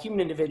human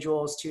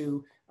individuals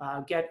to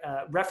get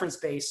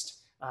reference-based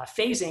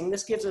phasing.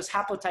 This gives us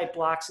haplotype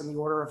blocks in the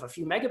order of a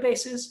few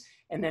megabases.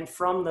 And then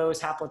from those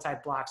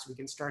haplotype blocks, we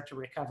can start to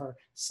recover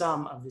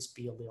some of this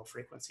B allele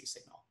frequency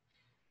signal.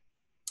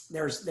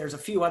 There's a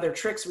few other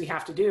tricks we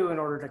have to do in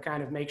order to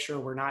kind of make sure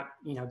we're not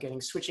getting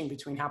switching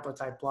between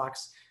haplotype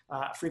blocks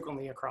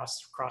frequently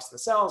across the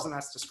cells, and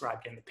that's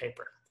described in the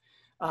paper.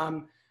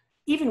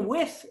 Even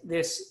with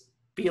this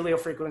B allele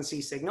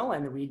frequency signal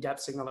and the read depth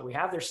signal that we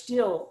have, they're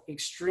still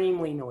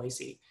extremely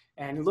noisy.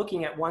 And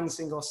looking at one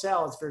single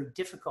cell, it's very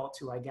difficult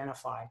to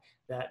identify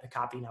the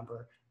copy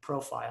number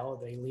profile,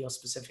 the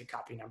allele-specific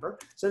copy number.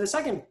 So the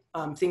second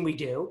thing we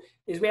do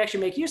is we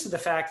actually make use of the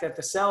fact that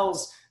the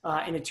cells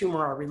in a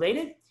tumor are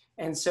related.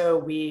 And so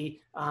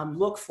we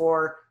look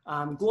for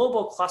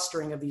global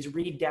clustering of these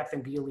read depth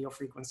and B allele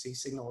frequency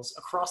signals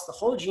across the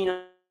whole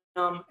genome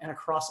and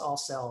across all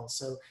cells.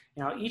 So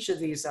each of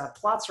these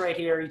plots right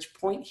here, each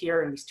point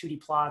here in these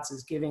 2D plots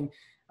is giving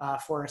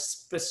for a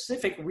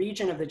specific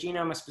region of the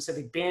genome, a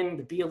specific bin,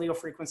 the B allele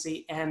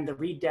frequency, and the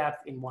read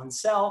depth in one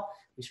cell.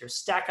 We sort of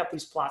stack up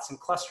these plots and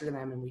cluster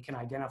them, and we can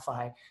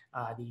identify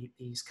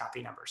these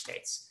copy number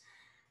states.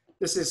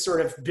 This is sort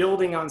of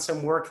building on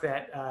some work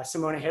that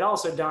Simone had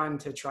also done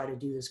to try to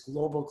do this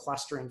global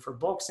clustering for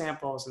bulk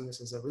samples. And this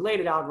is a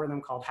related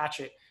algorithm called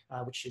Hatchet,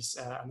 which is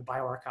on the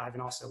bioRxiv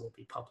and also will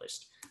be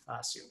published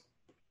soon.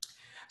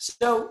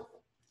 So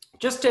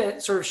just to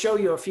sort of show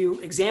you a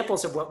few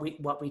examples of what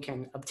we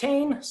can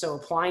obtain. So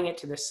applying it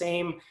to the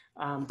same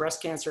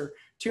breast cancer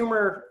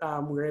tumor,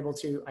 we were able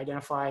to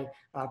identify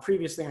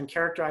previously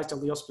uncharacterized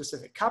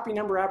allele-specific copy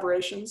number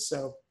aberrations.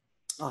 So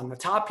on the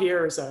top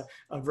here is a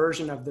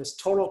version of this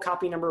total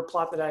copy number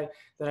plot that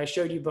I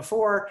showed you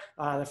before.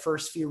 The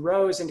first few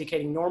rows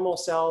indicating normal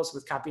cells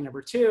with copy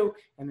number 2,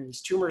 and then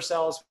these tumor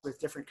cells with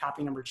different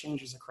copy number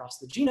changes across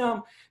the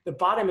genome. The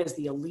bottom is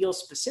the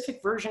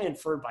allele-specific version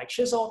inferred by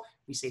Chisel.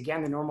 We see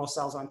again the normal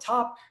cells on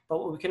top, but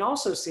what we can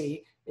also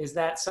see is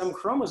that some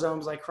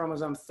chromosomes like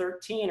chromosome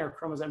 13 or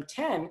chromosome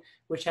 10,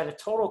 which had a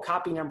total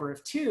copy number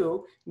of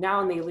 2,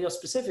 now in the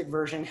allele-specific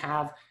version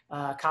have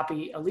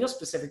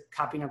allele-specific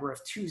copy number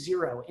of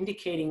 20,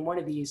 indicating one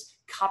of these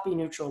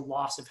copy-neutral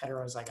loss of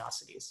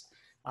heterozygosities.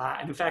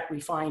 And in fact, we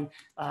find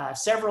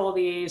several of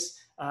these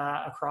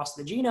across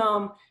the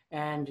genome,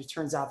 and it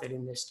turns out that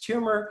in this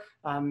tumor,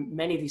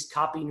 many of these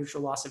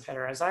copy-neutral loss of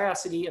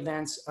heterozygosity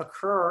events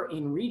occur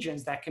in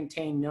regions that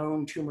contain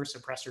known tumor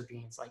suppressor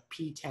genes like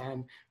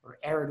P10 or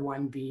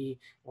ARID1B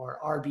or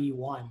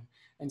RB1.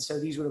 And so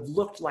these would have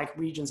looked like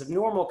regions of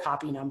normal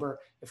copy number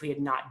if we had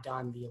not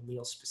done the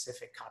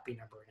allele-specific copy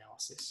number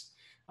analysis.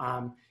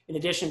 In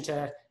addition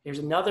to, here's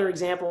another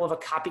example of a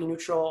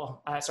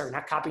copy-neutral, sorry,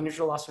 not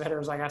copy-neutral loss of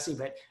heterozygosity,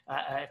 but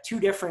two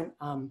different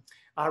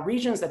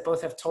regions that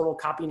both have total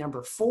copy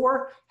number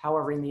 4.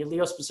 However, in the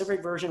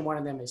allele-specific version, one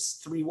of them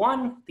is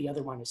 3,1, the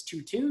other one is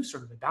 2,2,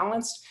 sort of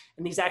balanced.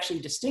 And these actually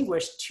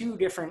distinguish two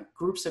different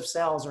groups of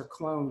cells or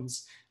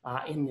clones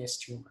in this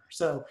tumor.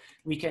 So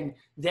we can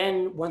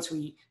then, once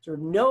we sort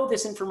of know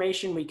this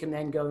information, we can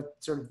then go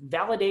sort of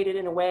validate it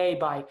in a way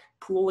by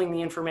pooling the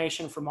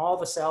information from all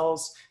the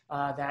cells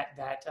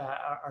that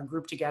are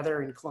grouped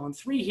together in clone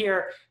 3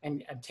 here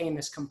and obtain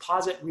this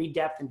composite read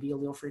depth and B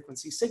allele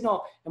frequency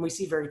signal. And we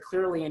see very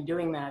clearly in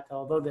doing that,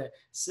 although the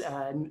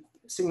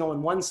signal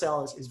in one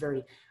cell is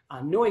very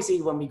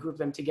noisy, when we group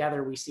them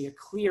together, we see a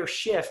clear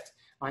shift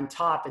on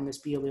top in this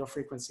B allele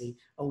frequency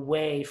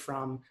away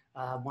from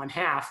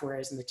 1/2,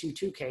 whereas in the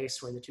 2,2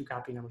 case, where the two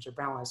copy numbers are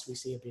balanced, we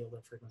see a B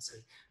allele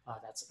frequency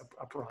that's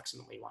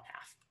approximately 1/2.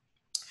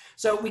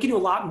 So we can do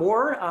a lot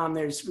more.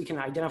 We can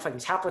identify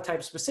these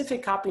haplotype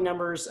specific copy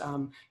numbers,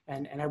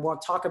 and I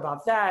won't talk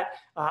about that.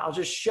 I'll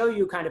just show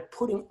you kind of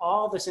putting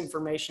all this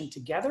information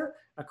together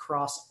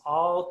across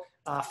all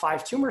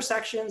 5 tumor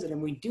sections. And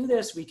when we do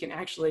this, we can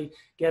actually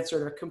get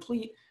sort of a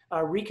complete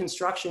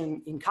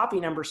reconstruction in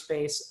copy number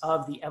space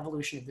of the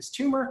evolution of this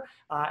tumor.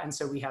 And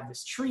so we have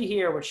this tree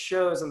here, which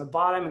shows on the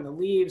bottom in the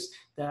leaves,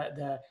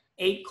 the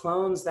 8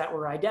 clones that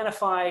were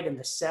identified and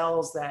the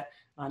cells that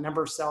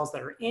number of cells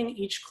that are in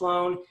each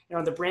clone. And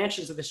on the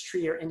branches of this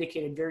tree are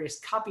indicated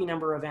various copy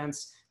number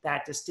events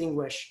that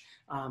distinguish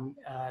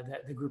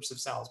the groups of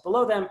cells.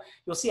 Below them,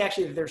 you'll see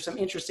actually that there's some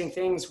interesting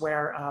things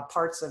where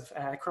parts of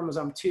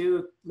chromosome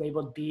 2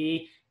 labeled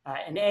B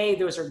and A,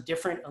 those are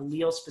different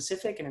allele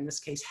specific, and in this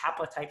case,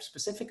 haplotype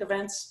specific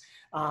events.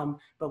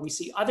 But we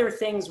see other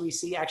things. We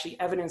see actually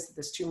evidence that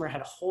this tumor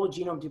had a whole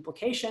genome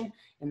duplication,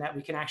 and that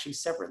we can actually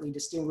separately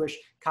distinguish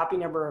copy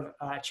number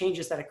of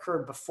changes that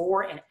occurred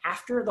before and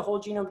after the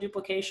whole genome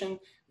duplication.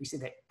 We see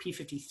that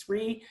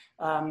P53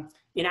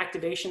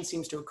 inactivation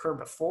seems to occur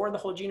before the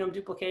whole genome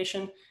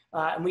duplication.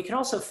 And we can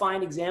also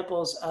find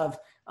examples of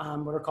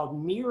what are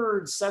called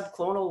mirrored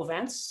subclonal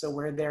events. So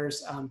where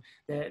there's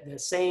the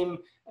same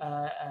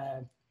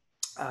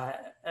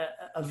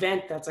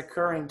event that's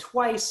occurring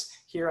twice.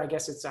 Here, I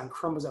guess it's on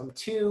chromosome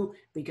 2.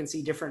 We can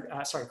see different,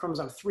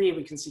 chromosome 3.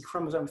 We can see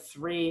chromosome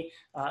 3,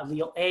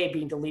 allele A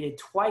being deleted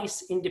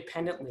twice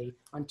independently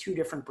on 2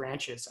 different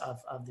branches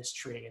of this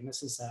tree. And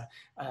this is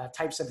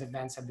types of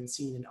events have been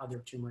seen in other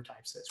tumor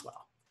types as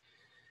well.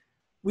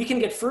 We can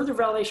get further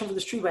validation for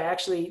this tree by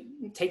actually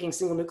taking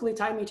single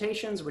nucleotide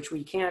mutations, which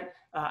we can't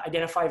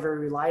identify very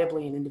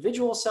reliably in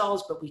individual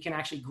cells, but we can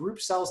actually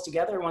group cells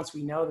together once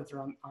we know that they're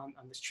on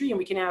this tree. And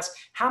we can ask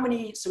how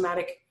many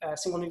somatic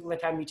single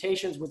nucleotide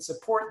mutations would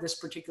support this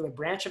particular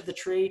branch of the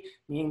tree,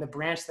 meaning the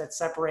branch that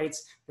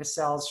separates the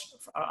cells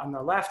on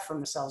the left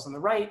from the cells on the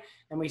right.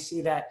 And we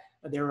see that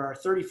there are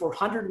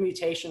 3,400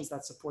 mutations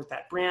that support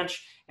that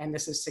branch, and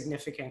this is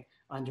significant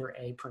under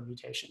a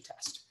permutation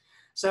test.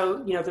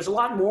 So, there's a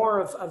lot more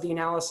of the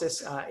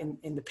analysis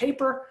in the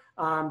paper,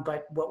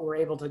 but what we're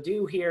able to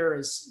do here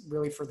is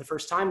really for the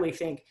first time, we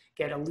think,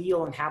 get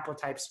allele and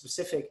haplotype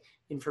specific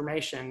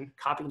information,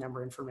 copy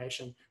number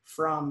information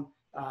from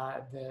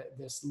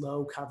this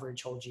low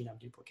coverage whole genome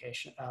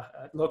duplication,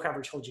 low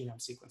coverage whole genome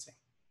sequencing.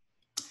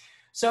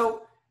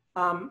 So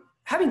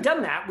having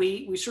done that,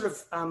 we sort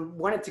of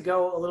wanted to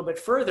go a little bit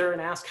further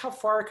and ask how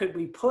far could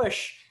we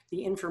push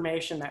the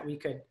information that we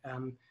could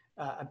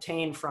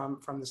obtain from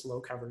this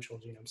low coverage whole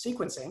genome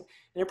sequencing.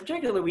 And in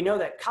particular, we know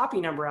that copy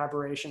number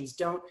aberrations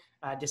don't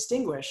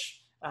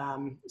distinguish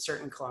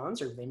certain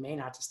clones, or they may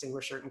not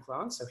distinguish certain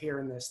clones. So here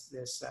in this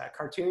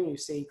cartoon, you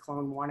see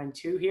clone 1 and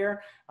 2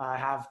 here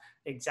have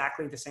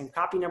exactly the same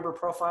copy number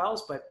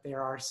profiles, but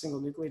there are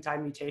single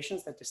nucleotide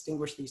mutations that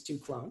distinguish these 2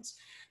 clones.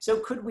 So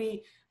could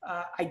we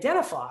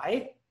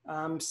identify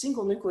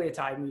single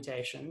nucleotide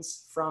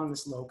mutations from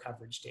this low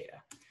coverage data?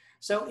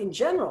 So in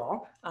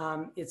general,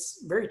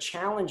 it's very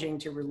challenging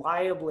to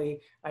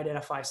reliably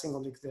identify single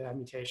nucleotide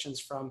mutations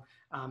from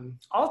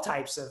all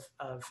types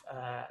of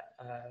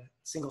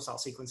single cell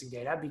sequencing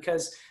data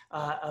because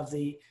of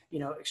the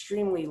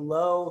extremely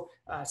low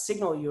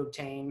signal you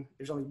obtain.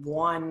 There's only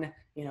one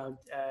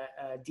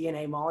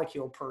DNA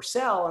molecule per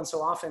cell, and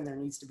so often there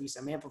needs to be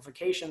some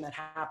amplification that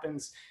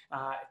happens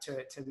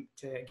to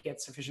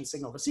get sufficient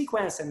signal to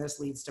sequence, and this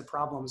leads to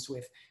problems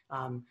with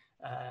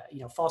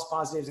false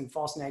positives and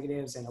false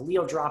negatives and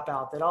allele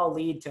dropout that all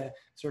lead to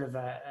sort of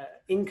a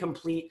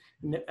incomplete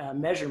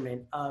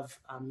measurement of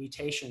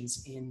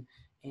mutations in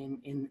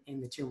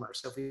the tumor.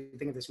 So if we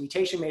think of this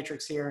mutation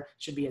matrix here,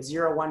 it should be a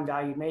 0-1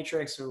 valued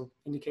matrix, so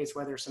indicates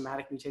whether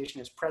somatic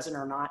mutation is present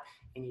or not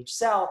in each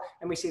cell.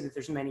 And we see that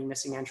there's many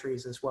missing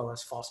entries as well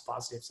as false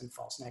positives and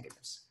false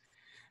negatives.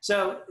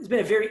 So it's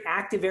been a very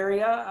active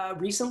area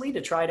recently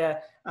to try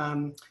to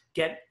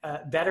get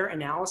better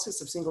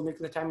analysis of single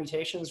nucleotide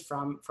mutations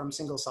from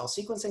single cell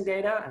sequencing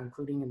data,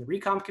 including in the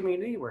RECOMB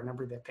community, where a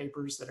number of the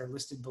papers that are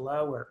listed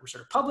below were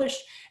sort of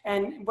published.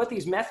 And what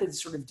these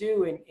methods sort of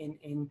do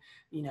in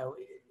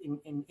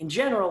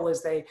general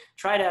is they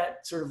try to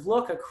sort of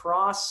look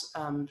across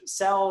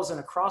cells and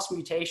across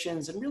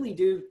mutations and really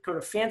do kind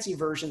of fancy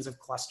versions of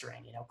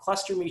clustering,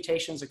 cluster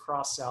mutations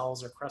across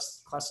cells or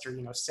cluster,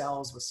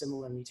 cells with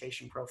similar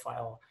mutation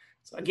profile.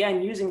 So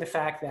again, using the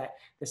fact that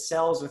the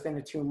cells within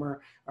a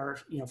tumor are,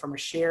 from a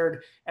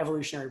shared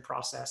evolutionary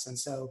process, and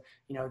so,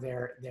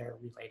 they're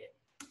related.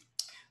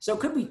 So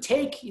could we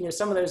take,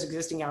 some of those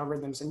existing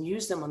algorithms and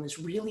use them on this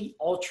really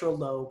ultra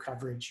low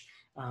coverage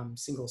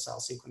single cell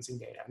sequencing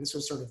data? And this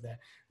was sort of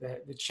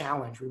the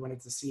challenge. We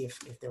wanted to see if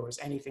there was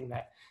anything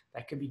that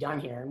could be done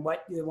here. And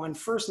what one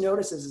first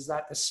notices is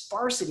that the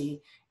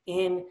sparsity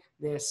in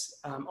this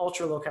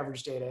ultra low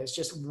coverage data is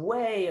just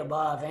way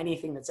above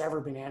anything that's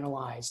ever been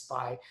analyzed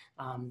by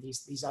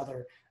these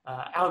other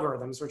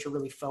algorithms, which are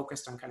really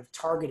focused on kind of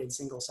targeted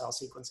single cell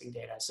sequencing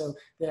data. So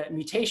the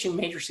mutation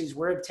matrices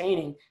we're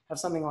obtaining have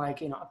something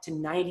like up to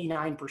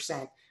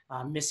 99%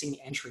 missing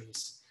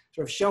entries.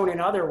 sort of shown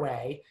another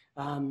way,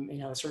 you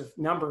know, sort of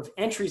number of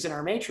entries in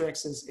our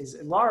matrix is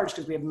large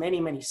because we have many,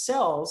 many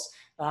cells,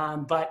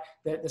 but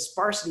the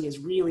sparsity is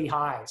really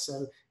high.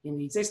 So in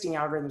the existing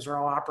algorithms are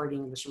all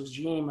operating in this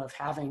regime of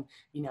having,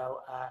 you know,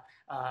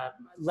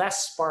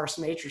 less sparse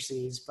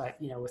matrices, but,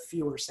 you know, with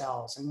fewer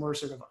cells, and we're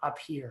sort of up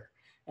here.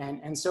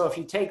 And so if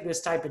you take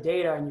this type of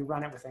data and you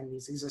run it within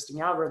these existing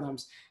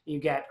algorithms, you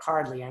get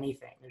hardly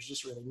anything. There's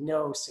just really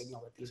no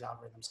signal that these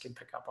algorithms can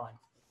pick up on.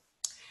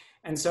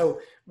 And so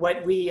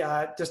what we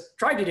just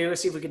tried to do is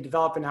see if we could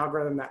develop an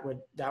algorithm that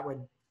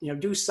would you know,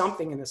 do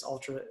something in this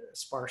ultra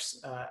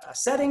sparse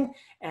setting.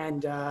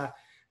 And my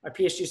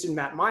PhD student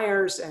Matt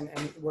Myers and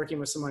working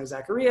with Simone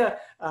Zaccaria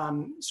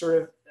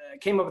sort of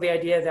came up with the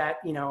idea that,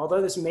 you know,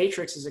 although this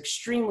matrix is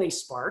extremely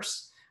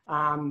sparse,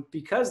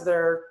 because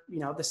they're, you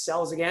know, the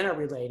cells again are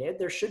related,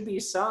 there should be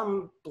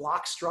some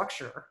block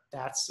structure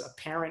that's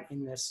apparent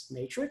in this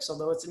matrix,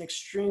 although it's an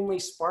extremely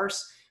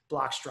sparse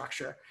block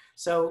structure.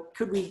 So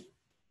could we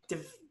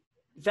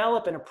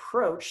develop an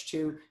approach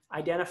to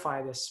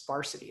identify this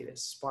sparsity,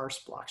 this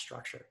sparse block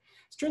structure?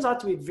 It turns out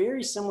to be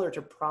very similar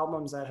to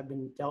problems that have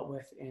been dealt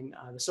with in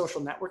the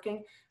social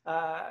networking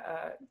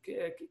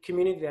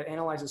community that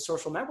analyzes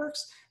social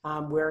networks,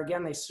 where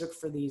again, they look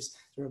for these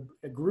sort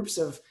of groups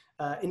of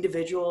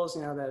individuals,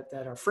 you know,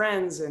 that are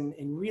friends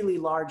in really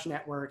large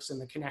networks,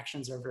 and the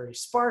connections are very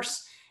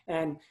sparse.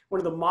 And one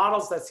of the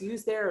models that's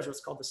used there is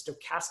what's called the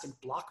stochastic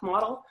block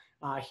model.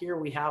 Here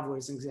we have what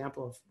is an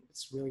example of,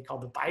 it's really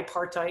called the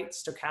bipartite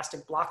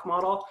stochastic block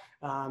model.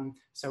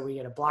 So we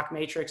get a block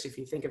matrix. If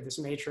you think of this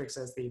matrix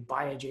as the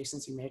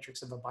bi-adjacency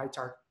matrix of a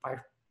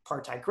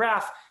bipartite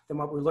graph, then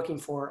what we're looking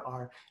for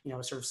are, you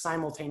know, sort of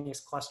simultaneous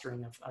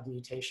clustering of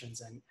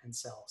mutations and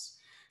cells.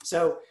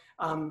 So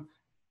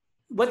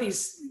what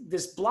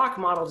this block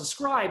model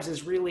describes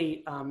is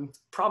really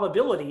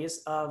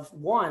probabilities of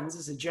ones.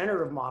 Is a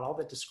generative model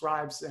that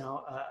describes, you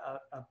know,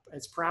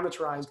 it's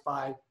parameterized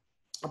by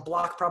a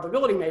block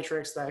probability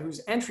matrix whose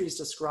entries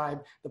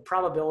describe the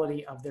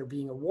probability of there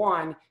being a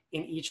one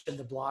in each of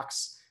the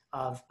blocks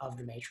of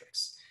the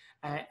matrix.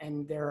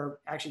 And they're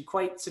actually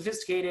quite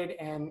sophisticated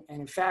and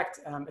in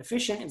fact,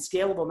 efficient and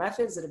scalable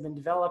methods that have been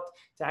developed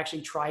to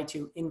actually try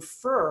to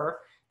infer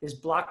this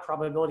block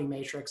probability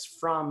matrix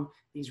from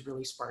these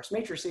really sparse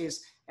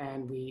matrices.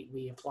 And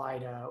we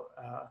applied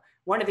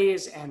one of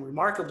these, and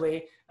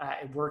remarkably,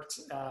 it worked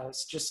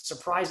just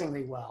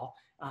surprisingly well.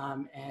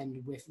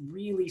 And with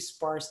really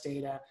sparse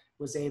data,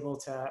 was able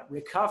to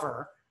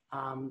recover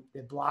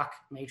the block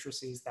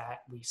matrices that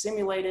we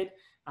simulated.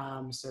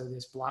 So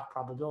this block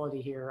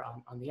probability here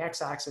on the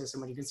x-axis,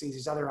 and what you can see is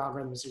these other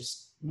algorithms,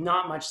 there's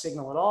not much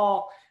signal at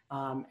all.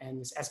 And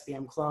this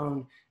SBM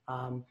clone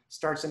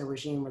starts in a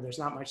regime where there's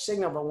not much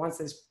signal, but once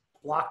this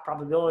block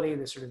probability,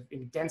 the sort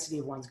of density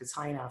of ones gets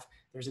high enough,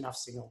 there's enough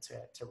signal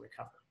to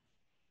recover.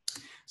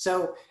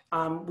 So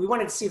we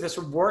wanted to see if this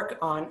would work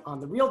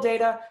on the real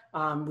data.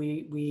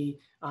 We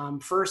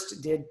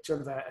first did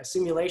sort of a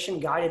simulation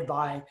guided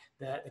by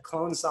the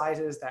clone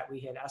sizes that we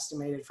had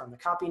estimated from the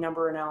copy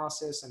number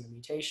analysis and the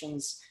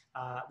mutations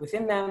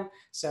within them.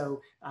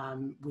 So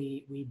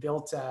we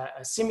built a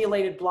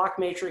simulated block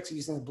matrix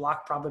using the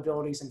block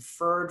probabilities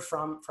inferred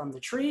from the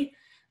tree.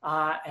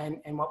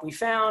 And what we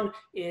found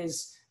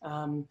is,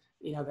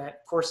 you know, that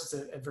of course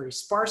it's a very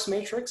sparse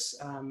matrix,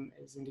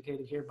 as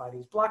indicated here by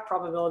these block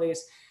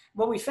probabilities.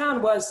 What we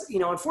found was, you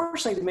know,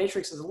 unfortunately the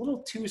matrix is a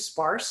little too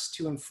sparse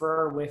to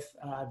infer with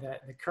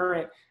the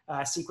current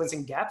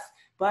sequencing depth.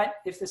 But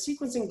if the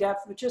sequencing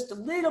depth was just a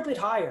little bit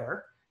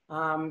higher,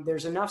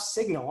 there's enough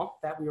signal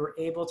that we were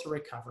able to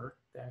recover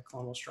the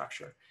clonal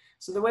structure.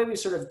 So the way we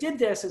sort of did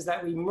this is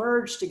that we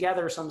merged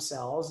together some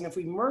cells. And if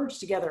we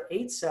merged together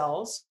 8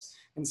 cells,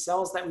 and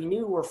cells that we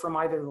knew were from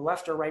either the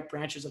left or right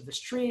branches of this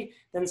tree,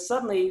 then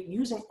suddenly,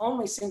 using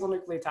only single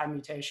nucleotide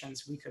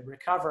mutations, we could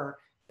recover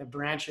the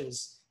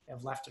branches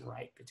of left and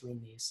right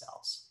between these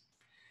cells.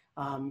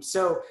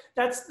 So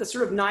that's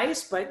sort of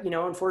nice, but, you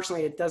know,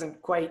 unfortunately it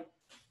doesn't quite,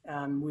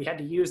 we had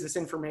to use this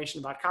information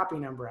about copy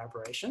number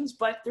aberrations,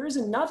 but there is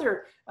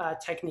another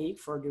technique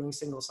for doing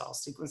single cell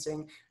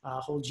sequencing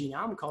whole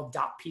genome called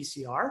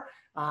 .PCR.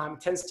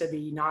 Tends to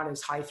be not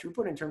as high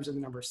throughput in terms of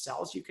the number of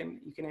cells you can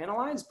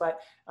analyze, but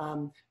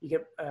you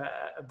get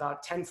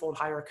about 10-fold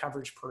higher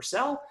coverage per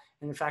cell.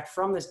 And in fact,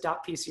 from this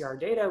 .PCR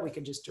data, we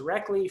could just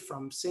directly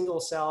from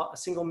single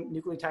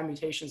nucleotide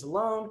mutations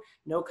alone,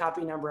 no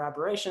copy number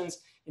aberrations,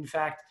 in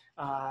fact,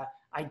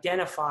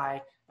 identify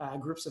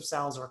groups of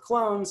cells or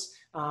clones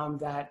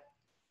that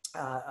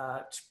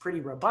pretty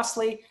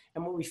robustly.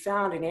 And what we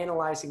found in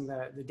analyzing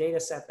the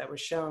data set that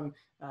was shown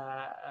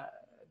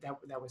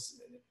that was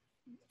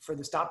for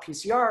this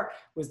 .PCR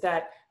was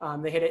that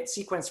they had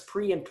sequenced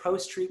pre and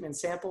post-treatment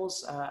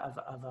samples of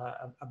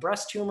a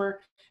breast tumor.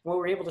 And what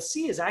we're able to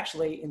see is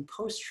actually in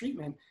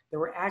post-treatment, there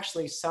were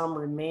actually some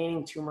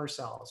remaining tumor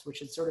cells, which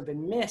had sort of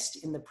been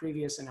missed in the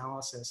previous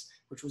analysis,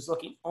 which was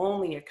looking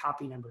only at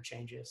copy number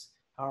changes.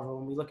 However,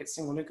 when we look at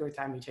single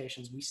nucleotide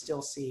mutations, we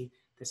still see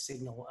the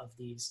signal of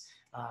these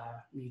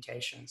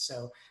mutations.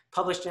 So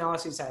published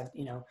analyses had,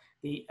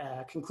 the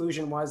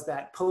conclusion was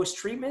that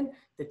post-treatment,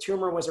 the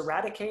tumor was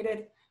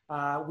eradicated.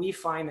 We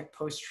find that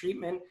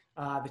post-treatment,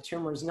 the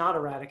tumor is not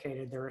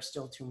eradicated. There are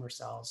still tumor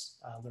cells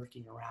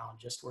lurking around,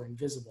 just were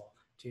invisible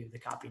to the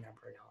copy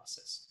number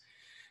analysis.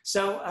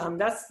 So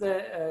that's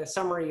the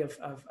summary of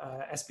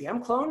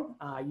SBM clone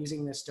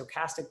using the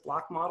stochastic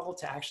block model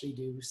to actually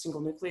do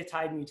single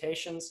nucleotide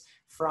mutations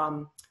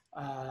from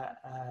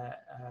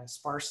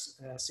sparse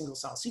single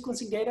cell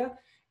sequencing data.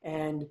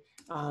 And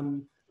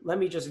let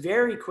me just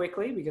very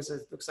quickly, because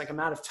it looks like I'm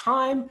out of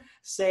time,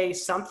 say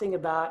something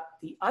about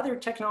the other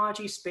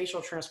technology,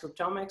 spatial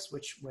transcriptomics,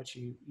 which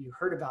you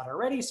heard about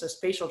already. So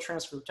spatial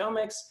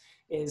transcriptomics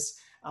is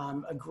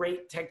a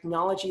great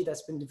technology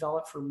that's been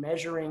developed for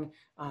measuring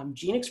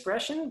gene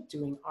expression,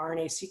 doing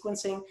RNA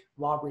sequencing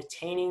while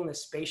retaining the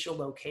spatial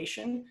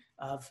location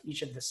of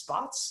each of the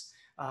spots.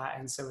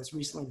 And so it's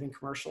recently been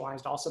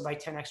commercialized also by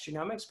 10x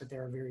Genomics, but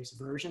there are various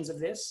versions of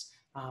this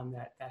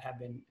that have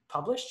been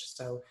published.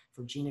 So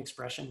for gene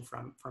expression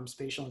from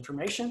spatial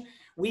information,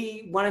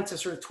 we wanted to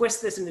sort of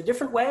twist this in a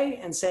different way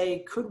and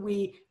say, could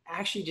we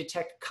actually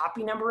detect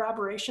copy number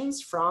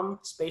aberrations from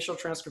spatial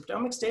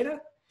transcriptomics data?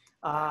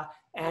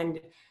 And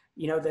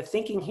the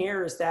thinking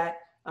here is that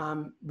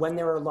when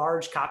there are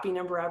large copy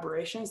number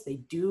aberrations, they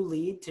do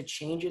lead to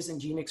changes in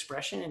gene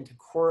expression and to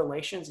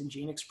correlations in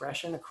gene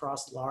expression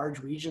across large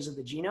regions of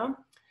the genome.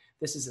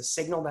 This is a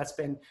signal that's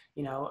been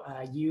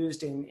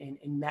used in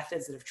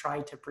methods that have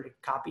tried to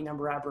predict copy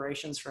number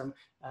aberrations from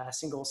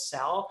single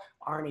cell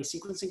RNA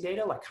sequencing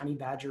data like honey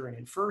badger and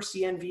infer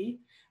CNV.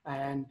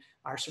 And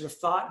our sort of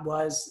thought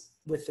was,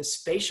 with the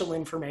spatial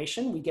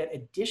information, we get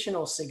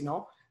additional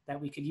signal that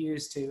we could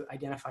use to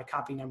identify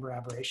copy number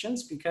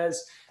aberrations,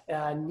 because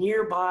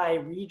nearby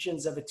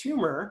regions of a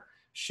tumor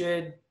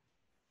are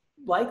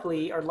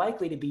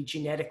likely to be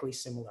genetically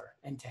similar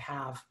and to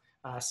have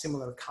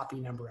similar copy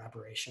number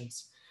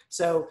aberrations.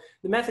 So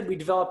the method we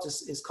developed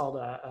is called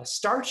a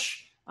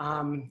starch.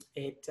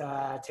 It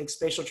takes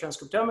spatial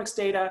transcriptomics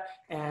data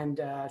and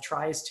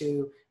tries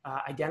to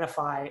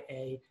identify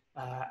a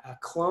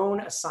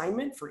clone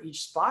assignment for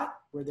each spot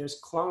where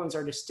those clones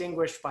are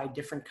distinguished by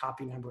different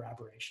copy number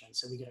aberrations.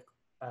 So we get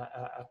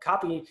a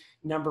copy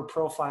number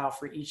profile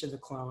for each of the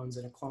clones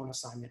and a clone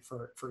assignment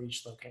for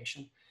each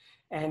location.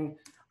 And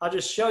I'll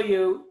just show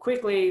you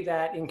quickly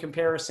that in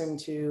comparison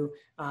to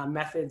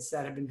methods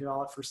that have been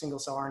developed for single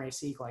cell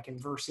RNA-seq like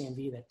inver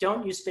CNV that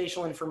don't use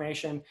spatial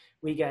information,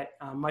 we get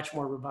much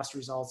more robust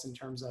results in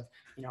terms of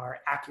our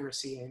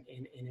accuracy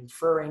in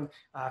inferring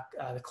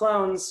the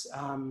clones.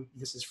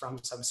 This is from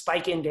some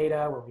spike-in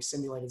data where we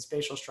simulated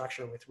spatial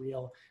structure with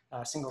real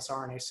single cell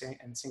RNA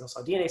and single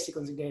cell DNA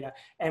sequencing data,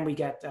 and we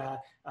get a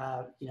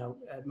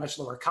much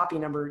lower copy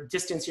number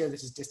distance here.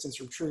 This is distance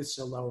from truth,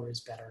 so lower is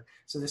better.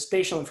 So the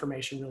spatial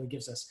information really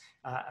gives us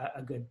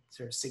a good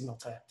sort of signal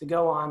to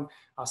go on.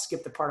 I'll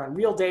skip the part on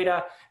real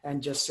data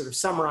and just sort of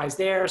summarize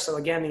there. So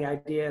again, the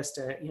idea is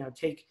to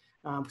take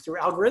through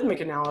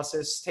algorithmic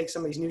analysis, take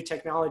some of these new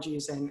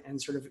technologies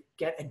and sort of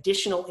get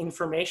additional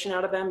information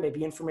out of them,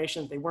 maybe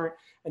information that they weren't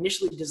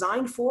initially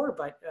designed for,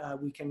 but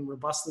we can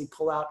robustly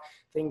pull out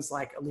things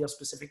like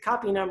allele-specific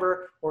copy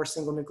number or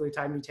single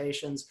nucleotide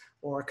mutations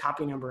or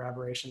copy number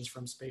aberrations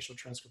from spatial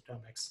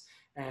transcriptomics.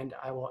 And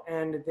I will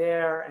end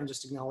there and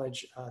just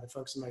acknowledge the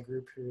folks in my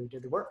group who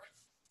did the work.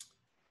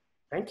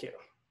 Thank you.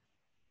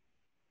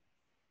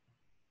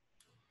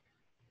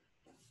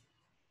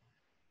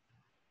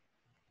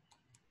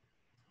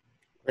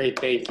 Great,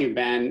 thank you,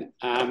 Ben.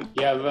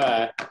 You have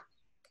a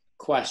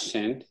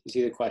question. You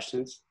see the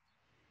questions?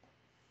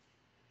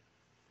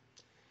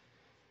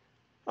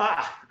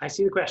 I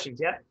see the questions,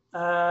 yep.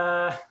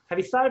 Have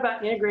you thought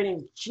about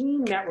integrating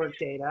gene network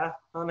data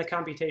on the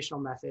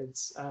computational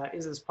methods?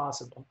 Is this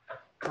possible?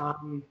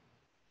 I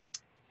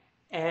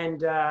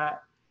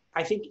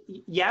think,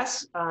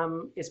 yes,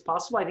 it's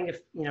possible. I think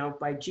if,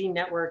 by gene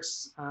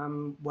networks,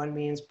 one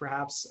means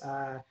perhaps,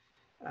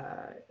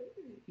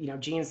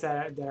 genes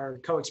that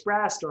are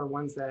co-expressed or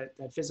ones that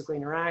physically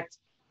interact.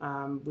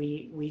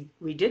 We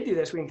did do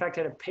this. We in fact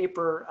had a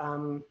paper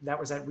that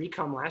was at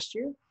RECOMB last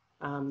year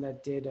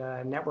that did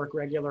network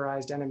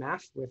regularized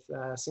NMF with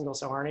single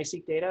cell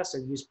RNA-seq data. So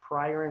use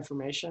prior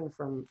information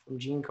from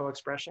gene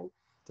co-expression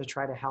to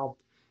try to help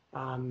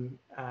in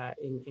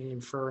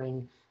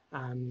inferring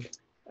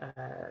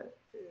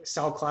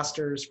cell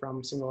clusters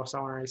from single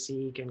cell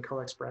RNA-seq and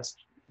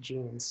co-expressed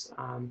genes.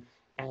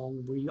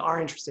 And we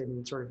are interested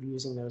in sort of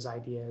using those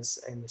ideas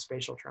in the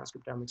spatial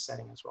transcriptomics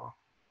setting as well.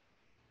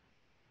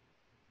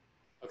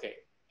 Okay,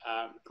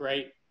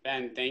 great,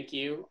 Ben, thank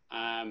you.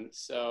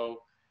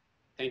 So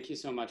thank you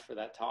so much for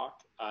that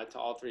talk to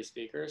all three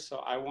speakers. So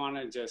I want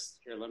to just,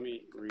 here, let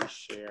me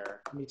reshare.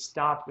 Let me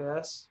stop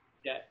this.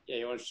 Yeah,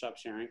 you want to stop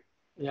sharing?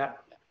 Yeah.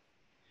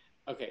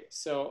 Okay,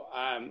 so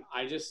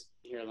I just,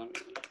 here, let me,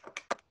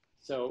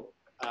 so,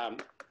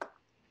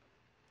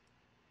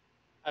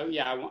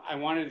 I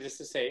wanted just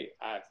to say,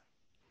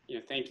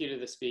 thank you to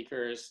the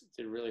speakers,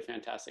 did really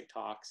fantastic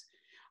talks.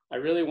 I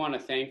really want to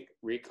thank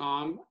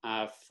RECOMB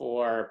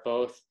for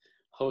both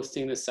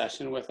hosting this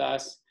session with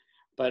us,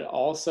 but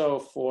also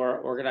for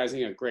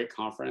organizing a great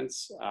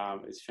conference.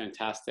 It's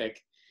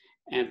fantastic.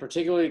 And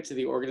particularly to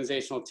the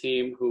organizational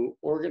team who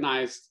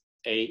organized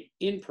a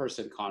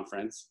in-person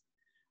conference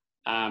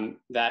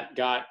that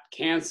got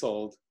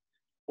canceled,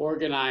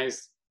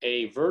 organized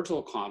a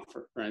virtual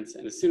conference.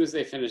 And as soon as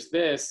they finish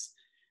this,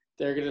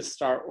 they're going to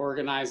start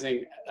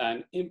organizing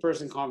an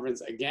in-person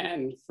conference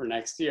again for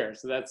next year.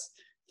 So that's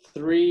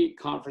 3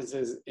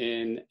 conferences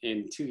in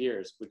 2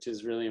 years, which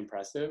is really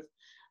impressive.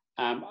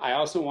 I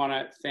also want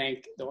to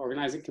thank the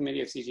organizing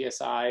committee of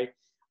CGSI.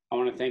 I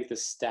want to thank the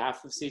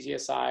staff of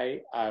CGSI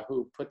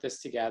who put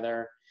this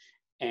together,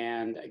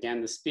 and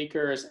again the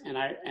speakers. And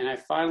I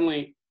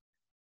finally,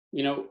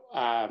 you know,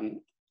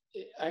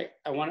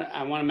 I want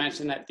to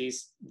mention that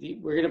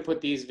we're going to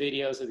put these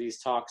videos of these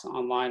talks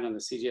online on the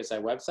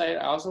CGSI website.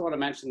 I also want to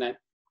mention that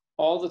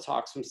all the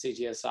talks from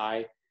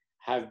CGSI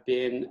have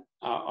been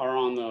are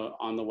on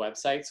the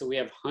website. So we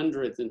have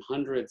hundreds and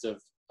hundreds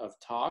of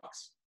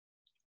talks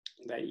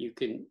that you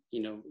can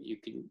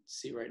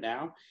see right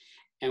now.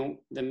 And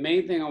the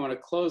main thing I want to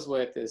close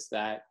with is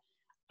that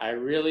I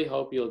really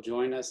hope you'll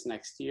join us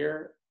next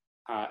year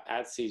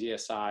at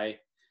CGSI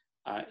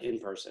in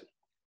person.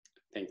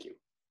 Thank you.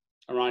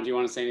 Eran, do you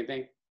want to say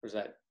anything? Or is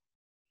that?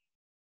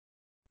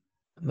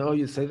 No,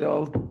 you said it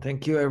all.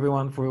 Thank you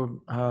everyone for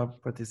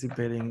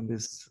participating in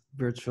this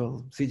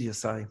virtual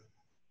CGSI,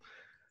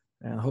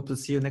 and hope to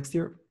see you next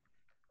year.